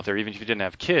anyone out there, even if you didn't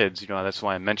have kids, that's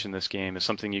why I mentioned this game is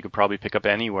something you could probably pick up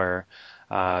anywhere.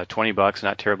 $20,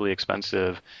 not terribly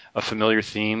expensive, a familiar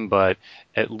theme, but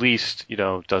at least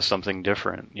does something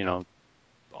different.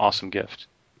 Awesome gift.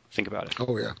 Think about it.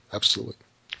 Oh yeah, absolutely.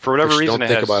 For whatever Actually, reason, don't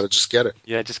it think about has. it. Just get it.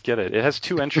 Yeah, just get it. It has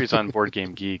 2 entries on Board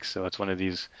Game Geek, so it's one of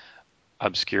these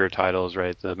obscure titles,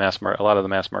 right? A lot of the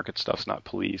mass market stuff's not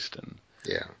policed, and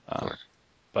Yeah. um,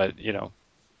 but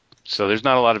so there's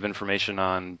not a lot of information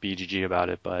on BGG about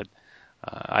it, but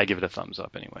I give it a thumbs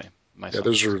up anyway. My Yeah. son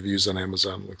There's does. reviews on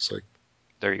Amazon. Looks like.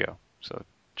 There you go. So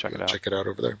check it out. Check it out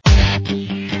over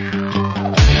there.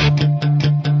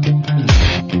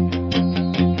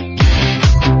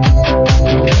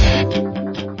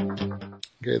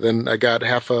 Okay. Then I got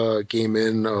half a game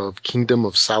in of Kingdom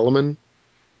of Solomon.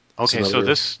 It's Okay, so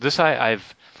another. this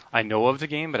I know of the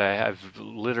game, but I've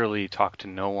literally talked to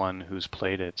no one who's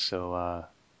played it. So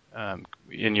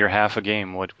in your half a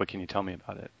game, what can you tell me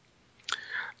about it?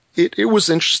 It was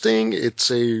interesting. It's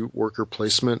a worker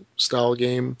placement style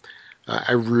game.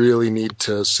 I really need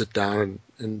to sit down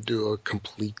and do a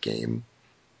complete game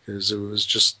because it was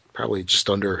just probably just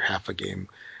under half a game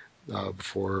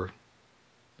before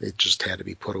it just had to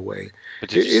be put away. But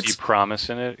did you see It's promise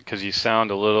in it? Because you sound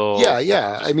a little yeah,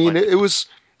 yeah. I mean, disappointed. it was.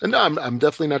 No, I'm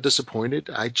definitely not disappointed.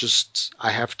 I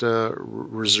have to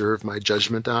reserve my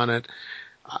judgment on it.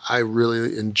 I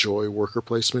really enjoy worker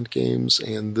placement games,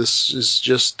 and this is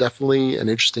just definitely an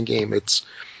interesting game. It's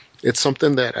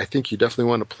something that I think you definitely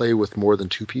want to play with more than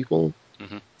 2 people.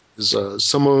 Hmm. Is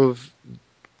some of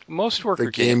Most the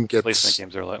worker game game placement gets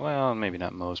games are like, well, maybe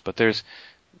not most, but there's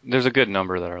a good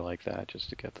number that are like that just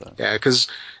to get the. yeah, because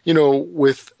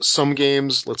with some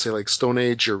games, let's say like Stone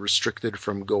Age, you're restricted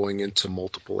from going into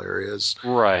multiple areas.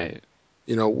 Right.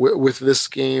 With this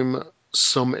game,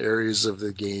 some areas of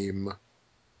the game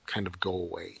kind of go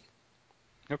away.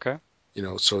 Okay.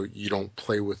 So you don't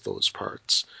play with those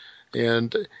parts.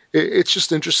 And it's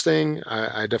just interesting.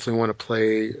 I definitely want to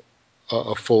play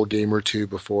a full game or two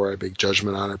before I make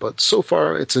judgment on it. But so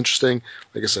far, it's interesting.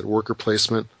 Like I said, worker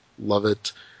placement, love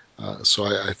it. So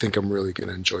I think I'm really going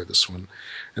to enjoy this one.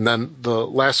 And then the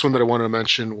last one that I want to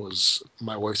mention was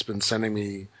my wife's been sending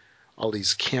me all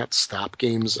these can't stop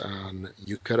games on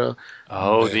Yukata.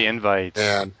 Oh, Man, the invites.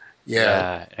 man, yeah,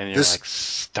 Yeah, and you're this like,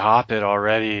 stop it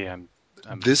already. I'm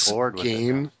this bored with it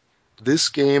game now. This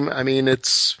game,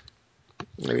 there's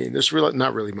really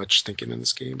not really much thinking in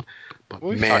this game, but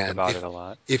We've man, talked about it a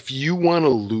lot. if you want to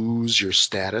lose your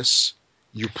status,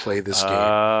 you play this game.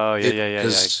 Oh,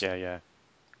 yeah.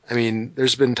 I mean,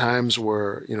 there's been times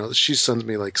where, she sends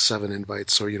me like 7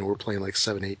 invites, so, we're playing like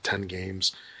 7, 8, 10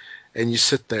 games, and you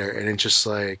sit there and it's just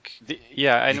like,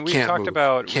 and you we've talked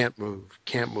about can't move.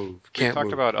 We've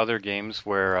talked about other games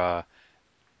where,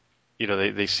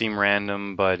 they seem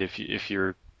random, but if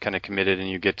you're kind of committed and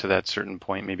you get to that certain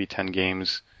point, maybe 10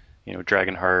 games,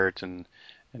 Dragonheart and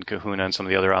Kahuna and some of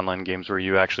the other online games where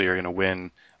you actually are going to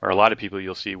win, or a lot of people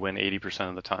you'll see win 80%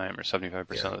 of the time or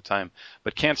 75% of the time.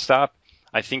 But Can't Stop,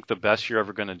 I think the best you're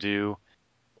ever going to do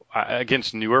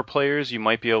against newer players, you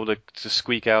might be able to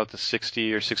squeak out the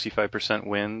 60 or 65%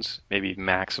 wins, maybe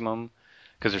maximum,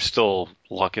 because there's still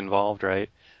luck involved, right?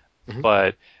 Mm-hmm.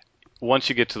 But once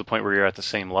you get to the point where you're at the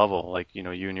same level, like you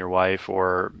and your wife,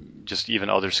 or just even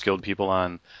other skilled people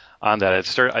on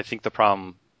that, I think the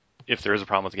problem, if there is a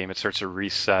problem with the game, it starts to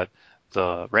reset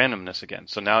the randomness again.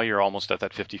 So now you're almost at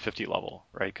that 50-50 level,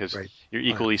 right? Because you're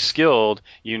equally skilled,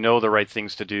 you know the right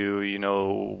things to do, you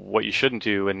know what you shouldn't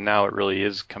do, and now it really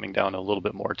is coming down a little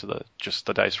bit more to just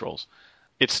the dice rolls.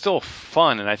 It's still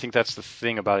fun, and I think that's the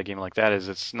thing about a game like that is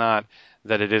it's not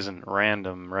that it isn't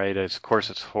random, right? Of course,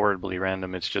 it's horribly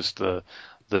random. It's just the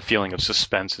feeling of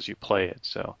suspense as you play it.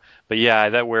 So, but yeah,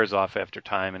 that wears off after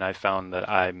time, and I found that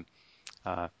I'm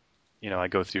I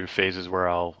go through phases where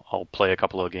I'll play a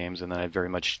couple of games and then I very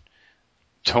much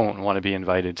don't want to be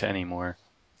invited to any more.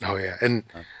 Oh yeah, and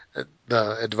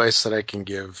the advice that I can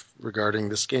give regarding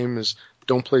this game is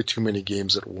don't play too many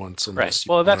games at once. Right.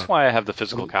 Well, that's why I have the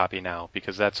physical copy now,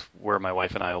 because that's where my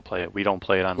wife and I will play it. We don't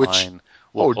play it online.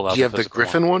 Do you have the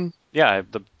Griffin one? Yeah, I have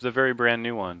the very brand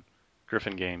new one,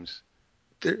 Griffin Games.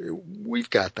 We've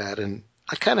got that, and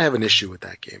I kind of have an issue with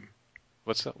that game.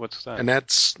 What's that? And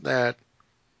that's that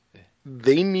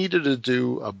they needed to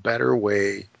do a better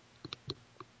way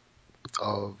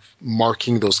of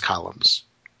marking those columns.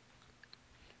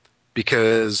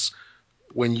 Because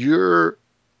when you're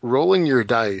rolling your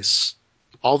dice,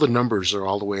 all the numbers are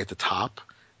all the way at the top.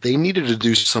 They needed to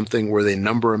do something where they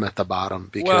number them at the bottom.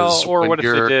 Because what if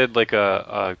they did like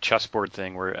a chessboard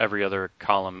thing where every other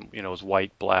column, is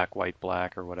white, black,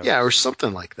 or whatever. Yeah, or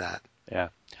something like that. Yeah.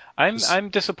 I'm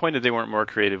disappointed they weren't more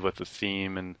creative with the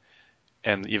theme and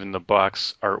even the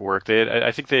box artwork.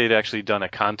 I think they had actually done a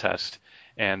contest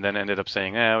and then ended up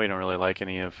saying, we don't really like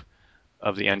any of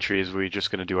the entries. We're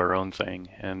just going to do our own thing.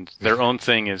 And their own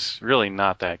thing is really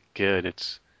not that good.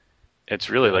 It's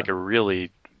really like a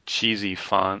really cheesy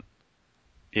font.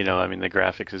 The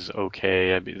graphics is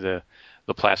okay. The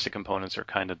plastic components are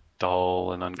kind of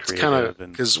dull and uncreative.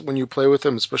 Because when you play with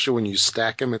them, especially when you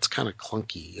stack them, it's kind of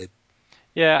clunky.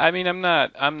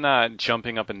 I'm not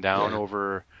jumping up and down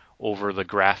over the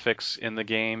graphics in the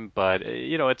game, but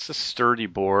it's a sturdy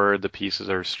board. The pieces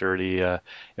are sturdy. It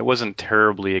wasn't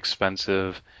terribly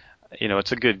expensive.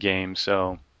 It's a good game.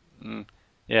 So,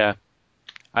 yeah,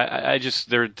 I just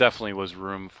there definitely was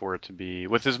room for it to be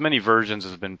with as many versions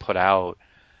as have been put out.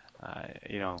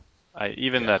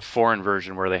 That foreign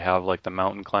version where they have like the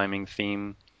mountain climbing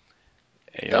theme.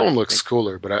 That one looks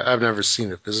cooler, but I've never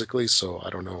seen it physically, so I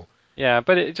don't know. Yeah,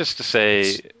 but just to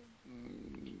say,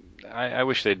 I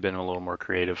wish they'd been a little more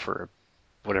creative for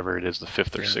whatever it is, the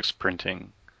 5th or 6th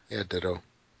printing. Yeah, ditto.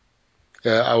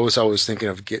 Yeah, I was always thinking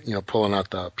of pulling out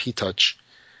the P-Touch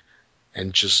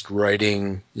and just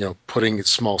writing, putting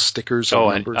small stickers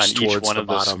or numbers towards each one the of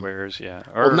bottom. The squares, yeah.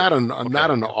 Not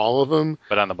on all of them,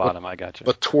 but on the bottom. I got you.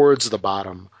 But towards the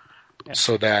bottom,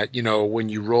 so that when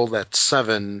you roll that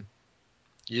 7,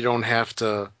 you don't have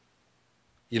to,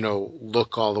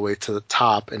 look all the way to the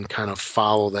top and kind of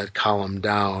follow that column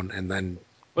down and then.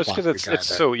 Well, it's because it's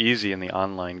so easy in the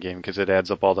online game because it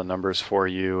adds up all the numbers for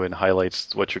you and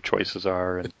highlights what your choices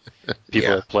are, and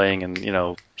people are playing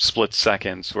in split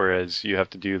seconds, whereas you have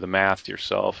to do the math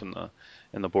yourself in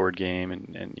the board game,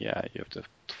 and you have to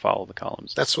follow the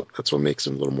columns. That's what makes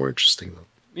it a little more interesting, though.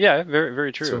 Yeah, very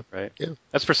very true, right? Yeah.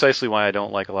 That's precisely why I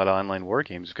don't like a lot of online war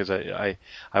games because I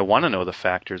want to know the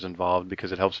factors involved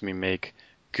because it helps me make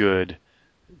good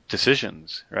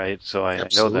decisions, right? So I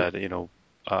know that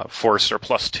forests are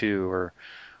 +2 or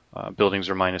buildings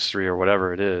are -3 or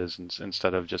whatever it is,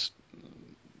 instead of just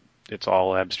it's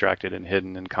all abstracted and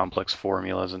hidden in complex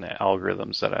formulas and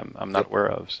algorithms that I'm not aware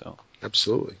of. So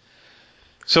absolutely.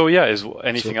 So yeah, is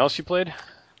anything else you played?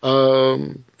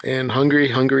 And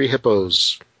Hungry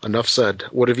Hippos. Enough said.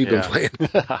 What have you been playing?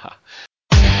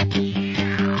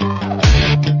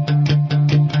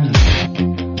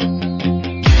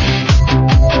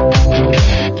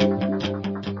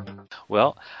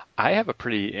 Well, I have a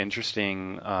pretty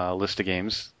interesting list of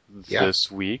games Yeah.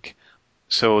 this week.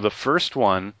 So the first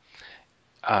one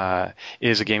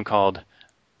is a game called,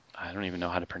 I don't even know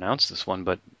how to pronounce this one,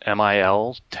 but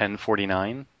MIL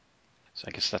 1049. So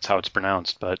I guess that's how it's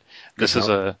pronounced. But Good this is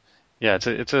enough.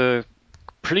 it's a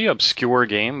pretty obscure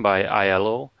game by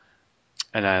ILO,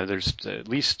 and there's at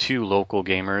least two local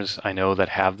gamers I know that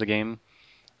have the game.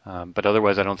 But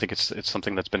otherwise, I don't think it's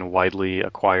something that's been widely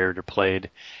acquired or played.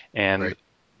 And Right.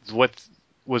 what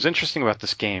was interesting about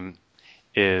this game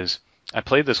is I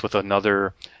played this with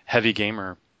another heavy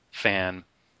gamer fan,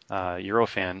 Euro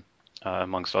fan,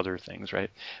 amongst other things, right?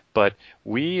 But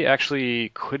we actually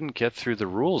couldn't get through the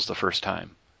rules the first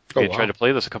time. Oh We had tried wow. to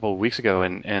play this a couple of weeks ago,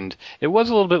 and it was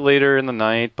a little bit later in the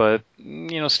night, but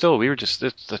still, we were just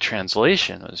the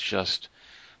translation was just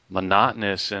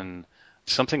monotonous and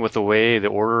something with the way the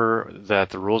order that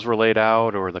the rules were laid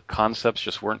out or the concepts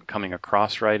just weren't coming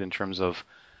across right in terms of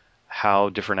how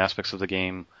different aspects of the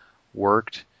game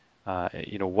worked,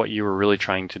 what you were really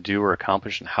trying to do or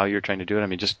accomplish and how you're trying to do it. I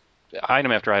mean, just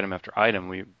item after item after item.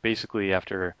 We basically,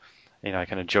 after, I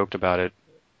kind of joked about it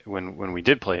when we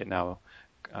did play it now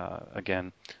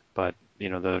again, but the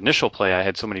initial play, I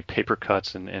had so many paper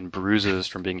cuts and bruises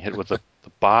from being hit with the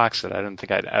box that I didn't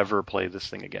think I'd ever play this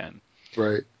thing again.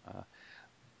 Right.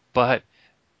 But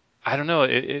I don't know.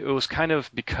 It was kind of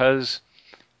because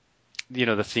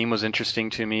the theme was interesting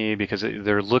to me because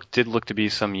did look to be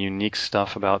some unique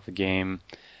stuff about the game,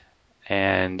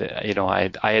 and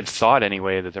I had thought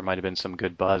anyway that there might have been some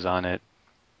good buzz on it.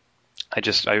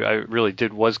 I really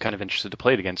was kind of interested to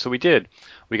play it again, so we did.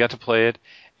 We got to play it,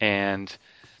 and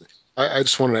I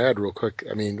just wanted to add real quick.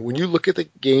 I mean, when you look at the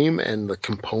game and the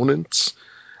components,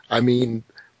 I mean,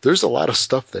 there's a lot of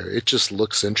stuff there. It just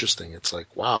looks interesting. It's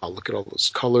like, wow, look at all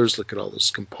those colors, look at all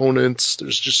those components.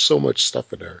 There's just so much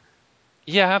stuff in there.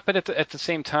 yeah, but at the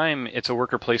same time, it's a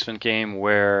worker placement game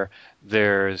where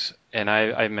and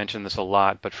I mentioned this a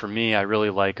lot, but for me, I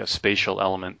really like a spatial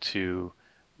element to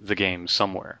the game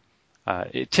somewhere.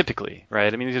 Typically,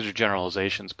 right? I mean, these are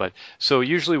generalizations, but so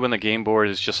usually when the game board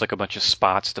is just like a bunch of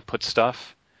spots to put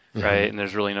stuff, Hmm. right? And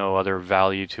there's really no other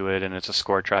value to it, and it's a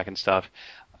score track and stuff.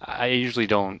 I usually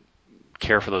don't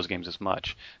care for those games as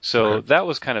much. So Okay. that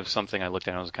was kind of something I looked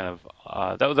at. And I was kind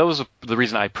of that was the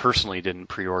reason I personally didn't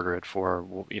pre-order it for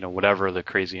whatever the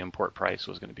crazy import price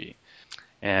was going to be.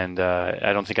 And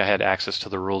I don't think I had access to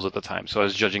the rules at the time, so I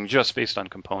was judging just based on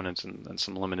components and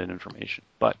some limited information.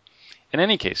 But in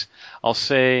any case, I'll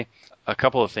say a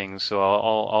couple of things. So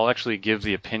I'll actually give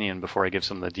the opinion before I give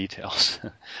some of the details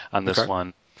on this Okay.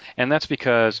 one, and that's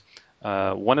because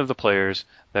one of the players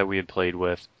that we had played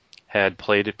with had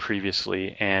played it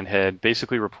previously and had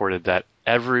basically reported that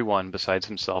everyone besides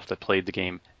himself that played the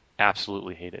game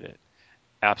absolutely hated it,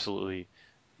 absolutely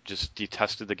just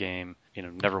detested the game,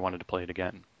 never wanted to play it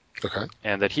again, Okay.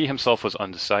 and that he himself was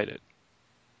undecided.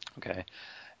 Okay,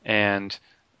 and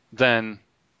then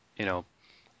you know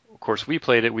of course, we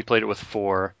played it. We played it with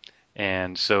four,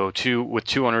 and so two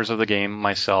owners of the game,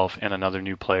 myself and another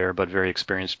new player, but very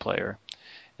experienced player.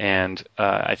 And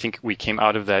I think we came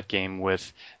out of that game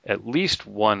with at least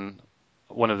one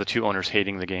of the two owners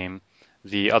hating the game,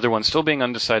 the other one still being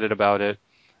undecided about it.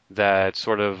 That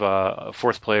sort of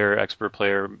fourth player, expert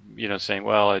player, saying,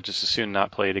 "Well, I just as soon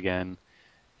not play it again,"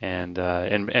 and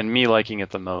me liking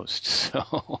it the most.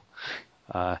 So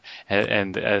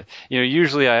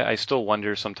usually I still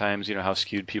wonder sometimes, how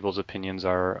skewed people's opinions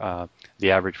are.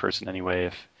 The average person,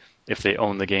 anyway, if they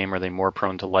own the game, are they more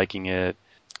prone to liking it?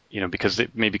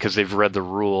 Maybe because they've read the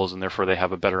rules and therefore they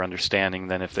have a better understanding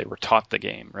than if they were taught the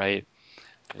game, right?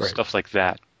 Right. Stuff like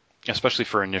that, especially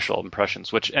for initial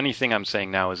impressions. Which anything I'm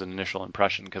saying now is an initial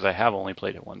impression because I have only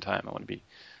played it one time. I want to be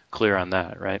clear on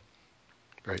that, right?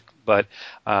 Right. But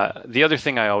the other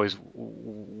thing I always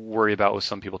worry about with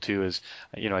some people too is,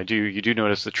 you do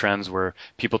notice the trends where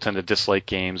people tend to dislike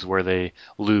games where they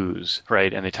lose,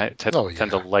 right? And they Oh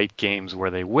tend to yeah. like games where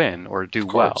they win or do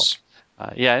Of well. course.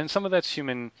 Yeah, and some of that's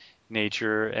human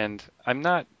nature, and I'm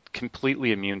not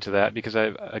completely immune to that because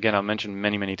again, I'll mention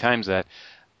many, many times that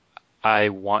I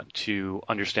want to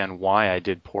understand why I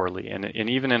did poorly, and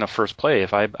even in a first play,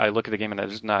 if I look at the game and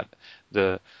there's not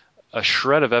the a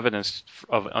shred of evidence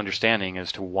of understanding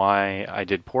as to why I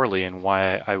did poorly and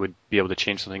why I would be able to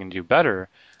change something and do better,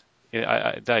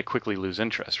 I quickly lose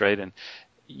interest, right? And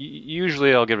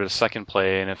usually I'll give it a second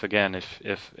play, and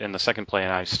if in the second play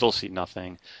and I still see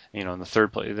nothing, in the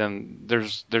third play, then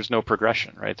there's no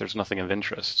progression, right? There's nothing of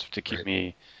interest to keep Right.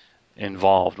 me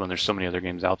involved when there's so many other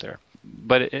games out there.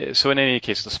 But so in any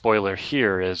case, the spoiler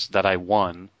here is that I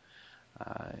won,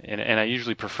 And I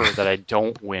usually prefer that I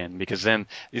don't win, because then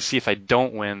you see, if I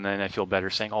don't win, then I feel better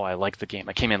saying, oh, I like the game.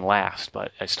 I came in last,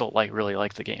 but I still really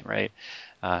like the game, right?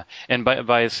 And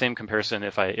by the same comparison,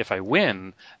 if I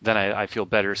win, then I feel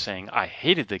better saying I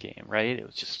hated the game, right?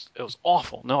 It was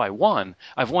awful. No, I won.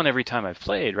 I've won every time I've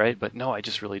played, right? But no, I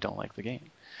just really don't like the game.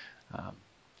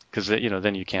 Because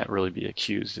then you can't really be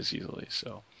accused as easily.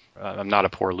 So I'm not a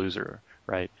poor loser,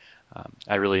 right?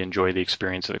 I really enjoy the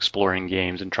experience of exploring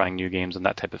games and trying new games and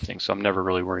that type of thing. So I'm never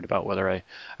really worried about whether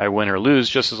I win or lose,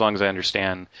 just as long as I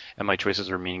understand and my choices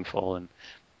are meaningful. And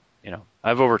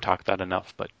I've overtalked that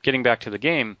enough. But getting back to the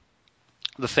game,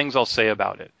 the things I'll say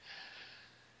about it,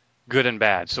 good and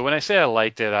bad. So when I say I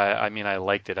liked it, I mean I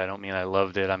liked it. I don't mean I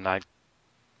loved it. I'm not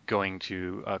going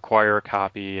to acquire a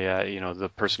copy.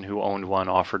 The person who owned one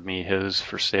offered me his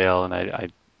for sale, and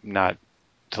I'm not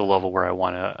to the level where I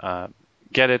want to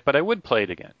get it, but I would play it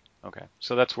again. Okay,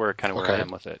 so that's where I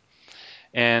am with it.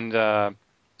 And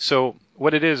so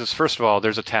what it is first of all,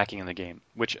 there's attacking in the game,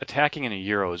 which attacking in a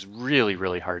Euro is really,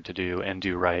 really hard to do and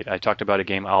do right. I talked about a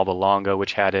game, Alba Longa,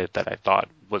 which had it, that I thought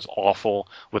was awful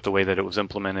with the way that it was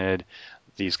implemented.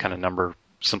 These kind of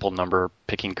simple number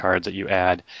picking cards that you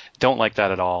add. Don't like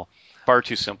that at all. Far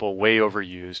too simple, way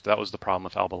overused. That was the problem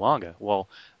with Alba Longa. Well,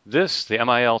 the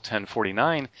MIL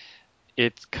 1049,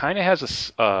 it kind of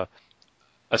has a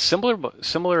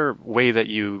similar way that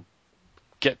you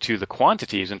get to the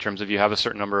quantities, in terms of you have a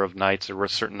certain number of knights or a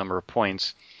certain number of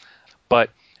points, but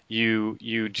you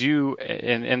do,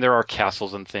 and there are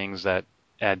castles and things that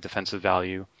add defensive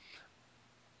value.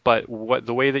 But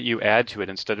the way that you add to it,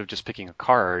 instead of just picking a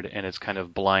card and it's kind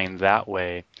of blind that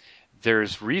way,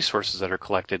 there's resources that are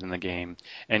collected in the game,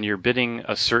 and you're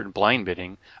blind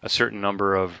bidding a certain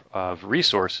number of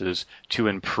resources to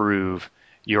improve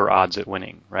your odds at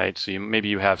winning, right? So maybe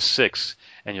you have 6,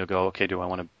 and you'll go, okay, do I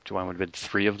want to bid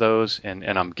 3 of those, and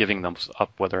I'm giving them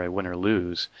up whether I win or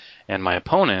lose. And my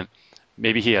opponent,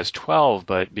 maybe he has 12,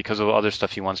 but because of other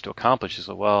stuff he wants to accomplish, he's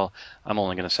like, well, I'm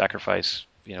only going to sacrifice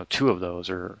 2 of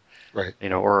those, or right.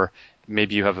 Or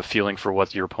maybe you have a feeling for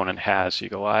what your opponent has. So you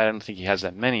go, well, I don't think he has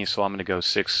that many, so I'm going to go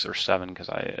 6 or 7 because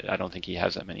I don't think he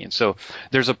has that many. And so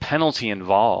there's a penalty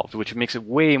involved, which makes it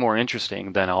way more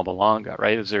interesting than Alba Longa,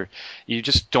 right? You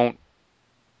just don't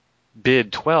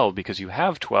bid 12 because you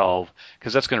have 12,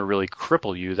 because that's going to really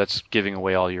cripple you. That's giving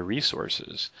away all your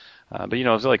resources. But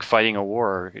it's like fighting a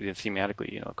war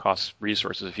thematically. It costs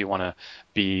resources if you want to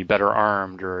be better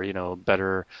armed, or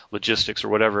better logistics, or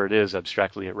whatever it is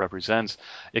abstractly it represents.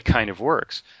 It kind of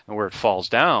works. And where it falls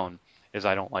down is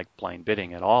I don't like blind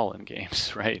bidding at all in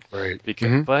games, right? Right.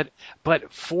 Because,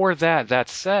 but for that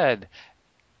said,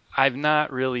 I've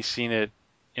not really seen it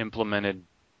implemented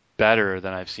better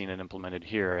than I've seen it implemented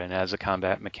here. And as a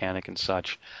combat mechanic and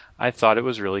such, I thought it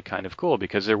was really kind of cool,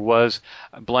 because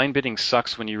blind bidding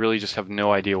sucks when you really just have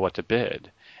no idea what to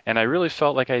bid. And I really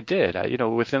felt like I did,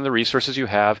 within the resources you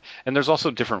have, and there's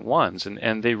also different ones,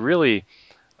 and they really,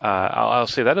 I'll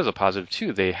say that as a positive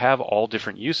too. They have all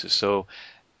different uses. So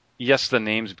yes, the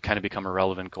names kind of become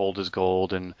irrelevant. Gold is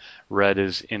gold, and red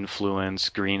is influence,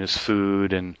 green is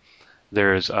food, and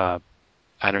there's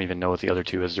I don't even know what the other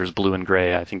 2 is. There's blue and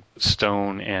gray. I think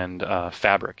stone and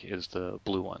fabric is the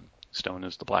blue one. Stone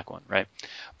is the black one, right?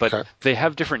 But They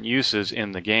have different uses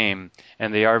in the game,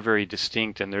 and they are very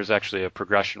distinct. And there's actually a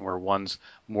progression where one's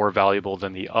more valuable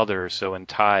than the other. So in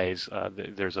ties,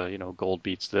 there's gold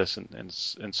beats this,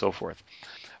 and so forth.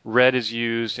 Red is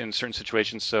used in certain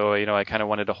situations, so I kind of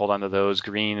wanted to hold on to those.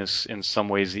 Green is in some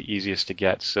ways the easiest to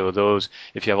get, so those,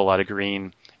 if you have a lot of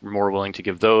green, you're more willing to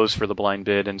give those for the blind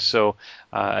bid. And so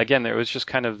again, there was just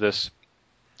kind of this,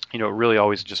 it really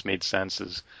always just made sense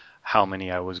as how many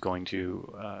I was going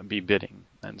to be bidding,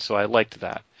 and so I liked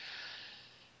that.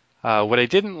 What I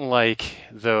didn't like,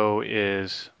 though,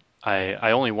 is I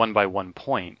only won by 1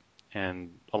 point,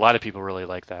 and a lot of people really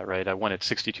like that, right? I won at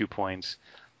 62 points.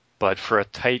 But for a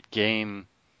tight game,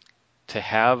 to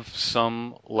have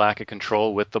some lack of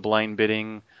control with the blind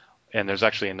bidding, and there's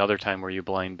actually another time where you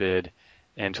blind bid,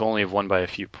 and to only have won by a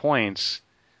few points,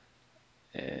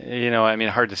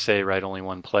 hard to say, right? Only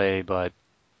 1 play, but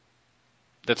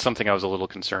that's something I was a little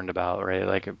concerned about, right?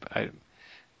 Like,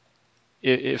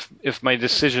 if my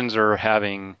decisions are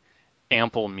having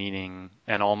ample meaning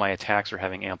and all my attacks are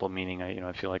having ample meaning,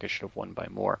 I feel like I should have won by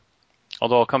more.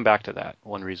 Although I'll come back to that.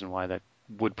 One reason why that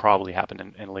would probably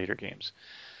happen in later games.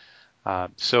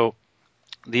 So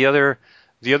the other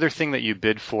thing that you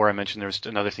bid for, I mentioned there's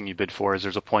another thing you bid for, is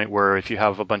there's a point where if you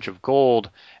have a bunch of gold,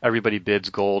 everybody bids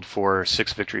gold for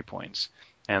 6 victory points.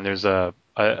 And there's a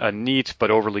neat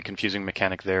but overly confusing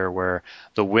mechanic there where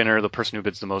the winner, the person who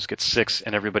bids the most, gets 6,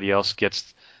 and everybody else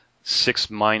gets 6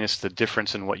 minus the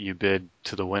difference in what you bid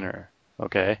to the winner.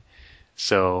 Okay?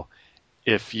 So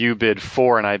if you bid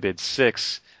 4 and I bid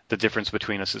 6, the difference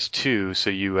between us is 2, so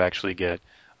you actually get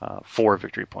 4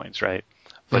 victory points, right?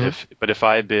 But if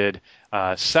I bid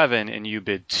 7 and you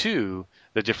bid 2,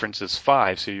 the difference is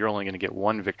 5, so you're only going to get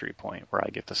 1 victory point, where I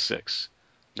get the 6.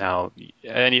 Now,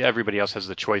 everybody else has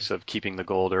the choice of keeping the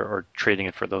gold or trading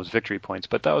it for those victory points,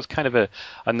 but that was kind of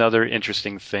another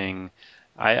interesting thing.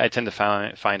 I tend to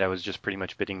find I was just pretty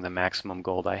much bidding the maximum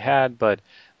gold I had, but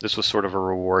this was sort of a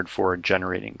reward for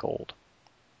generating gold.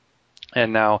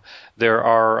 And now there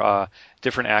are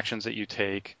different actions that you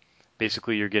take.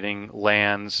 Basically, you're getting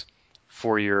lands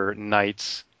for your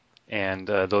knights, and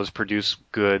those produce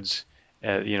goods.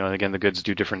 Again, the goods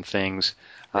do different things.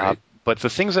 Right. But the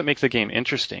things that make the game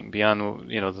interesting, beyond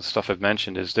the stuff I've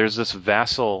mentioned, is there's this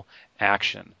vassal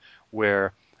action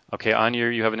where, okay,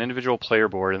 you have an individual player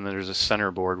board, and then there's a center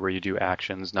board where you do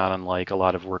actions, not unlike a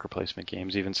lot of worker placement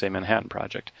games, even say Manhattan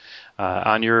Project.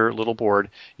 On your little board,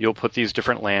 you'll put these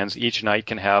different lands. Each knight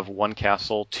can have 1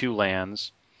 castle, 2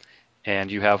 lands,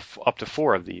 and you have up to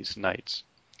 4 of these knights.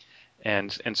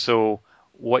 And so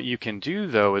what you can do,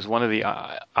 though, is one of the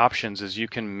options is you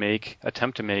can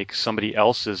attempt to make somebody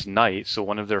else's knight, so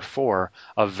one of their 4,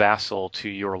 a vassal to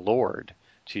your lord,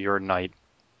 to your knight.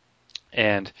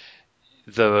 And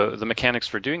the mechanics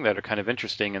for doing that are kind of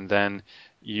interesting, and then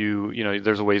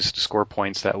there's ways to score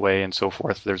points that way and so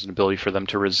forth. There's an ability for them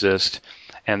to resist,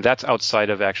 and that's outside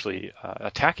of actually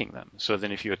attacking them. So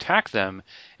then if you attack them,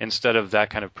 instead of that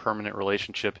kind of permanent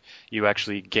relationship, you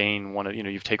actually gain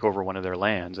you take over one of their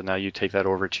lands, and now you take that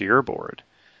over to your board.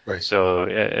 Right. So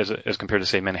as compared to,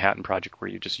 say, Manhattan Project, where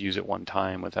you just use it one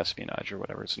time with espionage or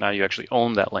whatever. So now you actually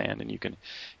own that land, and you can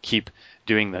keep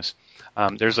doing this.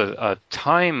 There's a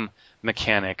time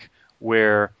mechanic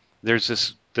where there's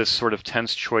this sort of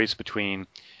tense choice between,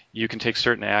 you can take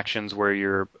certain actions where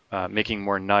you're making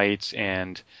more knights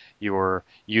and you're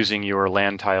using your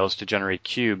land tiles to generate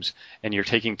cubes, and you're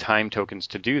taking time tokens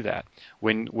to do that.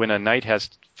 When a knight has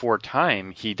 4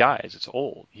 time, he dies. It's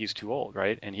old. He's too old,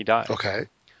 right? And he dies.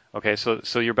 Okay,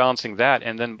 so you're balancing that,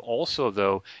 and then also,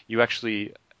 though, you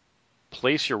actually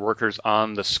place your workers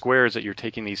on the squares that you're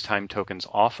taking these time tokens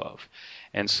off of.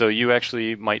 And so you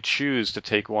actually might choose to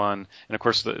take one, and of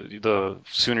course the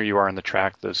sooner you are on the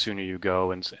track, the sooner you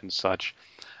go and such.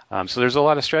 So there's a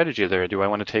lot of strategy there. Do I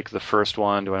want to take the first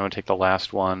one? Do I want to take the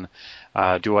last one?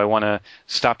 Do I want to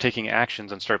stop taking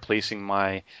actions and start placing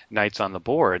my knights on the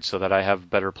board so that I have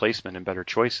better placement and better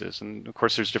choices? And of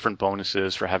course there's different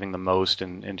bonuses for having the most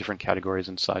in different categories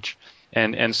and such.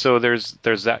 And so there's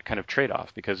that kind of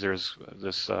trade-off, because there's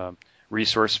this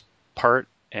resource part,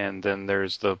 and then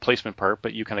there's the placement part,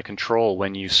 but you kind of control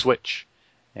when you switch.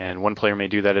 And one player may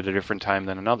do that at a different time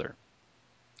than another.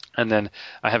 And then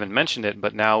I haven't mentioned it,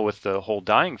 but now with the whole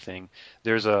dying thing,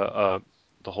 there's the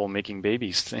whole making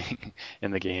babies thing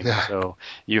in the game. Yeah. So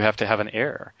you have to have an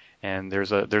heir, and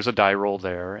there's a die roll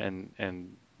there,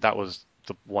 and that was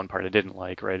the one part I didn't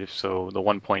like, right? So the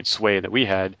 1 point sway that we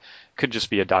had could just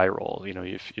be a die roll.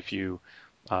 If you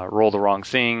roll the wrong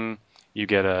thing, you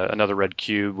get another red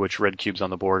cube, which red cubes on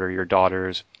the board are your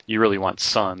daughters. You really want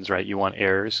sons, right? You want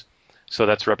heirs. So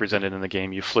that's represented in the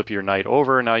game. You flip your knight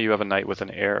over, now you have a knight with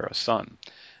an heir, a son.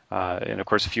 And of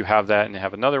course, if you have that and you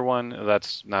have another one,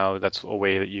 that's a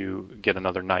way that you get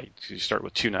another knight. So you start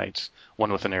with 2 knights,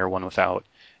 one with an heir, one without.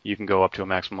 You can go up to a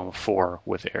maximum of 4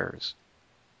 with heirs.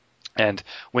 And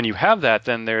when you have that,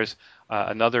 then there's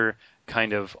another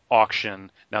kind of auction.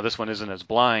 Now this one isn't as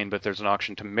blind, but there's an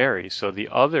auction to marry. So the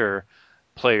other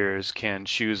players can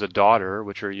choose a daughter,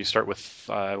 you start with,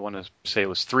 I want to say it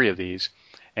was 3 of these,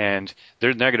 and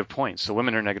they're negative points. So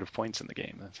women are negative points in the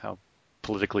game. That's how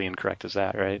politically incorrect is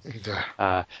that, right?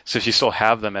 So if you still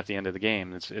have them at the end of the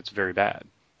game, it's very bad,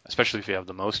 especially if you have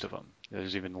the most of them.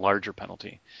 There's even larger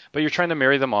penalty. But you're trying to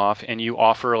marry them off, and you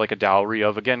offer like a dowry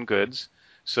of, again, goods.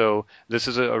 So this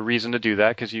is a reason to do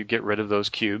that, because you get rid of those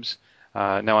cubes.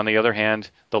 Now, on the other hand,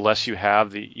 the less you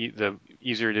have, the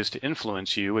easier it is to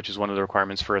influence you, which is one of the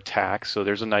requirements for attack. So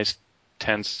there's a nice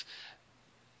tense,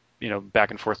 back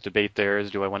and forth debate there. I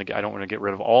don't want to get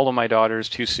rid of all of my daughters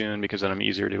too soon, because then I'm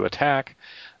easier to attack.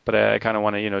 But I kind of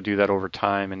want to, do that over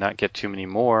time and not get too many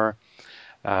more.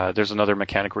 There's another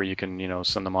mechanic where you can,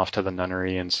 send them off to the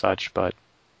nunnery and such. But,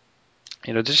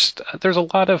 there's a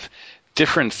lot of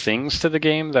different things to the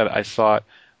game that I thought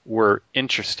were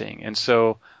interesting. And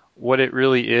so what it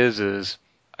really is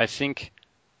I think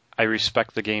I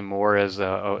respect the game more as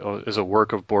a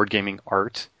work of board gaming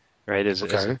art, right? As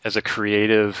a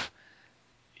creative,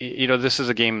 this is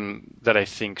a game that I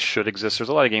think should exist. There's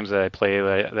a lot of games that I play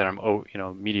that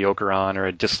I'm mediocre on or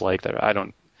I dislike that I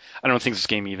don't think this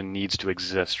game even needs to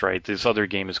exist, right? This other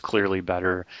game is clearly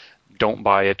better. Don't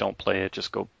buy it, don't play it,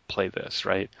 just go play this,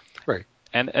 right? Right.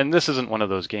 And this isn't one of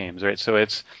those games, right? So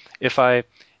it's if I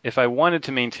wanted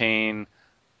to maintain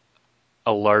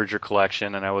a larger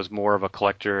collection and I was more of a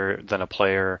collector than a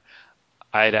player,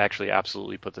 I'd actually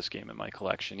absolutely put this game in my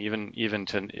collection, even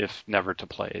to if never to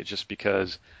play it, just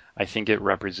because I think it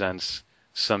represents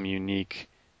some unique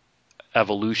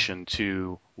evolution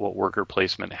to what worker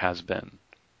placement has been.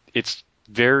 It's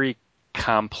very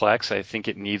complex. I think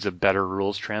it needs a better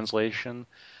rules translation.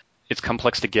 It's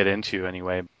complex to get into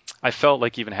anyway. I felt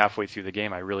like even halfway through the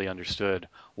game, I really understood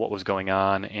what was going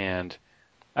on, and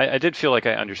I did feel like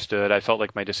I understood. I felt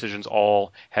like my decisions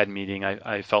all had meaning.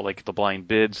 I felt like the blind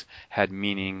bids had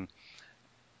meaning,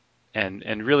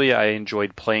 and really I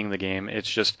enjoyed playing the game. It's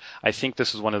just I think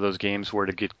this is one of those games where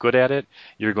to get good at it,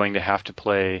 you're going to have to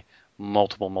play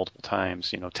multiple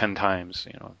times, 10 times,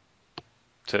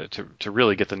 to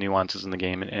really get the nuances in the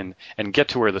game and get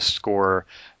to where the score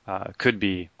could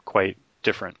be quite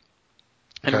different.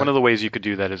 And one of the ways you could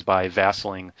do that is by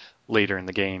vassling later in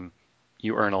the game.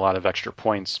 You earn a lot of extra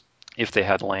points if they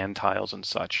had land tiles and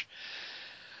such.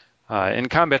 And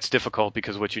combat's difficult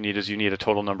because what you need a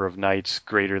total number of knights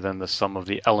greater than the sum of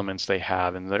the elements they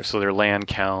have, and so their land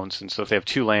counts. And so if they have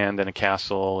 2 land and a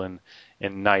castle and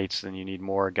knights, then you need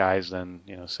more guys than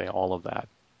say all of that,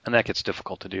 and that gets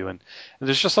difficult to do. And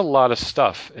there's just a lot of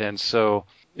stuff, and so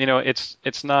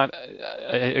it's not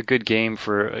a good game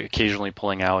for occasionally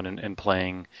pulling out and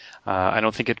playing. I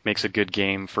don't think it makes a good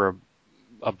game for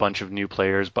a bunch of new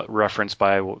players, but referenced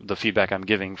by the feedback I'm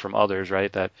giving from others,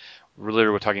 right? That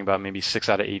we're talking about maybe 6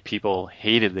 out of 8 people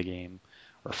hated the game,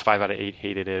 or 5 out of 8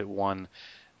 hated it. 1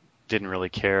 didn't really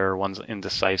care. 1's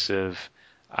indecisive.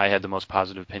 I had the most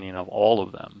positive opinion of all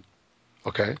of them.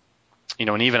 Okay.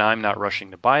 And even I'm not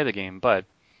rushing to buy the game, but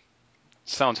it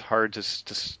sounds hard to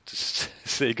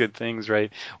say good things,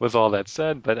 right? With all that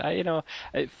said, but I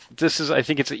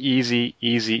think it's an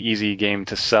easy game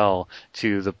to sell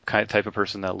to the type of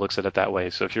person that looks at it that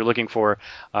way. So if you're looking for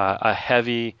a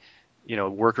heavy,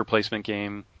 worker placement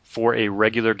game for a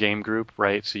regular game group,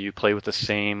 right? So you play with the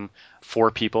same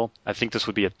 4 people. I think this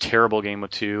would be a terrible game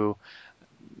with 2.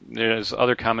 There's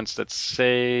other comments that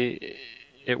say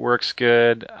it works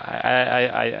good.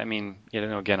 I mean,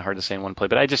 again, hard to say in one play,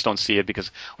 but I just don't see it because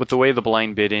with the way the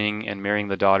blind bidding and marrying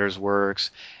the daughters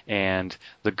works and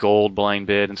the gold blind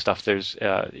bid and stuff, there's,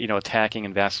 attacking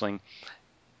and vassling.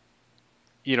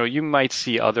 You might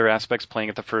see other aspects playing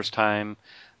it the first time,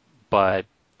 but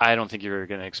I don't think you're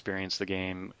going to experience the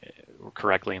game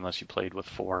correctly unless you played with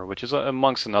 4, which is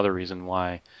amongst another reason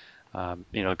why,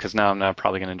 because now I'm not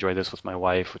probably going to enjoy this with my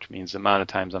wife, which means the amount of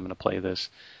times I'm going to play this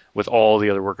with all the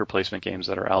other worker placement games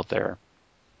that are out there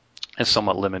is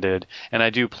somewhat limited. And I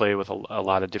do play with a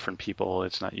lot of different people.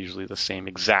 It's not usually the same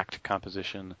exact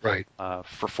composition, right?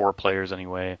 For 4 players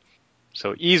anyway.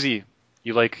 So easy.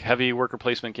 You like heavy worker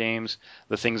placement games.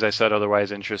 The things I said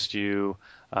otherwise interest you,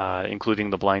 including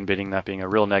the blind bidding not being a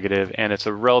real negative, and it's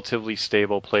a relatively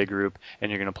stable play group,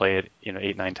 and you're going to play it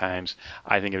 8-9 times.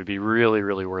 I think it would be really,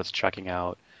 really worth checking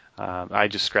out. I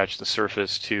just scratched the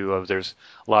surface too of there's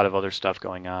a lot of other stuff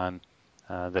going on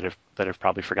that have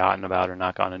probably forgotten about or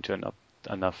not gone into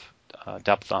enough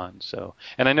depth on. So,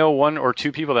 and I know 1 or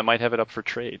 2 people that might have it up for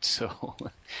trade, so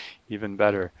even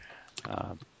better.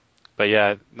 But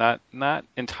yeah, not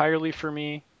entirely for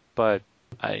me, but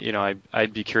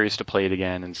I'd be curious to play it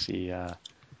again and see.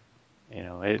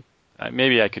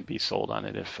 Maybe I could be sold on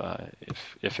it if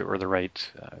it were the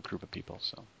right group of people.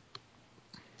 So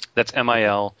that's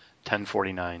MIL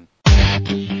 1049.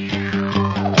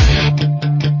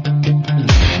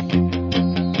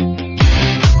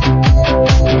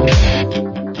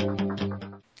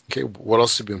 Okay, what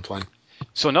else have you been playing?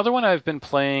 So another one I've been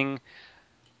playing.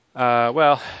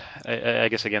 I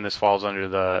guess again this falls under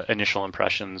the initial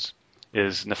impressions.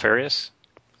 Is Nefarious.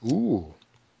 Ooh.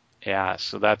 Yeah,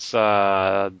 so that's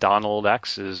Donald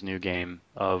X's new game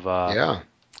of.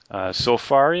 So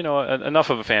far,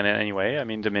 enough of a fan anyway. I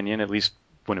mean, Dominion, at least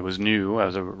when it was new, I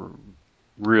was a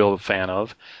real fan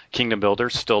of. Kingdom Builder,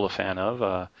 still a fan of.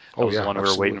 That was the one we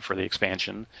were waiting for the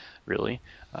expansion, really.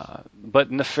 But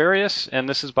Nefarious, and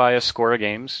this is by Ascora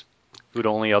Games, who'd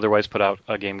only otherwise put out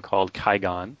a game called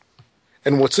Kaigon.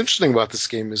 And what's interesting about this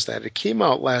game is that it came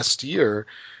out last year,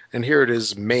 and here it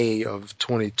is May of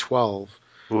 2012.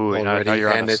 Ooh, already. Now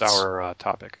you're on a sour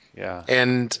topic. Yeah.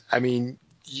 And, I mean,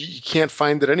 you can't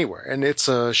find it anywhere. And it's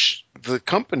the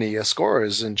company, Ascora,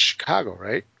 is in Chicago,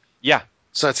 right? Yeah.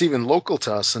 So that's even local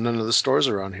to us, and none of the stores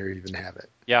around here even have it.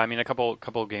 Yeah, I mean, a couple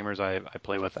gamers I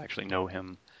play with actually know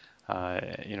him,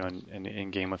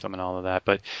 in game with him and all of that.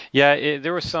 But yeah,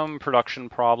 there were some production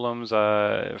problems.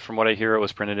 From what I hear, it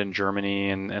was printed in Germany,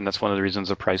 and that's one of the reasons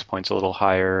the price point's a little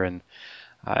higher. And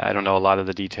I don't know a lot of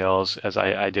the details as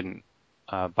I didn't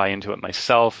buy into it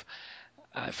myself.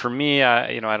 For me,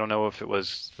 I don't know if it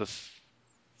was the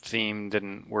theme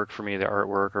didn't work for me, the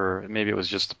artwork, or maybe it was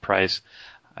just the price.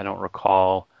 I don't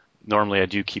recall. Normally, I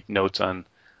do keep notes on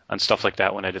stuff like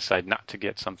that when I decide not to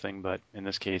get something, but in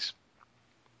this case,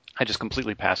 I just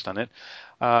completely passed on it.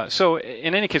 So,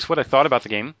 in any case, what I thought about the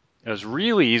game, it was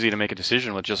really easy to make a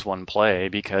decision with just one play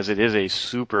because it is a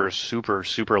super, super,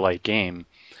 super light game.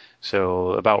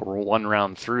 So, about one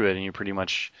round through it, and you pretty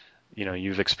much,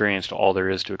 you've experienced all there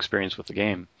is to experience with the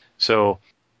game. So,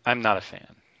 I'm not a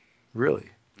fan. Really?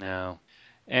 No.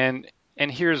 And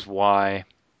here's why.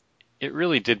 It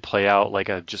really did play out like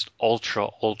a just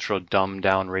ultra dumbed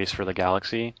down Race for the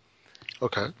Galaxy.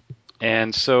 Okay.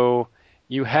 And so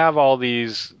you have all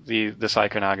this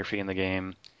iconography in the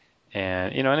game,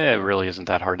 and and it really isn't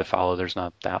that hard to follow. There's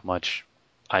not that much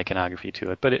iconography to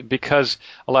it, but because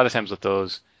a lot of times with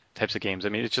those types of games, I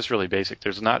mean, it's just really basic.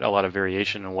 There's not a lot of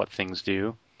variation in what things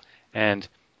do, and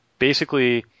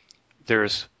basically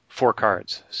there's four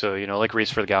cards. So, like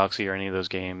Race for the Galaxy or any of those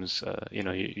games,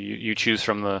 you choose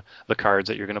from the cards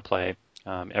that you're going to play.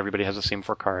 Everybody has the same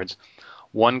four cards.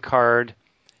 One card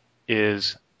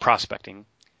is prospecting.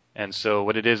 And so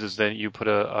what it is that you put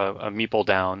a meeple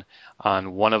down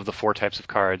on one of the four types of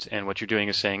cards, and what you're doing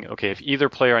is saying, okay, if either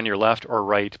player on your left or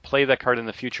right play that card in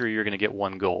the future, you're going to get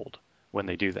 1 gold when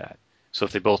they do that. So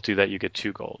if they both do that, you get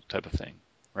 2 gold type of thing,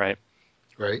 right?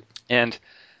 Right. And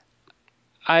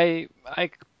I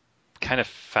kind of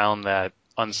found that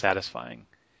unsatisfying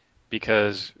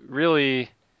because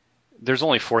really there's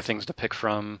only 4 things to pick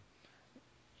from.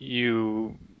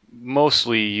 You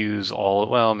mostly use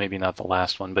well, maybe not the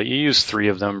last one, but you use 3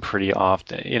 of them pretty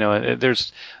often.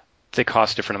 They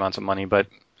cost different amounts of money, but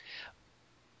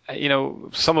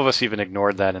some of us even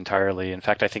ignored that entirely. In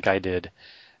fact, I think I did.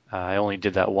 I only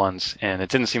did that once, and it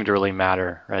didn't seem to really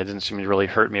matter, right? It didn't seem to really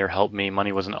hurt me or help me.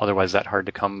 Money wasn't otherwise that hard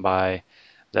to come by,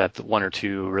 that 1 or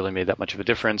 2 really made that much of a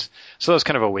difference. So that was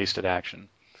kind of a wasted action.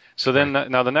 So then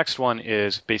now the next one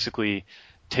is basically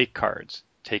take cards,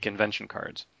 take invention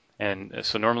cards. And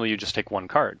so normally you just take 1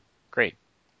 card. Great.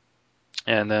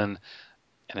 And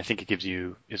I think it gives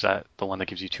you, is that the one that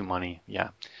gives you 2 money? Yeah.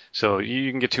 So you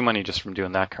can get 2 money just from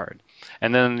doing that card.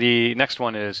 And then the next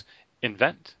one is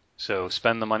invent. So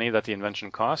spend the money that the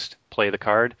invention cost, play the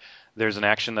card. There's an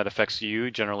action that affects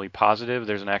you, generally positive.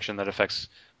 There's an action that affects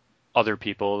other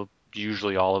people,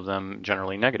 usually all of them,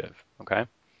 generally negative. Okay?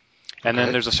 And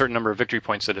then there's a certain number of victory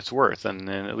points that it's worth. And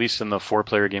then at least in the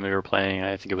 4-player game we were playing,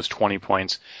 I think it was 20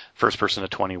 points. First person to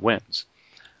 20 wins.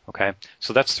 Okay,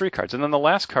 so that's 3 cards. And then the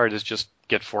last card is just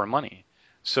get 4 money.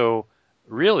 So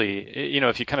really,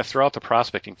 if you kind of throw out the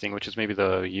prospecting thing, which is maybe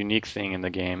the unique thing in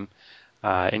the game,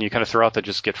 and you kind of throw out the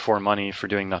just get 4 money for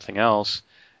doing nothing else,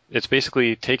 it's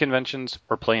basically take inventions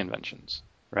or play inventions,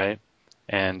 right?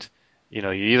 And, you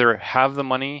either have the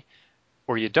money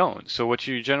or you don't. So what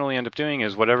you generally end up doing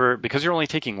is whatever, because you're only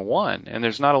taking 1, and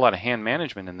there's not a lot of hand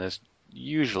management in this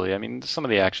usually. I mean, some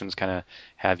of the actions kind of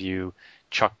have you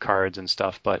chuck cards and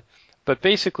stuff, but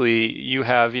basically you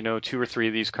have 2 or 3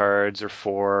 of these cards or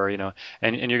 4, and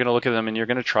you're going to look at them and you're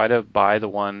going to try to buy the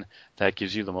one that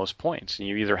gives you the most points, and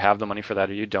you either have the money for that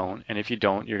or you don't. And if you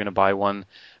don't, you're going to buy one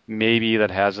maybe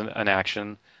that has an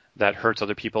action that hurts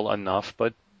other people enough,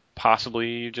 but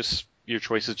possibly your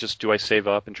choice is just, do I save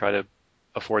up and try to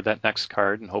afford that next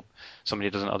card and hope somebody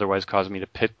doesn't otherwise cause me to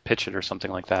pitch it or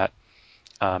something like that.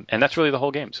 And that's really the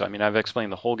whole game. So I mean, I've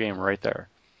explained the whole game right there.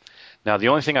 Now, the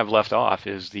only thing I've left off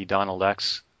is the Donald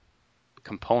X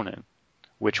component,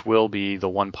 which will be the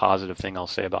one positive thing I'll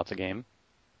say about the game.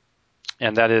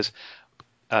 And that is,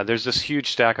 there's this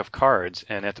huge stack of cards,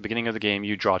 and at the beginning of the game,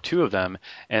 you draw 2 of them,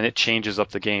 and it changes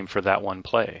up the game for that one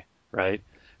play, right?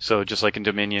 So just like in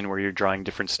Dominion, where you're drawing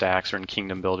different stacks, or in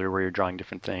Kingdom Builder, where you're drawing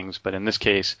different things. But in this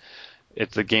case,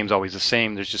 the game's always the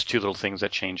same. There's just 2 little things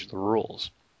that change the rules.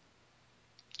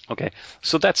 Okay,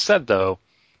 so that said, though,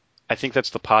 I think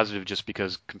that's the positive, just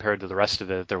because compared to the rest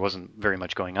of it, there wasn't very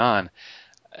much going on.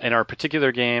 In our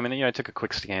particular game, and I took a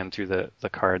quick scan through the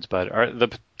cards, but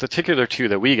the particular 2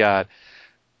 that we got,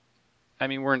 I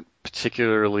mean, weren't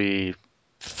particularly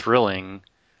thrilling.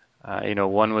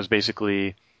 One was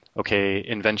basically, okay,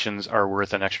 inventions are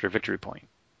worth an extra victory point.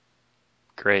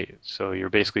 Great. So you're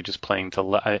basically just playing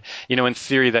to, in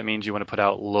theory, that means you want to put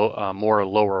out more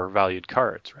lower valued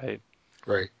cards, right?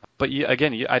 Right. but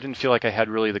again, I didn't feel like I had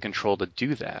really the control to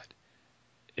do that.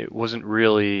 It wasn't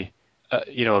really,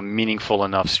 a meaningful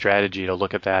enough strategy to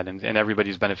look at that, and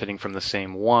everybody's benefiting from the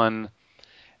same one.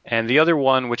 And the other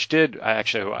one, which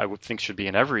I would think should be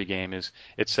in every game, is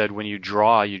it said when you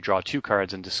draw 2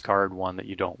 cards and discard one that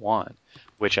you don't want,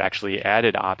 which actually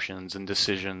added options and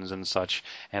decisions and such.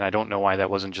 And I don't know why that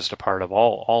wasn't just a part of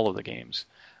all of the games.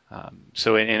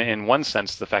 So in one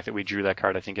sense, the fact that we drew that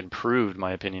card, I think, improved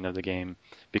my opinion of the game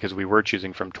because we were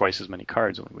choosing from twice as many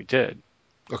cards when we did.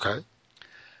 Okay.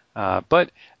 But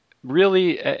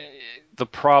really, the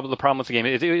problem with the game,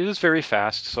 it is very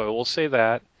fast. So I will say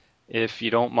that. If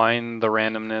you don't mind the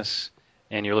randomness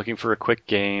and you're looking for a quick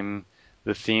game,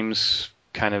 the theme's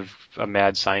kind of a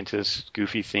mad scientist,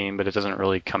 goofy theme, but it doesn't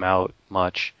really come out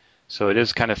much. So it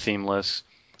is kind of themeless.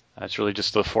 It's really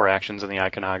just the 4 actions and the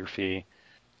iconography.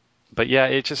 But yeah,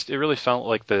 it really felt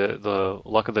like the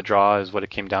luck of the draw is what it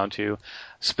came down to.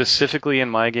 Specifically in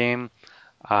my game,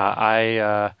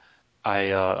 I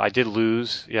did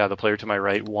lose. Yeah, the player to my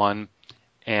right won.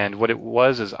 And what it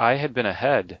was is I had been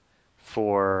ahead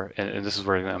and this is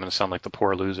where I'm going to sound like the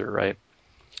poor loser, right?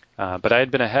 But I had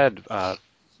been ahead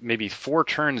maybe 4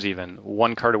 turns even,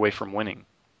 1 card away from winning.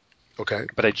 Okay.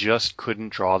 But I just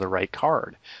couldn't draw the right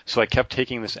card. So I kept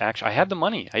taking this action. I had the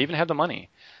money. I even had the money.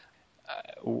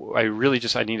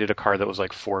 I needed a card that was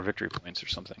like 4 victory points or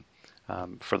something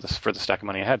for the stack of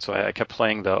money I had. So I kept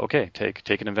playing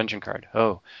take an invention card.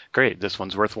 Oh, great. This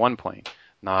one's worth 1 point.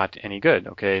 Not any good.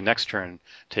 Okay, next turn,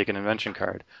 take an invention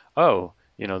card. Oh,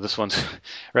 this one's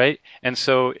right. And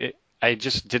so I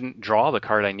just didn't draw the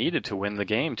card I needed to win the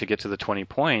game to get to the 20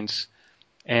 points.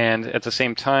 And at the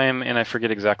same time, and I forget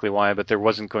exactly why, but there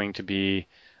wasn't going to be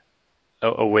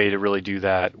a way to really do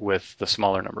that with the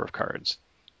smaller number of cards.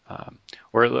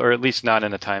 Or at least not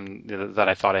in a time that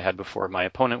I thought I had before my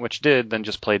opponent, which did then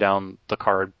just play down the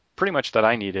card pretty much that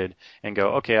I needed and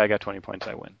go, okay, I got 20 points,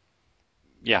 I win.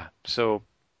 Yeah, so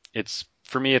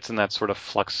for me, it's in that sort of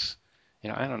flux.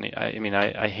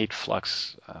 I hate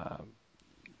flux,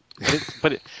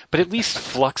 but at least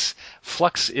flux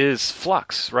is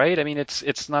flux, right? I mean,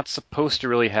 it's not supposed to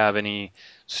really have any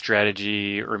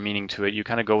strategy or meaning to it. You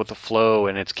kind of go with the flow,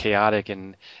 and it's chaotic,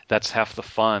 and that's half the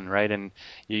fun, right? And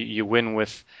you win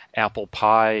with apple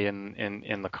pie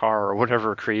in the car or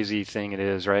whatever crazy thing it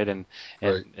is, right? And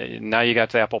Right. now you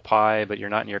got the apple pie, but you're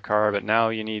not in your car, but now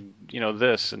you need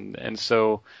this, and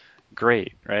so.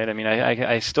 Great, right? I mean,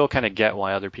 I still kind of get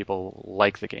why other people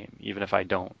like the game, even if I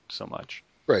don't so much.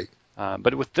 Right.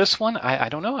 But with this one, I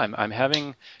don't know. I'm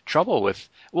having trouble with,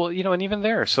 and even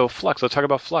there. So Flux, let's talk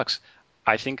about Flux.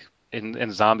 I think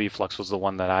in Zombie, Flux was the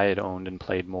one that I had owned and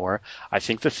played more. I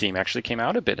think the theme actually came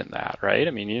out a bit in that, right?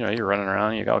 I mean, you're running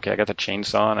around and you go, okay, I got the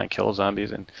chainsaw and I kill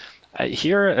zombies. And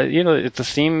here, the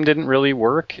theme didn't really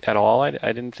work at all. I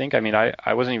didn't think. I mean,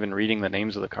 I wasn't even reading the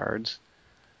names of the cards.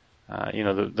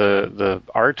 The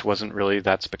art wasn't really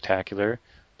that spectacular.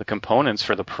 The components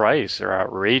for the price are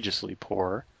outrageously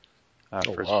poor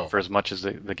for as much as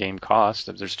the game costs.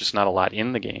 There's just not a lot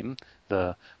in the game.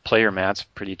 The player mat's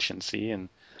pretty chintzy, and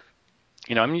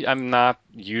I'm not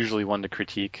usually one to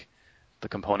critique the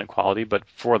component quality, but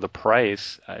for the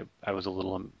price, I was a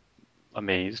little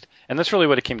amazed. And that's really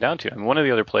what it came down to. I mean, one of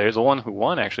the other players, the one who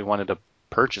won, actually wanted to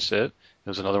purchase it.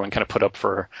 There was another one kind of put up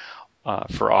for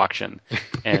auction,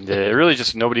 and really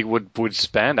just nobody would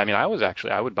spend. I mean, I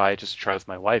would buy it just to try with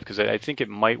my wife because I think it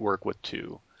might work with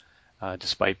 2,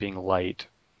 despite being light,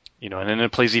 and then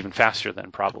it plays even faster then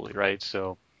probably, right?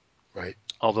 So, right.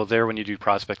 Although there when you do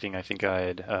prospecting, I think I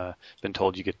had been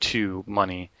told you get 2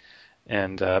 money,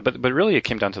 and but really it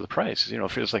came down to the price.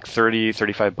 If it was like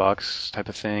 $30-$35 type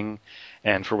of thing,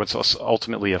 and for what's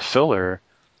ultimately a filler,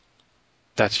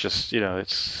 that's just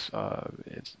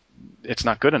it's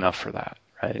not good enough for that,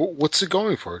 right? What's it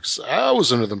going for? 'Cause I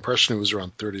was under the impression it was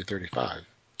around 30-35.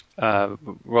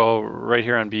 Well, right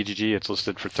here on BGG, it's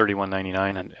listed for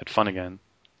 $31.99 at Fun Again.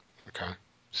 Okay.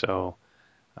 So,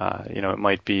 it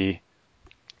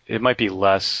might be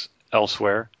less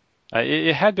elsewhere.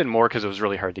 It had been more because it was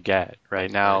really hard to get.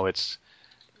 Right now, It's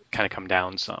kind of come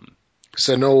down some. Because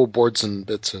I know Boards and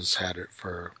Bits has had it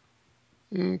for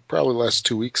probably the last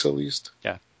 2 weeks at least.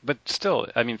 Yeah, but still,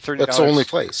 I mean, $30. That's the only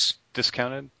place.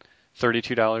 Discounted,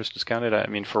 $32 discounted. I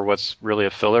mean, for what's really a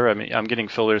filler. I mean, I'm getting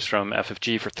fillers from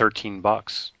FFG for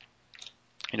 $13.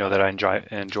 That I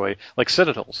enjoy like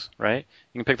Citadels, right?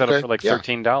 You can pick that up for like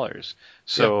 $13.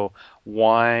 So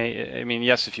why? I mean,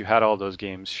 yes, if you had all those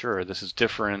games, sure, this is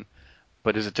different,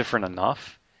 but is it different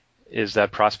enough? Is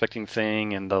that prospecting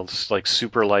thing and the like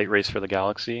super light Race for the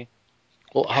Galaxy?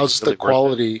 Well, how's the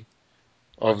quality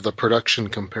of the production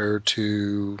compared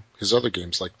to his other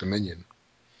games like Dominion?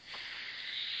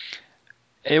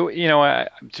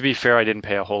 To be fair, I didn't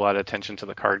pay a whole lot of attention to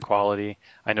the card quality.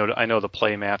 I know the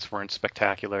play mats weren't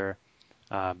spectacular.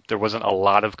 There wasn't a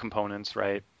lot of components,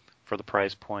 right, for the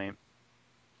price point.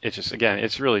 It's just, again,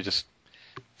 it's really just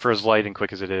for as light and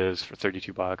quick as it is for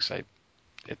 $32.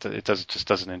 It just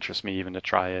doesn't interest me even to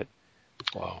try it.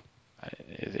 Wow.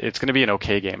 It's going to be an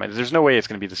okay game. There's no way it's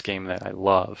going to be this game that I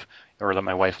love or that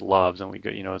my wife loves, and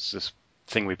it's this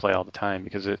thing we play all the time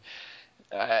because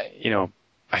I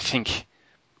think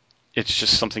it's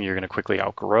just something you're going to quickly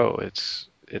outgrow. It's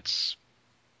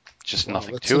just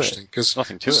nothing That's to interesting, it. 'cause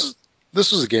Nothing to it.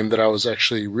 This was a game that I was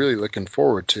actually really looking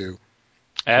forward to.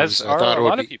 As I are thought a it would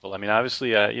lot of be, people. I mean,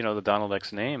 obviously, the Donald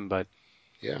X name, but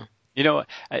yeah.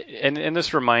 and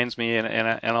this reminds me,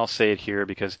 and I'll say it here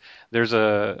because there's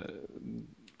I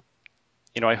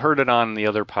heard it on the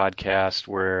other podcast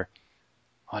where,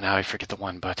 oh, now I forget the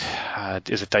one, but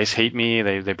is it Dice Hate Me?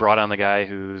 They brought on the guy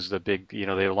who's the big,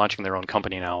 they're launching their own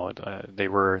company now. I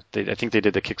think they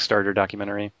did the Kickstarter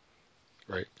documentary.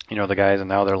 Right. The guys, and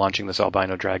now they're launching this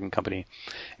albino dragon company,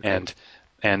 Okay.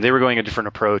 and they were going a different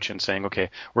approach and saying, okay,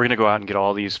 we're going to go out and get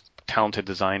all these talented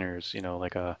designers,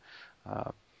 like like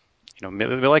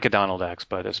a Donald X,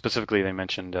 but specifically they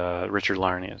mentioned Richard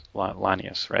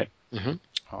Lanius, right, Mm-hmm.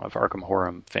 of Arkham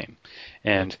Horror fame,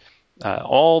 and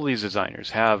all these designers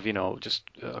have, just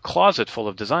a closet full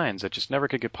of designs that just never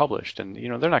could get published, and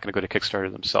they're not going to go to Kickstarter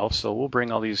themselves, so we'll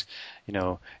bring all these,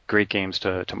 great games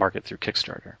to market through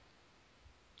Kickstarter.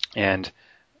 And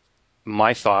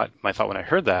my thought when I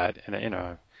heard that, and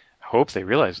I hope they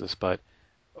realize this, but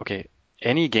okay,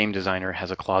 any game designer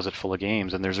has a closet full of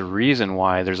games, and there's a reason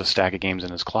why there's a stack of games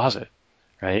in his closet,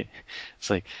 right? It's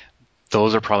like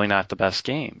those are probably not the best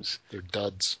games. They're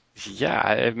duds. Yeah,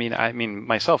 I mean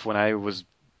myself when I was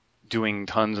doing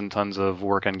tons and tons of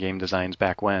work on game designs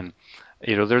back when,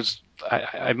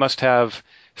 I must have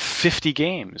 50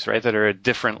 games, right, that are at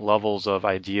different levels of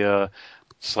idea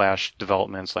slash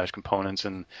development slash components,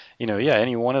 and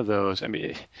any one of those. I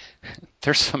mean,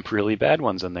 there's some really bad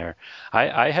ones in there.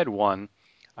 I had one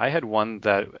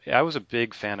that I was a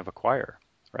big fan of Acquire,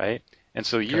 right? And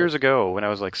so Okay. years ago, when I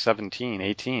was like 17,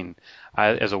 18,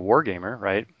 as a wargamer,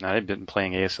 right? I had been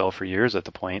playing ASL for years at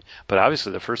the point, but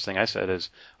obviously the first thing I said is,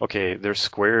 okay, there's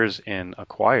squares in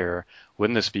Acquire.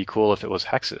 Wouldn't this be cool if it was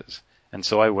hexes? And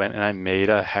so I went and I made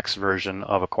a hex version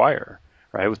of Acquire,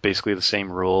 right, with basically the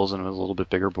same rules and with a little bit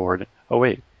bigger board. Oh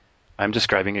wait, I'm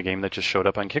describing a game that just showed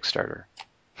up on Kickstarter.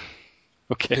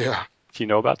 Okay, Yeah. do you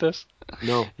know about this?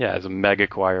 No. Yeah, as a mega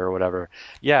choir or whatever.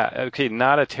 Yeah, okay,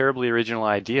 not a terribly original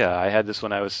idea. I had this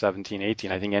when I was 17,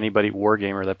 18. I think anybody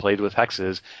wargamer that played with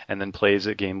hexes and then plays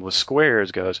a game with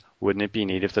squares goes, wouldn't it be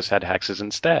neat if this had hexes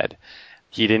instead?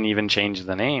 He didn't even change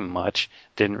the name much,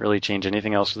 didn't really change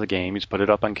anything else to the game. He's put it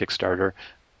up on Kickstarter,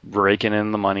 raking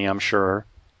in the money, I'm sure.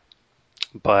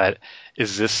 But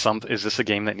is this a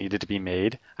game that needed to be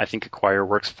made? I think Acquire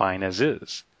works fine as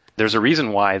is. There's a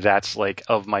reason why that's like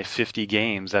of my 50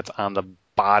 games that's on the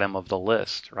bottom of the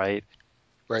list, right?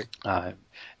 Right.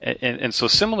 And so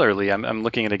similarly, I'm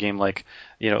looking at a game like,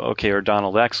 okay, or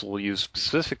Donald X will use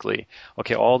specifically,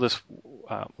 okay, all this,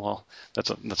 well,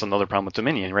 that's another problem with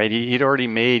Dominion, right? He'd already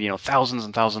made, thousands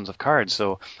and thousands of cards.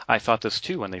 So I thought this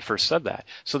too when they first said that.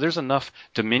 So there's enough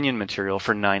Dominion material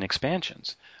for 9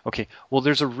 expansions. Okay, well,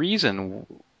 there's a reason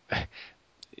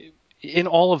in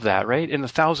all of that, right? In the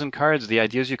 1,000 cards, the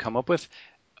ideas you come up with,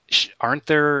 aren't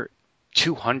there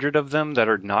 200 of them that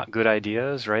are not good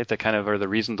ideas, right? That kind of are the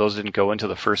reason those didn't go into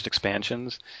the first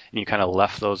expansions, and you kind of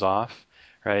left those off,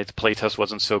 right? The playtest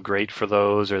wasn't so great for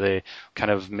those, or they kind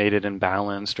of made it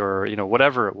imbalanced, or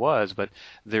whatever it was. But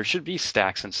there should be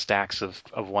stacks and stacks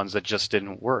of ones that just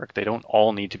didn't work. They don't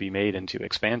all need to be made into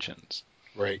expansions.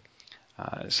 Right.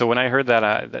 So when I heard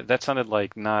that, that sounded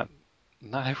like not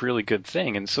a really good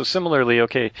thing. And so similarly,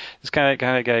 okay, this kind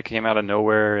of guy came out of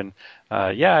nowhere, and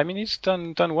yeah, I mean he's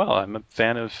done well. I'm a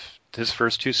fan of his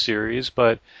first 2 series,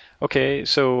 but okay,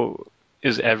 so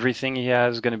is everything he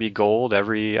has going to be gold?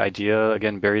 Every idea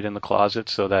again buried in the closet,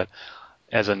 so that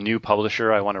as a new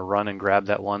publisher, I want to run and grab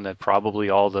that one that probably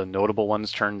all the notable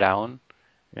ones turned down.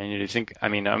 And you think, I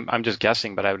mean, I'm just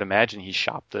guessing, but I would imagine he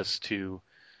shopped this to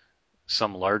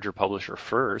some larger publisher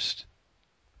first.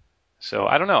 So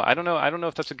I don't know. I don't know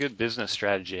if that's a good business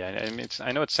strategy. I mean,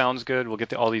 I know it sounds good. We'll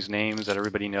get all these names that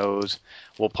everybody knows.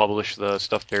 We'll publish the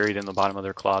stuff buried in the bottom of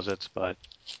their closets, but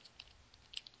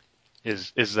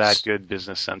is that good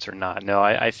business sense or not? No,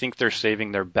 I think they're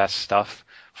saving their best stuff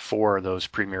for those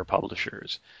premier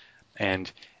publishers,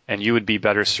 and you would be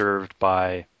better served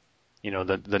by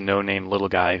the no-name little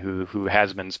guy who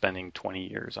has been spending 20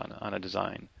 years on a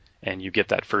design, and you get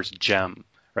that first gem,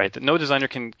 right? That no designer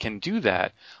can do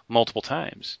that multiple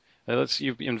times.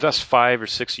 You invest 5 or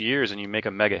 6 years and you make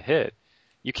a mega hit.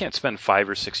 You can't spend 5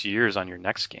 or 6 years on your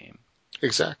next game,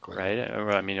 Exactly. right?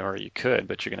 Or you could,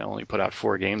 but you're going to only put out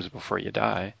 4 games before you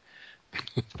die,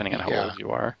 depending on how Yeah. old you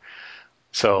are.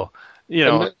 So,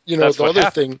 And that's what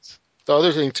happens. the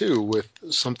other thing too, with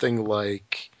something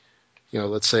like,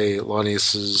 let's say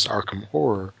Lanius's Arkham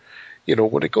Horror,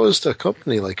 when it goes to a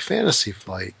company like Fantasy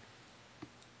Flight,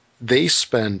 they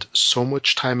spend so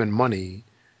much time and money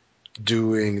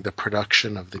doing the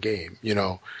production of the game,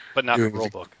 But not the doing rule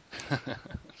book.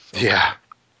 yeah.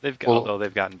 Although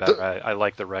they've gotten better. I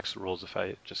like the Rex rules if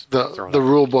I just throw it the out.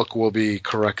 rule book will be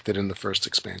corrected in the first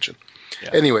expansion.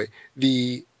 Yeah. Anyway,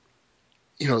 they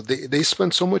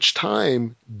spend so much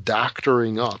time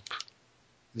doctoring up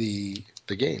the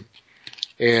game.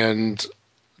 And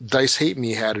Dice Hate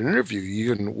Me had an interview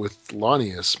even with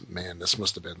Lanius. Man, this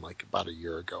must have been like about a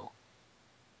year ago.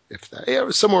 If that, yeah, it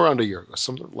was somewhere around a year ago,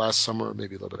 last summer,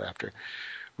 maybe a little bit after,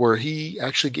 where he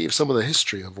actually gave some of the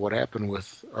history of what happened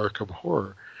with Arkham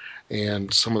Horror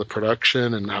and some of the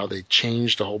production and how they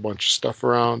changed a whole bunch of stuff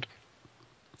around.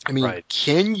 I mean, Right.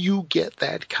 Can you get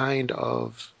that kind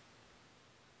of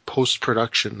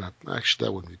post-production? Actually,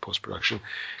 that wouldn't be post-production.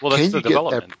 Well, that's the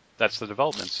development. That's the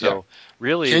development. So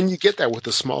really, can you get that with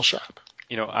a small shop?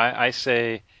 I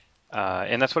say,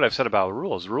 and that's what I've said about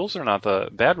rules. Bad rules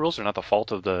are not the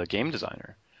fault of the game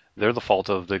designer. They're the fault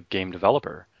of the game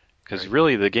developer. Because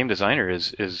really, the game designer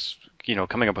is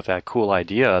coming up with that cool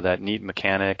idea, that neat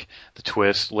mechanic, the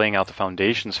twist, laying out the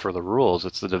foundations for the rules.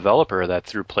 It's the developer that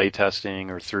through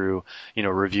playtesting or through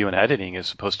review and editing is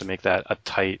supposed to make that a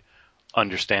tight,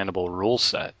 understandable rule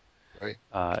set. Right.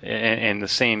 And the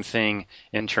same thing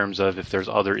in terms of if there's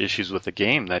other issues with the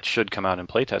game that should come out in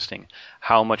playtesting.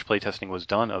 How much playtesting was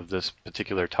done of this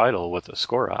particular title with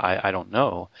Ascora? I don't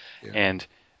know. Yeah. And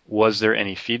was there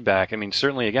any feedback? I mean,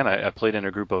 certainly, again, I played in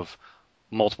a group of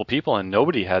multiple people, and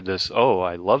nobody had this, oh,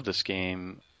 I love this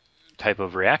game type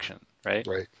of reaction, right?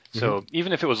 Right. So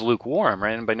even if it was lukewarm,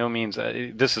 right, and by no means,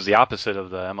 this is the opposite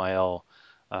of the MIL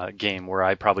game where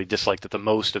I probably disliked it the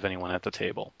most of anyone at the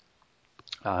table.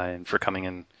 And for coming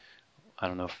in, I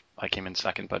don't know if I came in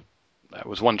second, but I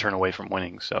was one turn away from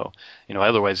winning. So, I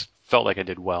otherwise felt like I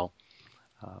did well.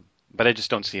 But I just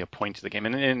don't see a point to the game.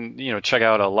 And check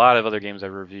out a lot of other games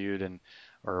I've reviewed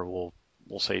or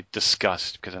we'll say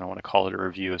discussed, because I don't want to call it a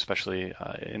review, especially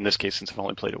in this case since I've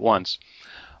only played it once.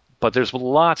 But there's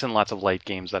lots and lots of light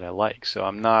games that I like. So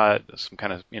I'm not some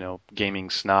kind of gaming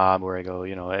snob where I go,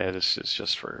 hey, this is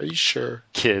just for Are you sure?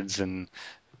 kids and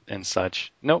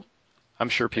such. Nope. I'm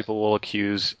sure people will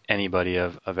accuse anybody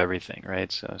of everything,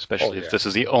 right? So especially if this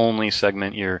is the only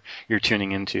segment you're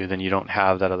tuning into, then you don't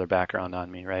have that other background on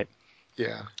me, right?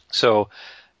 Yeah. So,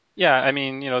 yeah, I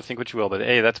mean, think what you will, but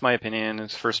hey, that's my opinion.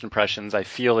 It's first impressions. I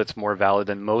feel it's more valid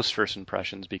than most first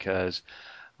impressions because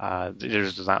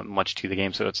there's not much to the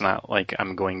game, so it's not like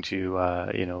I'm going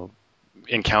to,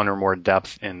 encounter more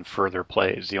depth in further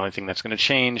plays. The only thing that's going to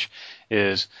change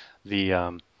is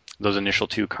the those initial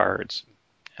 2 cards.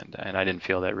 And I didn't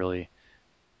feel that really,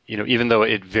 even though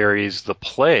it varies the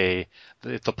play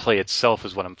itself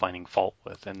is what I'm finding fault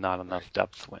with, and not enough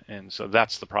depth. And so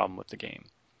that's the problem with the game.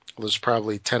 Well, there's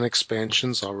probably 10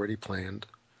 expansions already planned.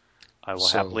 I will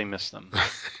happily miss them.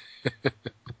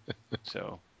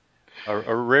 So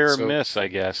a rare miss, I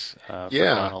guess, for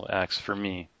Donald X for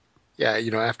me. Yeah,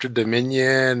 after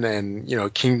Dominion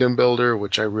and Kingdom Builder,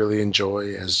 which I really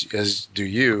enjoy, as do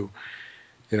you.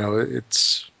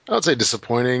 It's, I would say,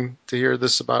 disappointing to hear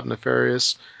this about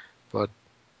Nefarious, but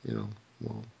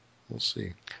we'll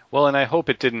see. Well, and I hope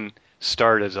it didn't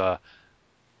start as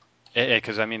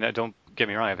because I mean, don't get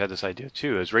me wrong, I've had this idea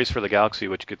too. As Race for the Galaxy,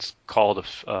 which gets called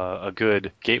a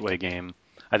good gateway game,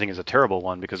 I think is a terrible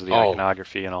one because of the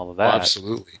iconography and all of that. Oh,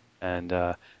 absolutely. And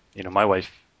my wife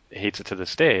hates it to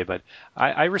this day, but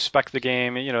I respect the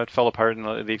game. It fell apart in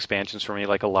the expansions for me,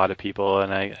 like a lot of people,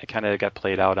 and I kind of got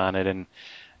played out on it, and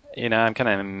I'm kind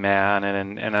of mad on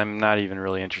it, and I'm not even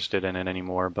really interested in it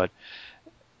anymore. But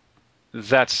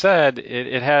that said,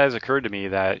 it has occurred to me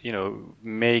that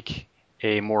make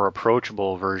a more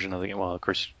approachable version of the game. Well, of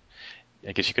course,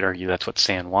 I guess you could argue that's what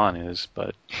San Juan is,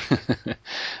 but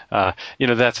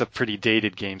that's a pretty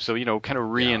dated game. So kind of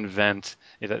reinvent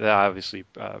it. That obviously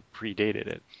predated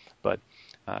it, but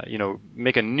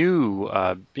make a new,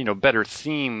 better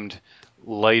themed,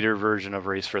 lighter version of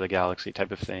Race for the Galaxy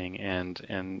type of thing.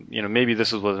 And maybe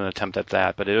this was an attempt at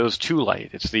that, but it was too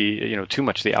light. It's the too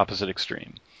much the opposite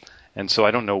extreme, and so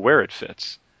I don't know where it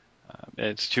fits.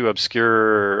 It's too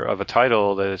obscure of a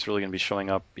title that it's really going to be showing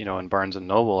up, in Barnes and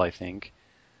Noble, I think.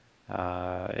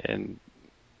 And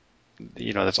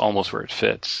that's almost where it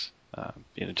fits.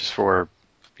 Just for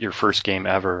your first game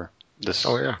ever,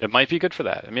 Oh yeah, it might be good for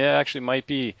that. I mean, it actually might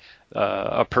be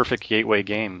a perfect gateway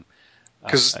game.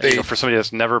 because For somebody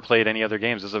that's never played any other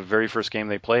games, this is the very first game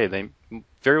they play. They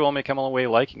very well may come away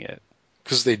liking it.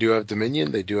 because they do have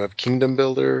Dominion, they do have Kingdom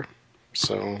Builder,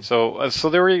 so So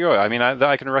there you go. I mean,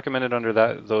 I can recommend it under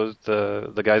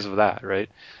the guise of that, right?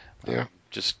 yeah.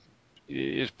 Just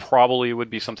it probably would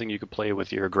be something you could play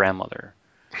with your grandmother,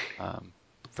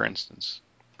 for instance.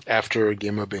 After a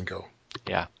game of bingo.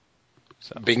 Yeah.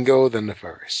 So Bingo the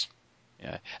Nefarious.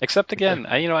 yeah. Except again,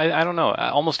 I don't know.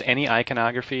 Almost any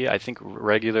iconography, I think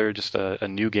regular, just a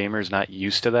new gamer is not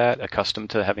used to that,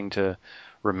 accustomed to having to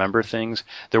remember things.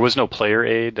 There was no player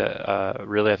aid,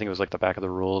 really. I think it was like the back of the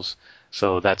rules.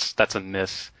 So that's a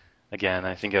miss. Again,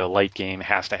 I think a light game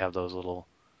has to have those little.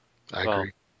 I Well,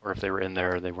 agree. or if they were in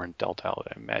there, they weren't dealt out.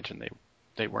 I imagine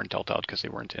they weren't dealt out because they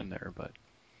weren't in there. But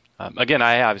again,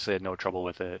 I obviously had no trouble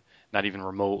with it. Not even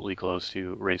remotely close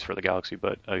to Race for the Galaxy,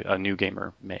 but a new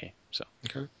gamer may. So,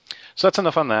 Okay. so that's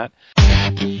enough on that.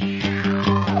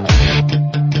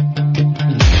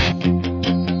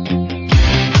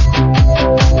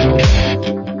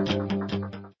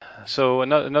 So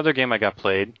another game I got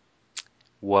played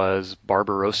was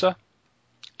Barbarossa.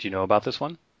 Do you know about this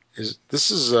one?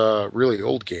 This is a really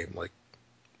old game, like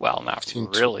Well, not 15,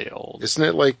 really old. isn't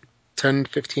it like 10,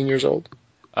 15 years old?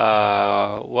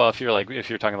 Well, if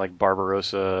you're talking like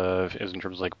Barbarossa, as in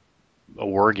terms of like a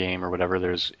war game or whatever,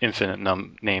 there's infinite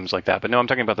names like that. But no, I'm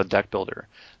talking about the deck builder.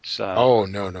 It's, Oh,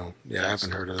 no. Yeah, I it's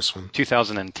haven't heard of this one.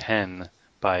 2010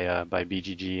 by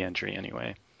BGG entry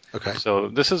anyway. Okay. So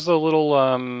this is the little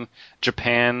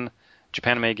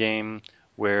Japanime game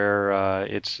where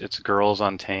it's girls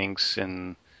on tanks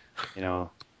and you know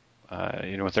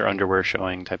with their underwear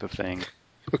showing type of thing.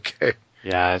 Okay.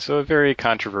 Yeah, so very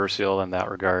controversial in that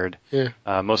regard.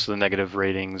 Yeah. Most of the negative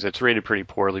ratings, it's rated pretty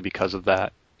poorly because of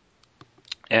that.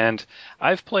 And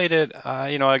I've played it.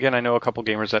 Again, I know a couple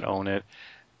gamers that own it.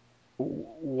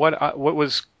 What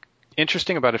was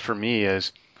interesting about it for me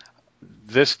is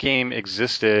this game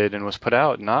existed and was put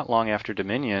out not long after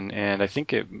Dominion, and I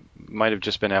think it might have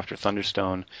just been after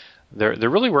Thunderstone. There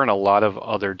really weren't a lot of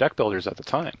other deck builders at the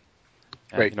time.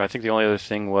 Right. I think the only other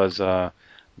thing was the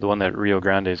one that Rio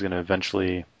Grande is going to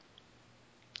eventually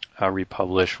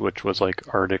republish, which was like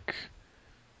Arctic.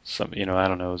 I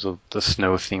don't know, it was the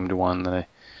snow themed one that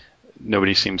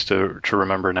nobody seems to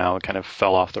remember now. It kind of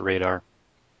fell off the radar.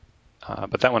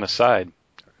 But that one aside,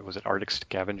 was it Arctic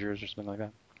Scavengers or something like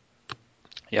that?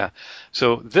 Yeah.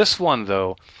 So this one,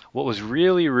 though, what was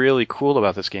really, really cool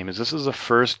about this game is this is the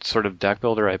first sort of deck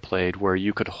builder I played where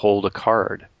you could hold a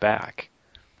card back.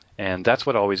 And that's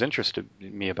what always interested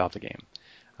me about the game.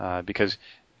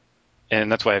 And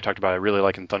that's why I talked about I really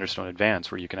like in Thunderstone Advance,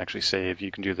 where you can actually save.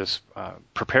 You can do this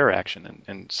prepare action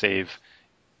and save,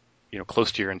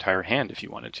 close to your entire hand if you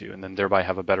wanted to, and then thereby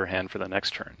have a better hand for the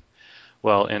next turn.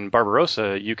 Well, in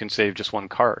Barbarossa, you can save just one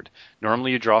card.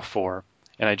 Normally, you draw 4,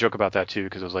 and I joke about that too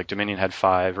because it was like Dominion had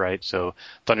 5, right? So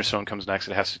Thunderstone comes next;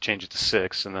 it has to change it to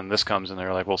 6, and then this comes, and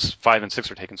they're like, well, 5 and 6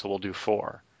 are taken, so we'll do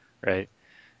 4, right?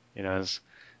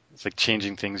 It's like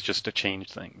changing things just to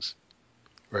change things.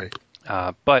 Right.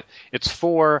 But it's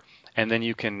 4, and then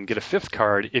you can get a 5th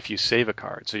card if you save a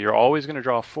card. So you're always going to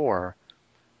draw 4,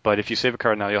 but if you save a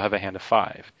card now, you'll have a hand of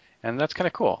 5, and that's kind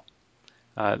of cool.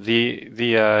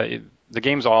 The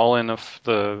game's all in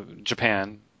the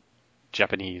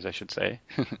Japanese, I should say.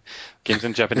 Game's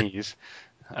in Japanese.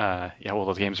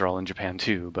 The games are all in Japan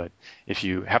too, but if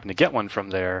you happen to get one from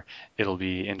there, it'll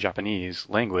be in Japanese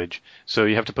language. So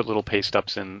you have to put little paste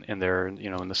ups in there,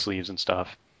 in the sleeves and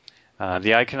stuff.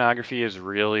 The iconography is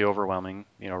really overwhelming,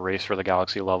 Race for the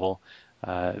Galaxy level.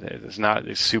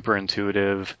 It's super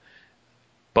intuitive,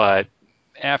 but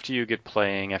after you get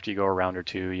playing, after you go a round or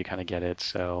two, you kind of get it.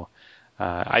 So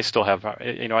I still have,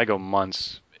 I go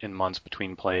months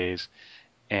between plays,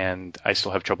 and I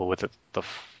still have trouble with it the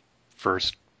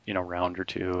first, round or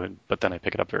two, but then I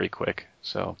pick it up very quick.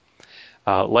 So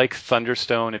like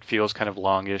Thunderstone, it feels kind of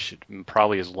longish. It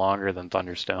probably is longer than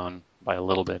Thunderstone by a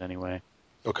little bit anyway.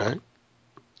 Okay.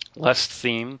 Less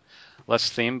theme,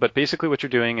 but basically what you're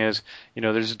doing is,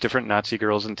 there's different Nazi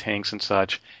girls and tanks and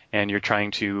such, and you're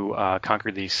trying to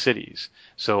conquer these cities.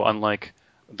 So unlike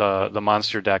the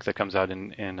monster deck that comes out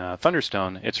in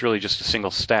Thunderstone, it's really just a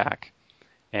single stack.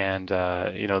 And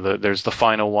there's the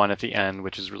final one at the end,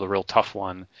 which is the real tough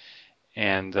one,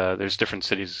 and there's different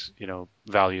cities,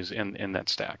 values in that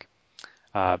stack.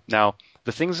 Now,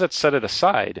 the things that set it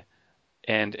aside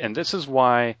And this is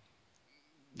why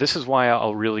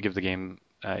I'll really give the game,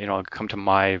 I'll come to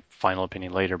my final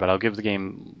opinion later, but I'll give the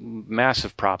game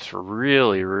massive props for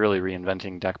really, really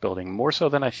reinventing deck building, more so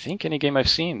than I think any game I've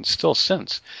seen still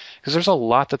since. Because there's a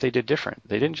lot that they did different.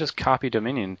 They didn't just copy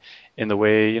Dominion in the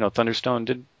way,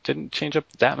 Thunderstone didn't change up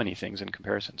that many things in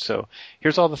comparison. So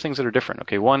here's all the things that are different.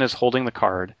 Okay, one is holding the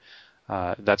card.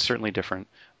 That's certainly different.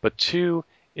 But two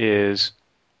is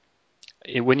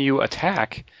when you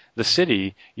attack the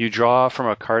city, you draw from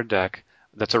a card deck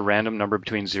that's a random number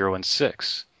between 0 and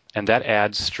 6, and that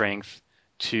adds strength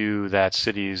to that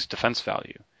city's defense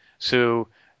value. So,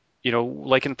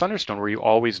 like in Thunderstone, where you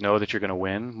always know that you're going to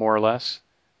win, more or less,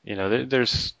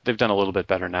 they've done a little bit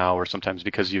better now, or sometimes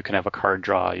because you can have a card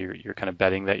draw, you're kind of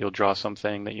betting that you'll draw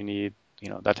something that you need,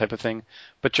 that type of thing.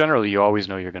 But generally, you always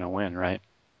know you're going to win, right?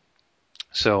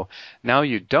 So now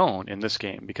you don't in this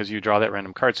game because you draw that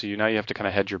random card. So now you have to kind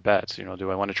of hedge your bets. Do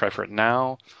I want to try for it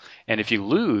now? And if you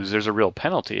lose, there's a real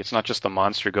penalty. It's not just the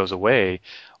monster goes away.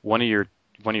 One of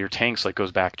your tanks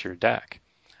goes back to your deck.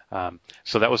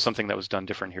 So that was something that was done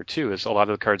different here too. Is a lot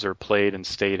of the cards are played and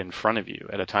stayed in front of you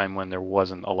at a time when there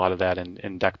wasn't a lot of that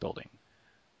in deck building.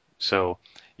 So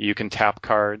you can tap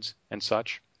cards and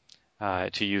such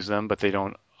to use them, but they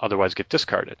don't otherwise get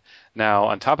discarded. Now,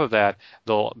 on top of that,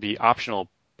 there'll be optional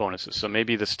bonuses. So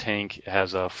maybe this tank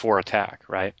has a 4 attack,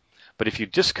 right? But if you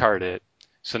discard it,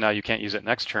 so now you can't use it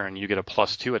next turn, you get a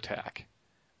 +2 attack,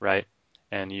 right?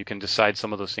 And you can decide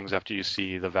some of those things after you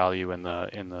see the value in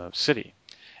the city.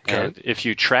 Okay. And if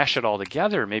you trash it all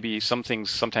together, maybe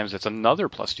sometimes it's another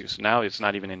 +2. So now it's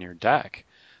not even in your deck,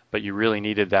 but you really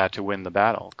needed that to win the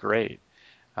battle. Great.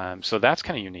 So that's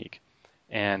kind of unique.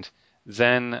 And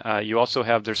then you also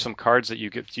there's some cards that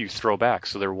you throw back,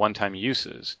 so they're one-time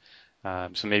uses.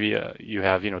 So maybe you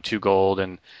have 2 gold,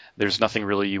 and there's nothing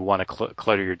really you want to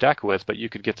clutter your deck with, but you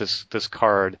could get this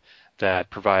card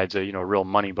that provides a real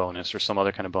money bonus or some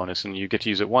other kind of bonus, and you get to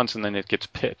use it once, and then it gets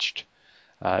pitched.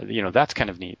 That's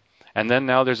kind of neat. And then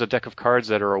now there's a deck of cards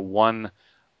that are a one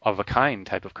of a kind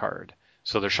type of card,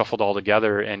 so they're shuffled all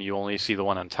together, and you only see the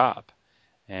one on top.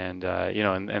 And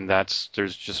and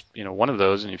there's just one of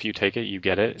those, and if you take it, you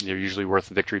get it. And they're usually worth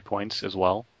victory points as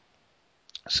well.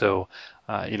 So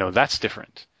that's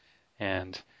different.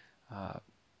 And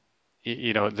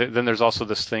then there's also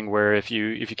this thing where if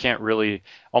you can't really,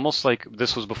 almost like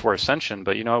this was before Ascension,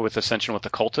 but with Ascension with the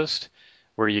cultist,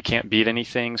 where you can't beat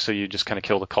anything, so you just kind of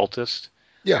kill the cultist.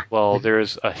 Yeah. Well,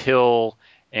 there's a hill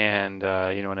and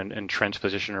an entrenched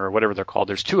position or whatever they're called.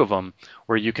 There's 2 of them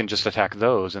where you can just attack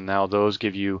those, and now those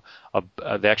give you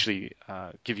they actually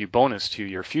give you bonus to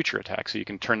your future attack, so you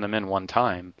can turn them in one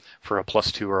time for a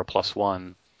 +2 or a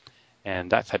 +1, and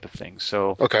that type of thing.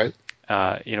 So okay,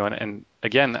 and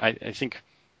again, I think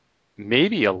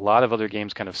maybe a lot of other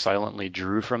games kind of silently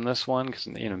drew from this one because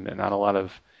not a lot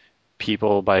of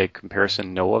people by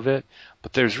comparison know of it,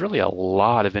 but there's really a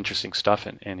lot of interesting stuff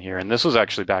in here. And this was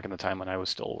actually back in the time when I was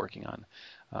still working on,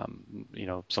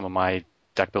 some of my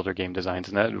deck builder game designs,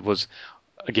 and that was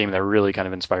a game that really kind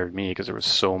of inspired me because there was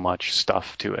so much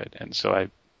stuff to it. And so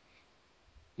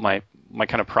my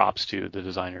kind of props to the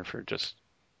designer for just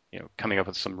coming up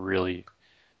with some really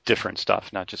different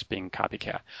stuff, not just being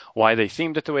copycat. Why they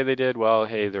themed it the way they did? Well,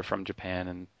 hey, they're from Japan,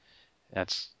 and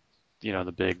that's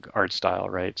the big art style,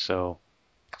 right? So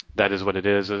that is what it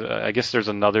is. I guess there's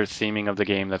another theming of the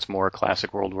game that's more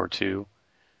classic World War II.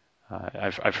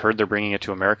 I've heard they're bringing it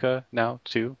to America now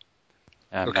too.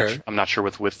 I'm not sure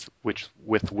with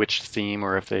which theme,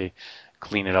 or if they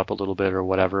clean it up a little bit or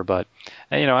whatever. But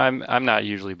I'm not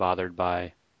usually bothered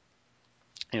by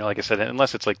like I said,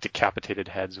 unless it's like decapitated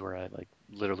heads where I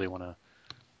literally want to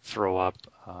throw up.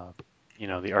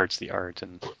 The art's the art,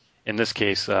 and in this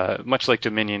case, much like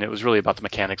Dominion, it was really about the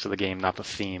mechanics of the game, not the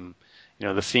theme.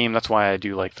 The theme, that's why I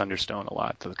do like Thunderstone a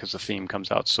lot, because the theme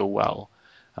comes out so well.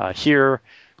 Here,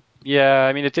 yeah,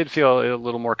 I mean, it did feel a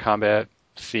little more combat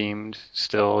themed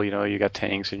still. You got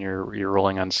tanks and you're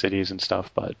rolling on cities and stuff,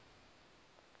 but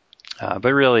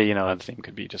really, the theme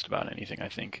could be just about anything, I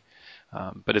think.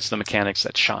 But it's the mechanics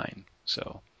that shine.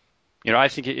 So, I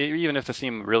think even if the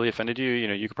theme really offended you,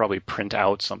 you could probably print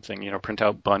out something, print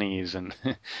out bunnies and,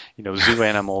 zoo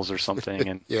animals or something.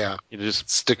 And yeah, just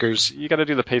stickers. You got to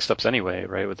do the paste ups anyway,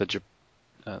 right? With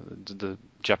the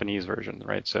Japanese version,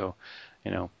 right? So,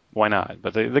 why not?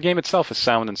 But the game itself is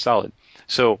sound and solid.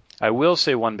 So I will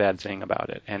say one bad thing about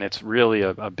it, and it's really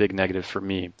a big negative for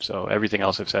me. So everything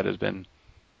else I've said has been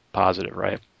positive,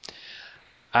 right?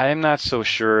 I'm not so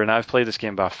sure, and I've played this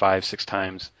game about 5-6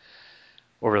 times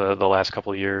over the last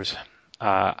couple of years.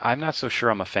 I'm not so sure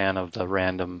I'm a fan of the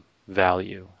random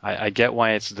value. I get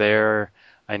why it's there.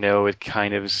 I know it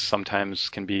kind of sometimes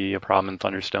can be a problem in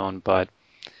Thunderstone, but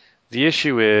the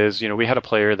issue is, we had a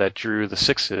player that drew the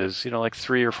sixes, like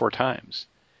 3 or 4 times.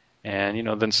 And,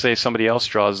 then say somebody else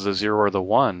draws the 0 or the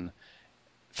 1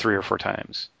 3 or 4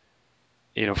 times.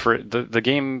 For the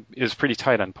game is pretty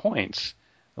tight on points,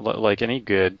 like any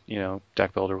good,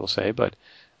 deck builder will say, but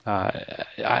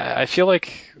I feel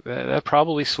like that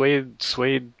probably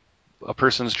swayed a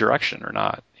person's direction or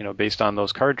not, based on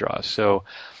those card draws. So,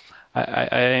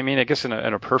 I mean, I guess in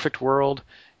a perfect world,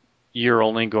 you're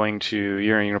going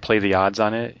to play the odds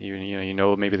on it. You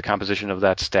know maybe the composition of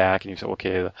that stack, and you say,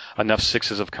 okay, enough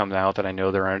sixes have come out that I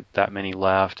know there aren't that many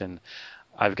left, and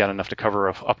I've got enough to cover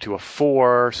up to a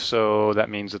 4, so that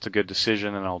means it's a good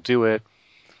decision, and I'll do it.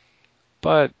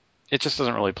 But it just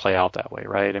doesn't really play out that way,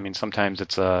 right? I mean, sometimes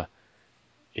it's I'd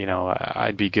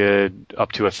be good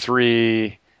up to a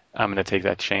 3. I'm going to take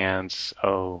that chance.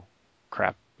 Oh,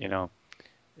 crap,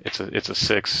 it's a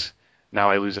 6. Now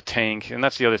I lose a tank, and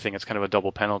that's the other thing. It's kind of a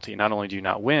double penalty. Not only do you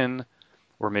not win,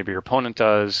 or maybe your opponent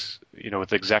does, with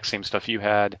the exact same stuff you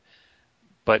had,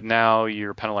 but now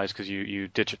you're penalized because you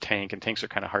ditch a tank, and tanks are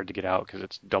kind of hard to get out because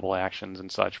it's double actions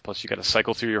and such. Plus, you got to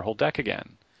cycle through your whole deck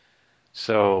again.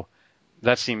 So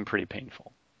that seemed pretty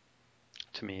painful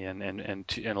to me, and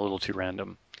a little too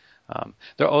random.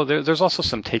 There's also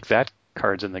some take that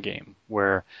cards in the game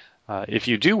where. If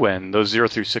you do win, those 0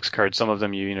 through 6 cards, some of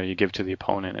them you give to the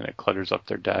opponent and it clutters up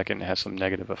their deck and it has some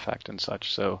negative effect and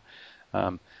such. So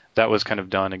that was kind of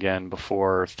done again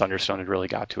before Thunderstone had really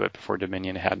got to it, before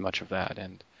Dominion had much of that.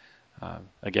 And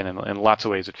again, in lots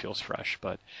of ways, it feels fresh.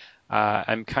 But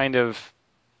I'm kind of,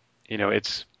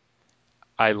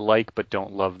 I like but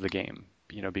don't love the game,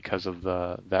 because of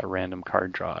that random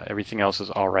card draw. Everything else is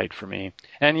all right for me.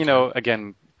 And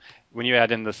again. When you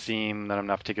add in the theme that I'm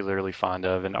not particularly fond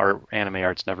of, and anime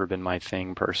art's never been my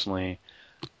thing personally,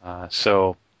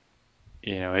 so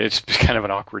it's kind of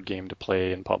an awkward game to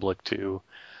play in public too.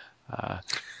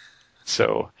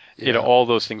 So all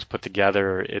those things put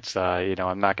together, it's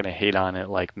I'm not going to hate on it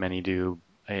like many do,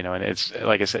 and it's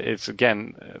like I said, it's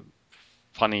again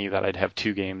funny that I'd have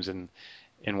 2 games in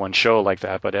one show like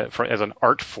that, but as an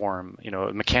art form,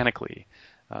 mechanically,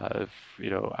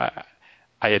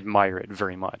 I admire it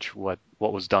very much, what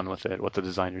was done with it, what the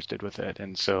designers did with it.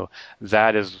 And so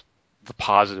that is the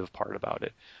positive part about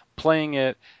it. Playing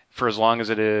it for as long as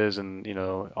it is and,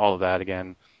 all of that,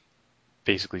 again,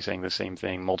 basically saying the same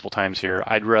thing multiple times here.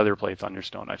 I'd rather play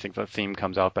Thunderstone. I think the theme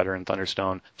comes out better in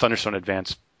Thunderstone. Thunderstone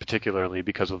Advance particularly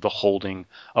because of the holding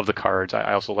of the cards.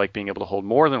 I also like being able to hold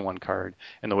more than one card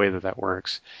and the way that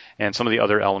works. And some of the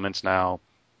other elements now,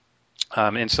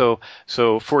 and so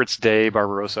for its day,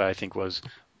 Barbarossa, I think, was,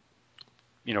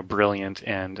 brilliant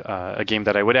and a game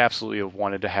that I would absolutely have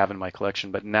wanted to have in my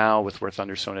collection. But now with where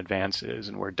Thunderstone Advance is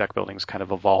and where deck building's kind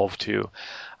of evolved to,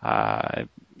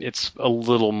 it's a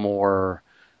little more,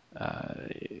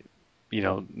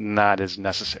 not as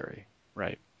necessary,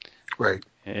 right? Right.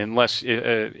 Unless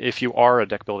if you are a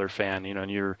deck builder fan,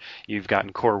 and you've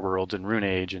gotten Core Worlds and Rune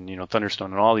Age and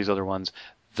Thunderstone and all these other ones,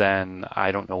 then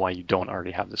I don't know why you don't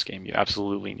already have this game. You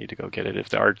absolutely need to go get it. If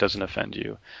the art doesn't offend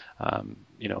you,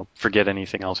 forget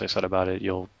anything else I said about it.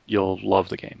 You'll love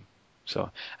the game. So,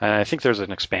 and I think there's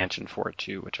an expansion for it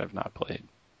too, which I've not played.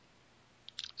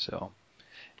 So,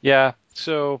 yeah.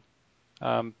 So,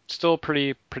 still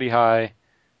pretty high.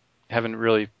 Haven't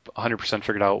really 100%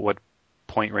 figured out what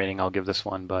point rating I'll give this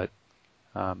one, but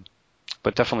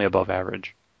definitely above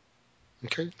average.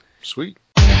 Okay, sweet.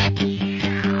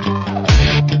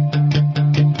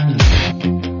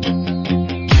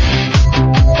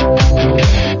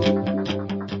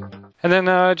 And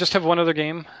then just have one other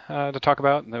game to talk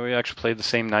about that we actually played the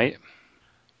same night.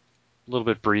 A little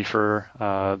bit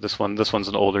briefer. This one's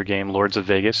an older game, Lords of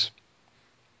Vegas.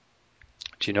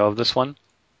 Do you know of this one?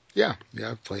 Yeah,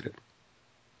 I've played it.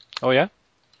 Oh yeah?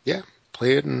 Yeah,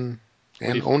 play it and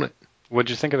own it. What did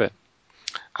you think of it?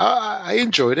 I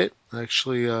enjoyed it. I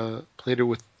actually played it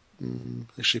with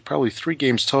probably 3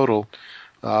 games total.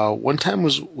 One time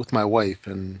was with my wife,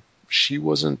 and she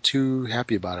wasn't too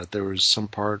happy about it. There was some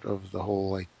part of the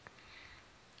whole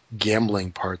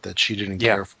gambling part that she didn't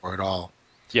care for at all.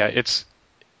 Yeah,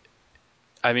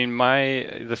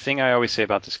 the thing I always say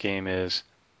about this game is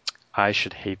I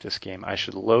should hate this game. I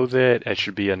should loathe it. It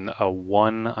should be a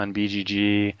 1 on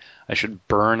BGG. I should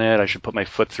burn it. I should put my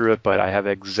foot through it, but I have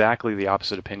exactly the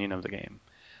opposite opinion of the game.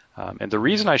 And the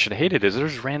reason I should hate it is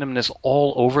there's randomness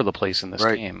all over the place in this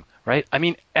game, right? I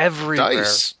mean, everywhere.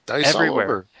 Dice everywhere.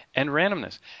 All over. And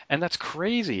randomness. And that's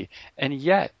crazy. And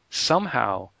yet,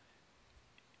 somehow,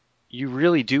 you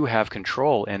really do have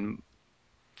control. And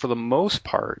for the most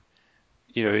part,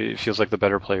 it feels like the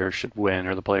better player should win,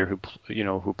 or the player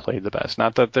who played the best.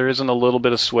 Not that there isn't a little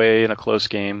bit of sway in a close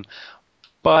game,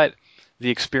 but the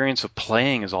experience of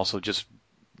playing is also just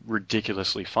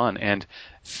ridiculously fun. And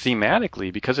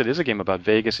thematically, because it is a game about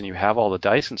Vegas and you have all the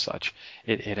dice and such,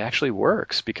 it actually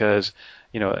works because,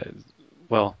 you know,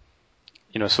 well,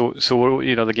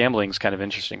 the gambling's kind of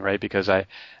interesting, right? Because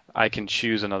I can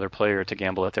choose another player to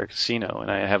gamble at their casino, and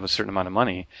I have a certain amount of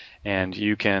money, and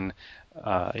you can,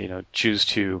 choose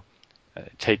to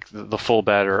take the full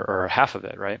bet or half of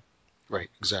it, right? Right,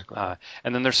 exactly.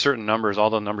 And then there's certain numbers, all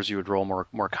the numbers you would roll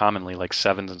more commonly, like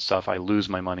sevens and stuff. I lose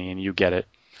my money and you get it.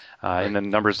 Right. And then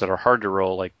numbers that are hard to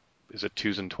roll, like is it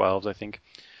 2s and 12s, I think,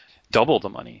 double the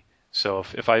money. So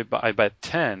if I bet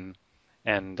 10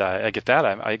 and I get that,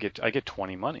 I get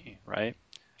 20 money, right?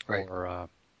 Right. Or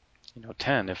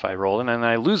 10 if I roll, and then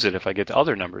I lose it if I get to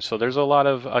other numbers. So there's a lot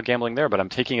of gambling there, but I'm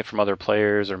taking it from other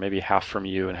players, or maybe half from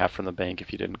you and half from the bank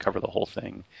if you didn't cover the whole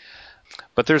thing.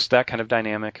 But there's that kind of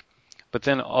dynamic. But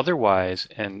then otherwise,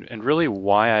 and really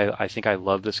why I think I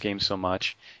love this game so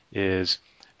much is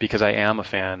because I am a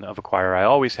fan of Acquire. I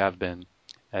always have been,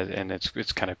 and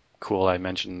it's kind of cool. I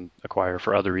mentioned Acquire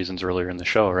for other reasons earlier in the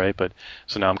show, right? But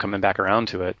so now I'm coming back around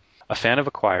to it. A fan of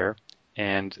Acquire,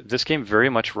 and this game very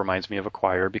much reminds me of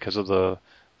Acquire because of the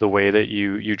way that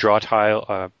you draw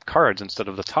cards instead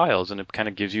of the tiles, and it kind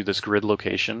of gives you this grid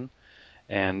location.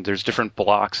 And there's different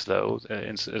blocks, though,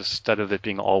 instead of it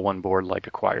being all one board like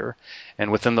Acquire. And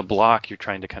within the block, you're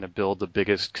trying to kind of build the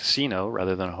biggest casino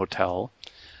rather than a hotel.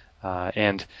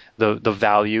 And the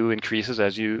value increases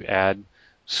as you add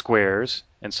squares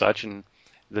and such. And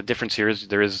the difference here is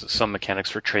there is some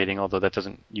mechanics for trading, although that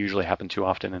doesn't usually happen too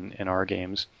often in our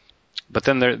games. But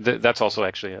then that's also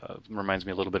actually reminds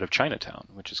me a little bit of Chinatown,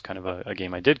 which is kind of a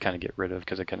game I did kind of get rid of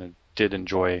because I kind of did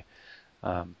enjoy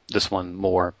this one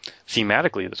more.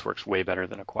 Thematically, this works way better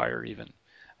than Acquire even.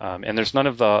 And there's none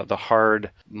of the hard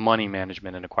money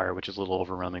management in Acquire, which is a little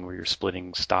overwhelming where you're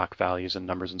splitting stock values and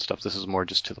numbers and stuff. This is more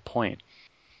just to the point.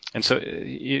 And so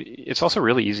it's also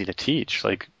really easy to teach.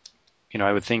 Like,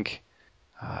 I would think,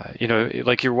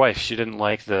 like your wife, she didn't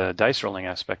like the dice rolling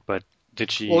aspect, but did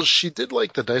she? Well, she did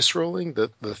like the dice rolling.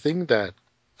 The thing that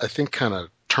I think kind of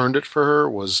turned it for her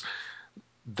was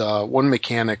the one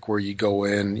mechanic where you go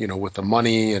in, with the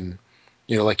money and,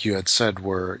 like you had said,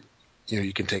 where,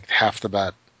 you can take half the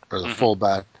bet or the full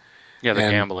bet. Yeah, the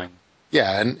gambling.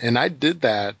 Yeah, and I did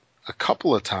that a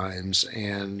couple of times,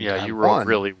 and yeah, I you rolled won.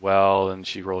 really well, and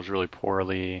she rolls really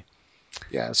poorly.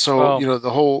 Yeah, so, the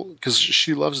whole, because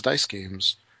she loves dice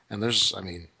games, and there's,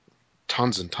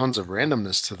 tons and tons of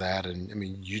randomness to that,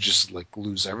 and, you just, like,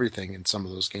 lose everything in some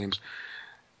of those games,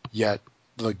 yet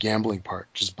the gambling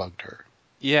part just bugged her.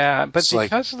 Yeah, but It's like,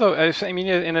 because though, and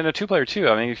in a two-player too,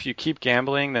 if you keep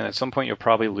gambling, then at some point you'll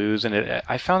probably lose, and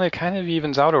I found it kind of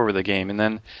evens out over the game, and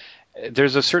then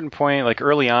there's a certain point, like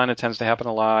early on, it tends to happen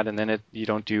a lot, and then you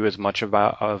don't do as much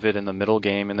of it in the middle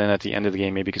game, and then at the end of the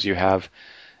game, maybe because you have,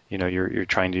 you're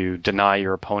trying to deny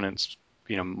your opponents,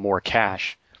 more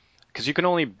cash, because you can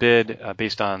only bid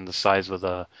based on the size of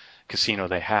the casino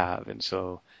they have, and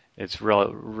so it's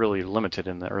really limited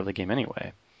in the early game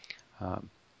anyway.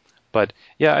 But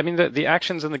yeah, the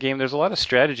actions in the game, there's a lot of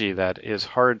strategy that is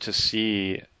hard to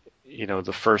see,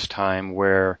 the first time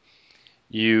where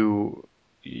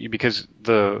because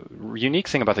the unique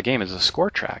thing about the game is the score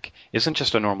track isn't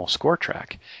just a normal score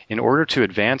track. In order to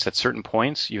advance at certain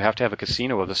points, you have to have a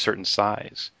casino of a certain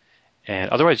size, and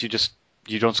otherwise you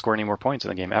don't score any more points in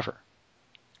the game ever.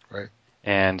 right.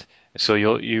 And so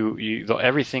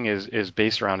everything is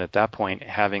based around at that point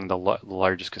having the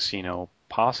largest casino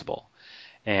possible.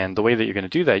 And the way that you're going to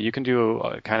do that, you can do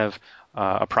a kind of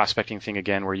a prospecting thing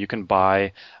again, where you can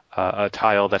buy a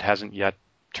tile that hasn't yet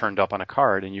turned up on a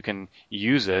card, and you can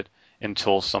use it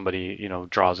until somebody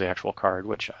draws the actual card.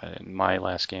 Which in my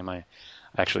last game, I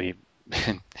actually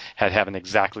had happened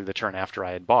exactly the turn after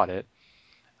I had bought it.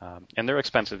 And they're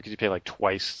expensive because you pay like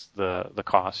twice the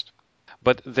cost.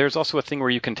 But there's also a thing where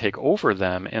you can take over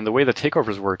them, and the way the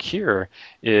takeovers work here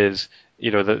is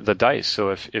the dice.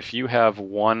 So if you have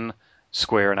one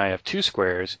square and I have two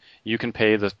squares, you can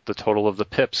pay the total of the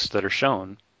pips that are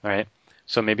shown, right?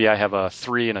 So maybe I have a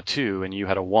 3 and a 2 and you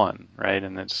had a 1, right?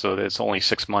 And so it's only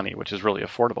 6 money, which is really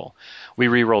affordable. We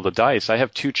re-roll the dice. I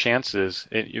have two chances.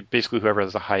 Basically, whoever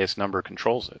has the highest number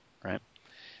controls it, right?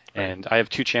 And I have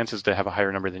two chances to have a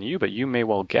higher number than you, but you may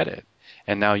well get it.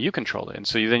 And now you control it. And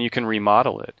so then you can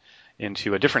remodel it.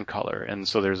 into a different color, and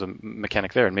so there's a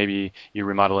mechanic there, and maybe you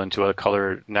remodel into a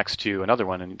color next to another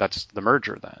one, and that's the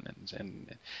merger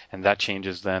then, and that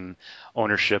changes then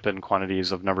ownership and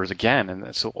quantities of numbers again,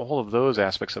 and so all of those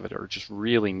aspects of it are just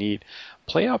really neat.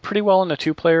 Play out pretty well in a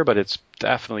 2-player, but it's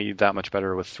definitely that much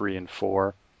better with 3 and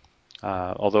 4.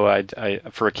 Although I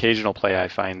for occasional play, I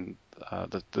find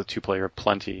the 2-player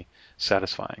plenty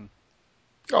satisfying.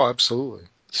 Oh, absolutely.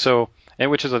 So, and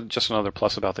which is just another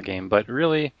plus about the game. But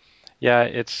really, yeah,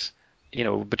 it's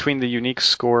between the unique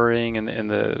scoring and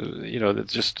the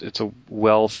it's a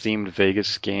well-themed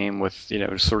Vegas game with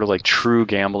sort of like true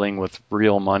gambling with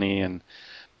real money and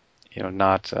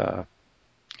not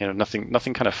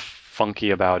nothing kind of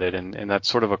funky about it and that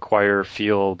sort of acquire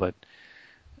feel. But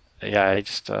yeah, I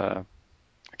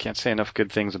can't say enough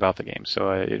good things about the game.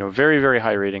 So very, very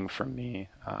high rating from me.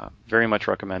 Very much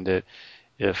recommend it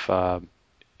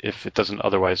if it doesn't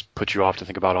otherwise put you off to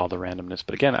think about all the randomness.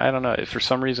 But again, I don't know. If for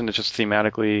some reason it just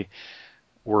thematically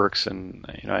works, and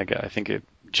I think it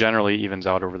generally evens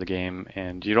out over the game,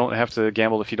 and you don't have to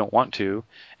gamble if you don't want to,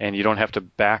 and you don't have to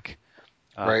back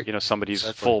somebody's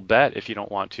full bet if you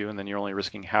don't want to, and then you're only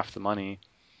risking half the money,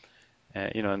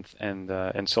 and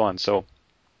so on. So.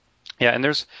 Yeah, and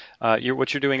there's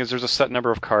what you're doing is there's a set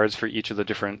number of cards for each of the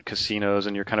different casinos,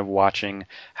 and you're kind of watching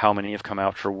how many have come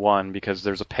out for one because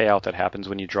there's a payout that happens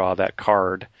when you draw that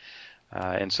card.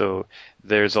 And so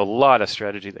there's a lot of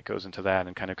strategy that goes into that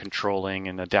and kind of controlling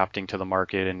and adapting to the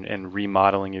market and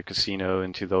remodeling your casino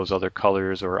into those other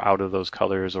colors or out of those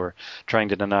colors or trying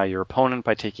to deny your opponent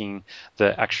by taking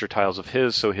the extra tiles of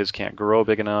his so his can't grow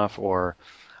big enough or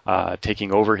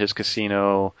taking over his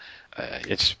casino.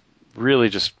 It's really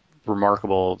just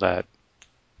remarkable that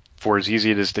for as easy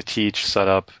it is to teach, set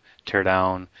up, tear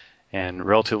down, and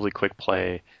relatively quick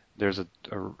play, there's a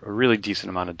really decent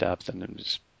amount of depth, and I'm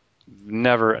just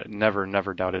never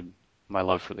doubted my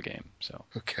love for the game. So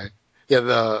okay, yeah.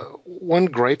 The one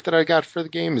gripe that I got for the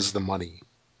game is the money.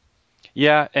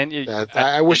 Yeah, and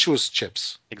I wish it was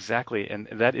chips. Exactly, and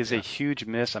that is a huge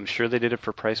miss. I'm sure they did it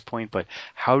for price point, but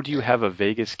how do you have a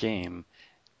Vegas game?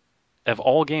 Of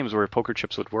all games where poker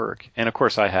chips would work, and of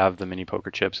course I have the mini poker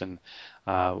chips, and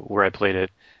where I played it,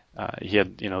 he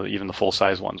had even the full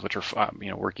size ones, which are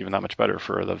work even that much better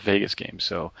for the Vegas game.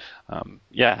 So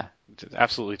yeah,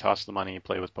 absolutely toss the money,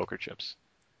 play with poker chips.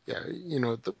 Yeah,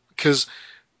 because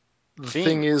the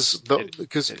thing is,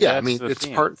 it's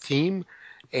part theme,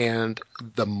 and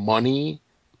the money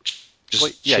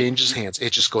just changes hands.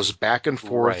 It just goes back and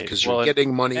forth because you're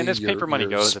getting money, and as paper money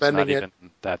goes, it's not even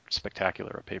that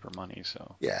spectacular of paper money.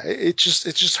 So yeah, it's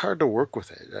just hard to work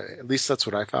with it. At least that's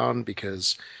what I found,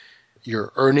 because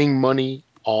you're earning money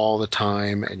all the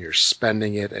time and you're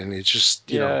spending it, and it's just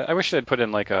I wish they'd put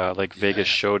in like Vegas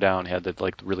Showdown had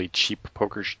the really cheap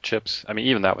poker chips. I mean,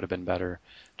 even that would have been better,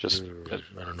 just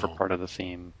for part of the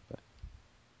theme. But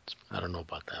I don't know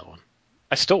about that one.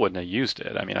 I still wouldn't have used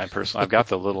it. I mean, I've got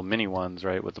the little mini ones,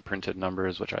 right, with the printed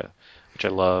numbers, which I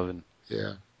love, and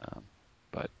yeah.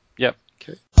 But yep.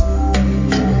 Okay.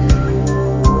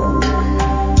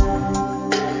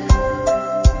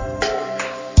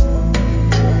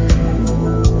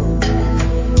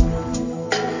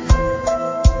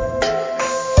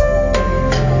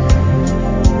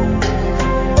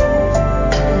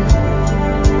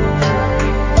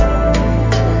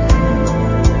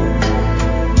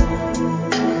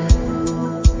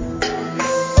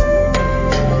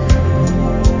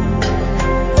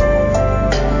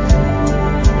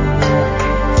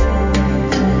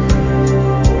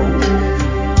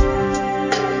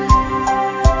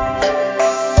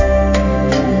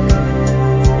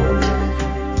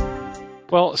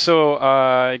 Well, so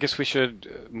I guess we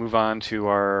should move on to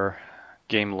our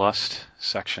game lust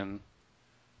section.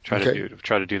 Try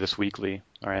to do this weekly.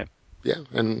 All right. Yeah,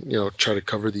 and try to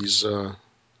cover these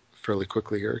fairly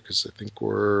quickly here because I think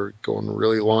we're going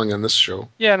really long on this show.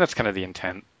 Yeah, and that's kind of the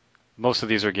intent. Most of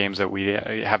these are games that we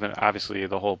haven't. Obviously,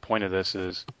 the whole point of this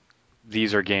is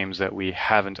these are games that we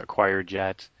haven't acquired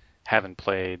yet, haven't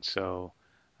played. So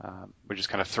we're just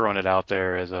kind of throwing it out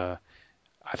there as I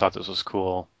thought this was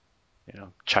cool.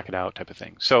 Check it out type of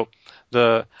thing. So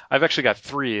I've actually got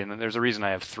 3, and there's a reason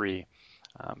I have 3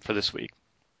 for this week.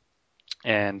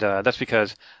 And that's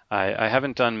because I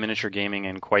haven't done miniature gaming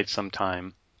in quite some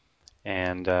time.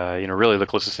 And, really the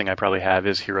closest thing I probably have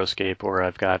is HeroScape, or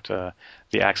I've got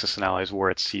the Axis and Allies War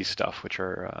at Sea stuff, which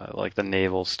are like the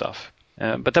naval stuff.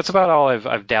 But that's about all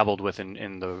I've dabbled with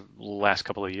in the last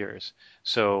couple of years.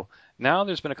 So now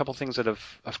there's been a couple things that have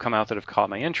come out that have caught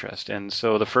my interest. And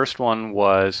so the first one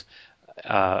was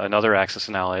another Axis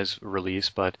and Allies release,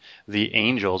 but the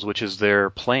Angels, which is their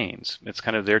planes. It's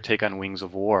kind of their take on Wings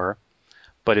of War.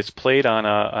 but it's played on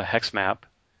a hex map,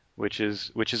 which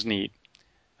is neat.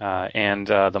 And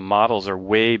the models are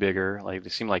way bigger. Like they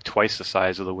seem like twice the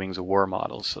size of the Wings of War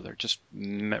models, so they're just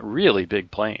really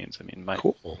big planes. I mean,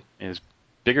 Cool. is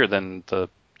bigger than the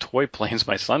toy planes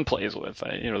my son plays with.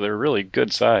 They're really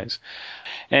good size.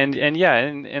 And yeah,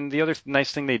 and the other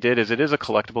nice thing they did is it is a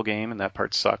collectible game, and that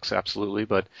part sucks absolutely.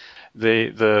 But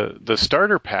the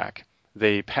starter pack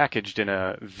they packaged in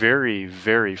a very,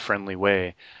 very friendly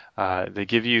way. They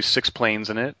give you 6 planes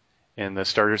in it in the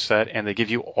starter set, and they give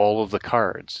you all of the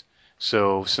cards.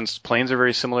 So since planes are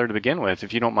very similar to begin with,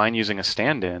 if you don't mind using a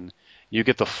stand-in, you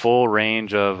get the full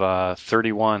range of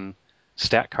 31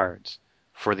 stat cards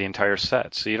for the entire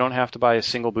set. So you don't have to buy a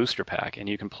single booster pack, and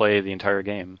you can play the entire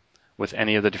game with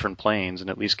any of the different planes and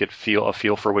at least get a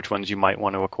feel for which ones you might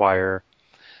want to acquire.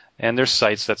 And there's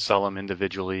sites that sell them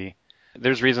individually.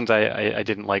 There's reasons I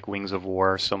didn't like Wings of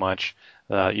War so much.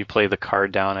 You play the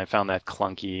card down. I found that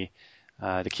clunky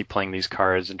to keep playing these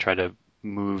cards and try to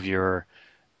move your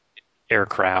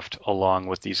aircraft along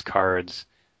with these cards.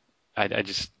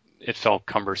 It felt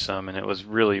cumbersome, and it was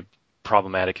really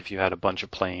problematic if you had a bunch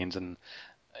of planes. And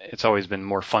it's always been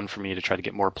more fun for me to try to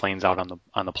get more planes out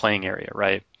on the playing area,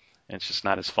 right? And it's just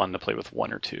not as fun to play with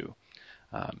one or two.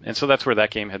 And so that's where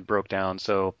that game had broke down.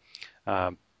 So,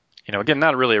 again,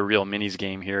 not really a real minis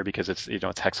game here because it's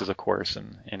hexes, of course,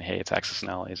 and hey, it's Axis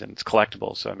and Allies, and it's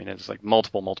collectible. So, I mean, it's like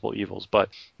multiple evils. But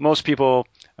most people,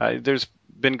 there's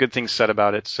been good things said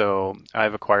about it, so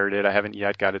I've acquired it. I haven't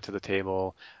yet got it to the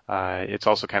table. It's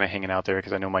also kind of hanging out there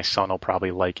because I know my son will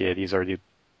probably like it. He's already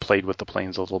played with the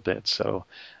planes a little bit. So,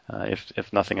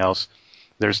 if nothing else,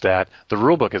 there's that. The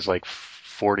rule book is like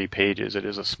 40 pages. It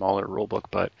is a smaller rule book,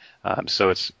 but so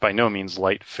it's by no means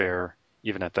light fare.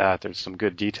 Even at that, there's some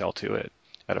good detail to it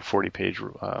at a 40-page,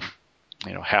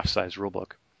 half-size rule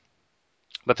book.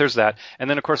 But there's that, and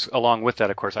then of course, along with that,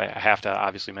 of course, I have to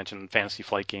obviously mention Fantasy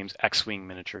Flight Games' X-Wing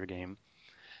miniature game.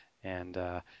 And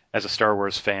as a Star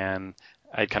Wars fan,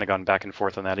 I'd kind of gone back and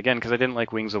forth on that again because I didn't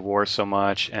like Wings of War so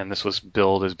much, and this was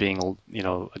billed as being,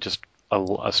 just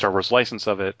a Star Wars license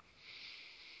of it.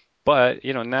 But,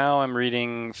 now I'm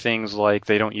reading things like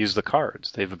they don't use the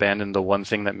cards. They've abandoned the one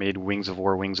thing that made Wings of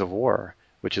War,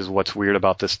 which is what's weird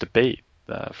about this debate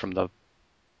from the,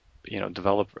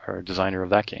 developer or designer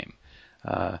of that game.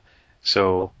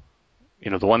 So,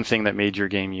 the one thing that made your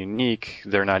game unique,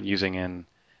 they're not using in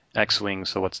X-Wing,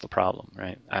 so what's the problem,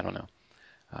 right? I don't know.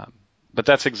 But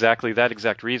that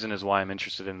exact reason is why I'm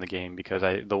interested in the game, because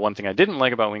the one thing I didn't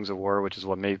like about Wings of War, which is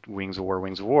what made Wings of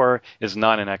War, is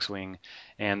not an X-Wing,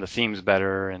 and the theme's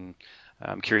better, and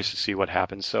I'm curious to see what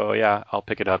happens. So yeah, I'll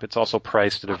pick it up. It's also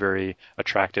priced at a very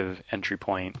attractive entry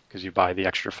point because you buy the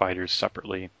extra fighters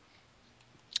separately.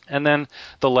 And then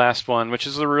the last one, which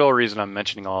is the real reason I'm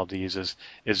mentioning all of these,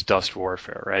 is Dust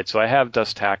Warfare, right? So I have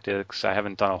Dust Tactics. I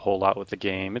haven't done a whole lot with the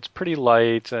game. It's pretty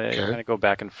light. I kind of go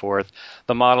back and forth.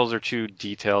 The models are too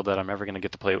detailed that I'm never going to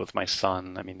get to play it with my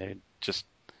son. I mean,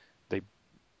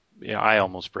 I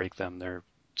almost break them. They're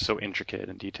so intricate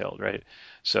and detailed, right?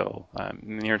 So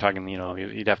you're talking,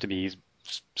 you'd have to be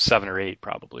 7 or 8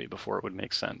 probably before it would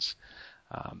make sense.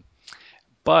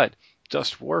 But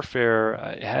Dust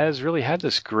Warfare has really had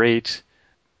this great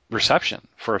reception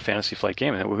for a Fantasy Flight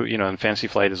game. And Fantasy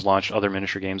Flight has launched other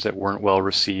miniature games that weren't well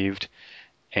received,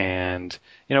 and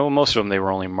most of them they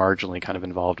were only marginally kind of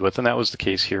involved with, and that was the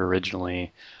case here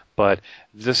originally. But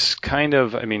this kind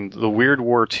of, the Weird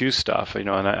War II stuff, and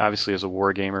obviously as a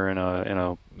war gamer and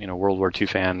a World War II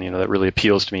fan, that really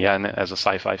appeals to me, and as a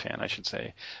sci-fi fan, I should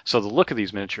say. So the look of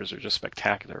these miniatures are just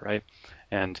spectacular, right?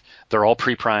 And they're all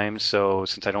pre-primed, so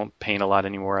since I don't paint a lot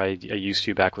anymore, I used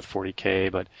to back with 40K,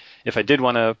 but if I did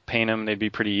want to paint them, they'd be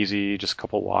pretty easy, just a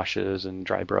couple washes and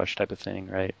dry brush type of thing,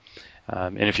 right?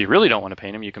 And if you really don't want to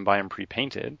paint them, you can buy them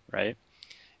pre-painted, right?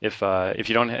 If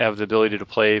you don't have the ability to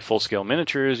play full-scale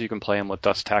miniatures, you can play them with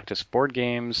Dust Tactics board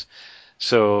games.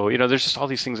 So, there's just all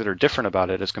these things that are different about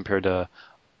it as compared to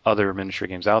other miniature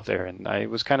games out there. And I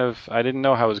didn't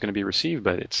know how it was going to be received,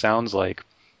 but it sounds like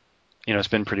it's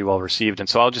been pretty well received. And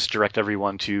so I'll just direct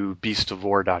everyone to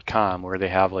beastofwar.com, where they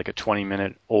have like a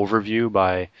 20-minute overview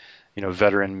by,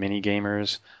 veteran mini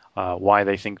gamers, why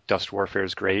they think Dust Warfare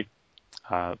is great.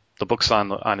 The book's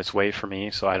on its way for me,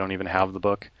 so I don't even have the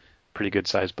book. Pretty good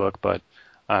sized book, but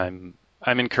I'm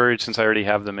encouraged, since I already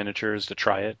have the miniatures, to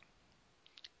try it,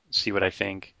 see what I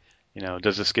think.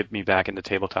 Does this get me back into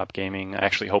tabletop gaming? I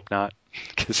actually hope not,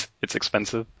 because it's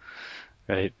expensive,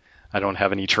 right? I don't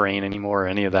have any terrain anymore or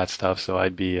any of that stuff, so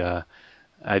I'd be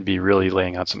really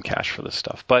laying out some cash for this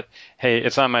stuff. But hey,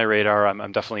 it's on my radar.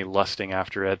 I'm definitely lusting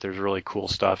after it. There's really cool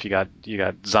stuff. You got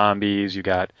zombies, you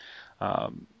got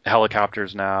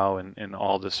helicopters now and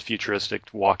all this futuristic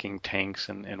walking tanks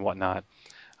and whatnot.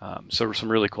 So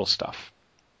some really cool stuff.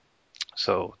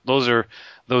 So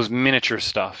those miniature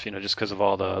stuff, just because of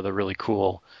all the really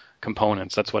cool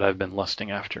components. That's what I've been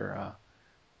lusting after.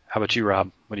 How about you,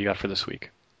 Rob? What do you got for this week?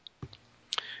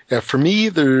 Yeah, for me,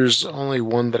 there's only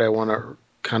one that I want to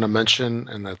kind of mention,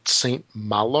 and that's Saint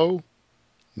Malo.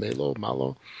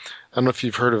 Malo? I don't know if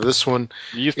you've heard of this one.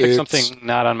 You've picked something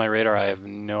not on my radar. I have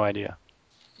no idea.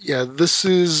 Yeah, this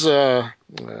is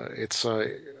it's a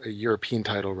European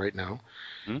title right now.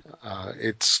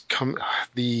 It's come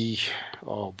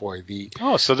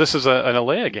so this is an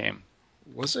Alea game.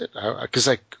 Was it? Because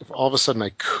all of a sudden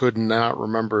I could not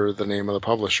remember the name of the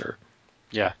publisher.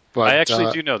 Yeah, but I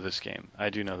actually do know this game.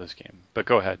 But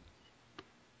go ahead.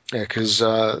 Yeah, because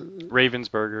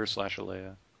Ravensburger /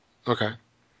 Alea. Okay.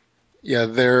 Yeah,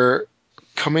 they're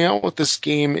coming out with this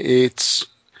game. It's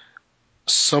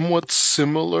somewhat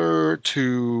similar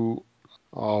to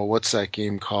what's that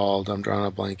game called? I'm drawing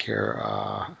a blank here.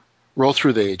 Roll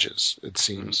Through the Ages, it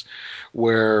seems,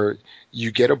 where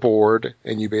you get a board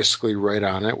and you basically write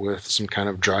on it with some kind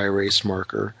of dry erase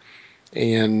marker,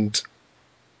 and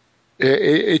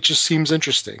it just seems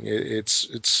interesting.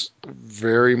 It's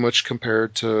very much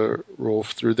compared to Roll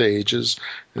Through the Ages,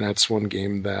 and that's one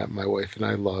game that my wife and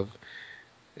I love,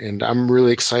 and I'm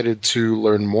really excited to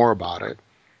learn more about it.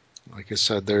 Like I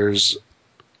said, there's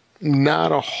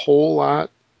not a whole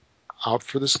lot out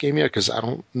for this game yet because I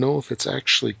don't know if it's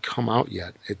actually come out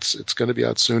yet. It's going to be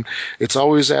out soon. It's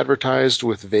always advertised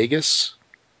with Vegas.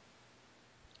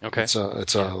 Okay. It's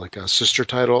like a sister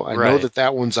title. I know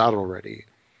that one's out already.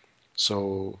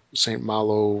 So Saint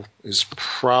Malo is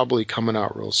probably coming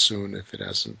out real soon if it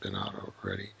hasn't been out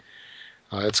already.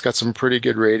 It's got some pretty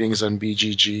good ratings on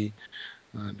BGG.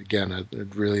 And again,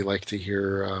 I'd really like to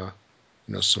hear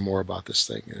some more about this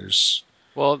thing.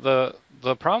 Well, the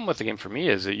problem with the game for me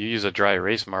is that you use a dry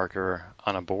erase marker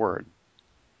on a board.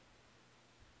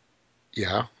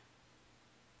 Yeah.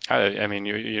 I mean,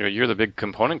 you're the big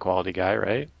component quality guy,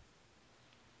 right?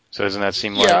 So doesn't that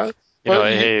seem like,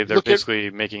 hey, they're basically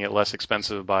making it less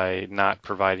expensive by not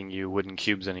providing you wooden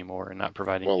cubes anymore and not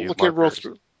providing you markers?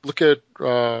 Look at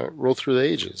Roll Through the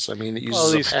Ages. I mean, it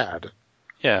uses a pad.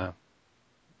 Yeah.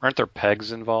 Aren't there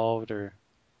pegs involved or?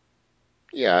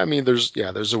 Yeah, I mean,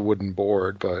 there's a wooden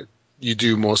board, but you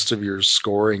do most of your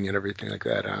scoring and everything like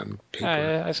that on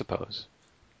paper. I suppose.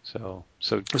 So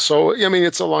I mean,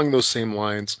 it's along those same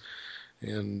lines,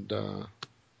 and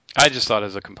I just thought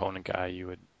as a component guy, you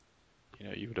would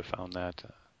have found that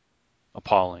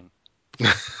appalling.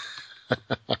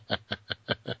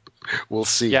 We'll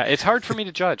see. Yeah, it's hard for me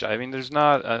to judge. I mean, there's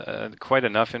not quite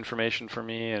enough information for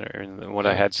me, and what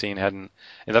I had seen hadn't.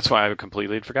 And that's why I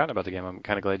completely had forgotten about the game. I'm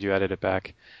kind of glad you added it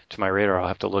back to my radar. I'll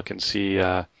have to look and see.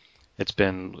 It's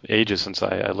been ages since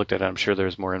I looked at it. I'm sure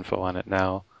there's more info on it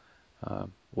now,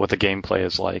 what the gameplay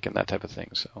is like and that type of thing.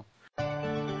 So.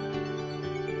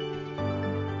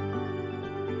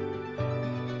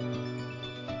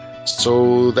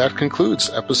 So that concludes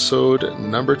episode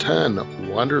number 10,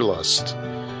 Wanderlust.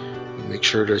 Make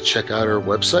sure to check out our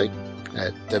website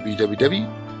at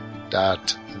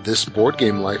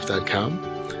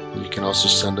www.thisboardgamelife.com. You can also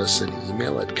send us an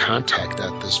email at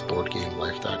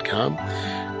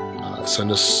contact@thisboardgamelife.com.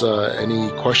 Send us any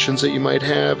questions that you might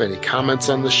have, any comments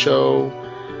on the show.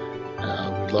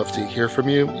 We'd love to hear from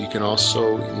you. You can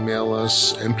also email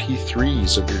us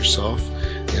MP3s of yourself,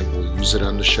 and we'll use it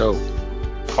on the show.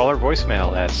 Call our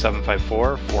voicemail at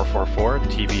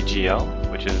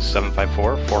 754-444-TBGL, which is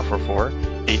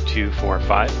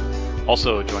 754-444-8245.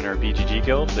 Also, join our BGG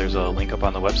Guild. There's a link up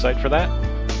on the website for that.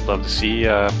 Love to see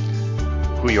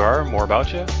who you are, more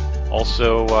about you.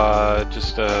 Also,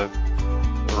 just a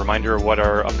reminder of what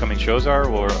our upcoming shows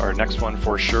are. Our next one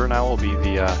for sure now will be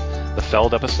the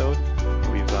Feld episode.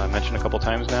 We've mentioned a couple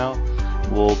times now.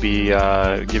 We'll be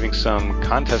giving some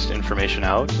contest information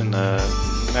out in the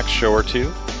next show or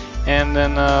two. And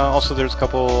then also there's a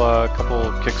couple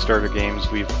Kickstarter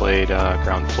games we've played,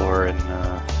 Ground Floor, and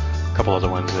a couple other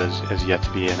ones as yet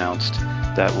to be announced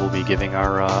that we'll be giving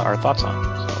our thoughts on.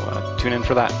 So tune in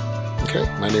for that. Okay,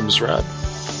 my name is Rod.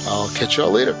 I'll catch you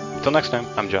all later. Until next time,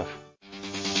 I'm Jeff.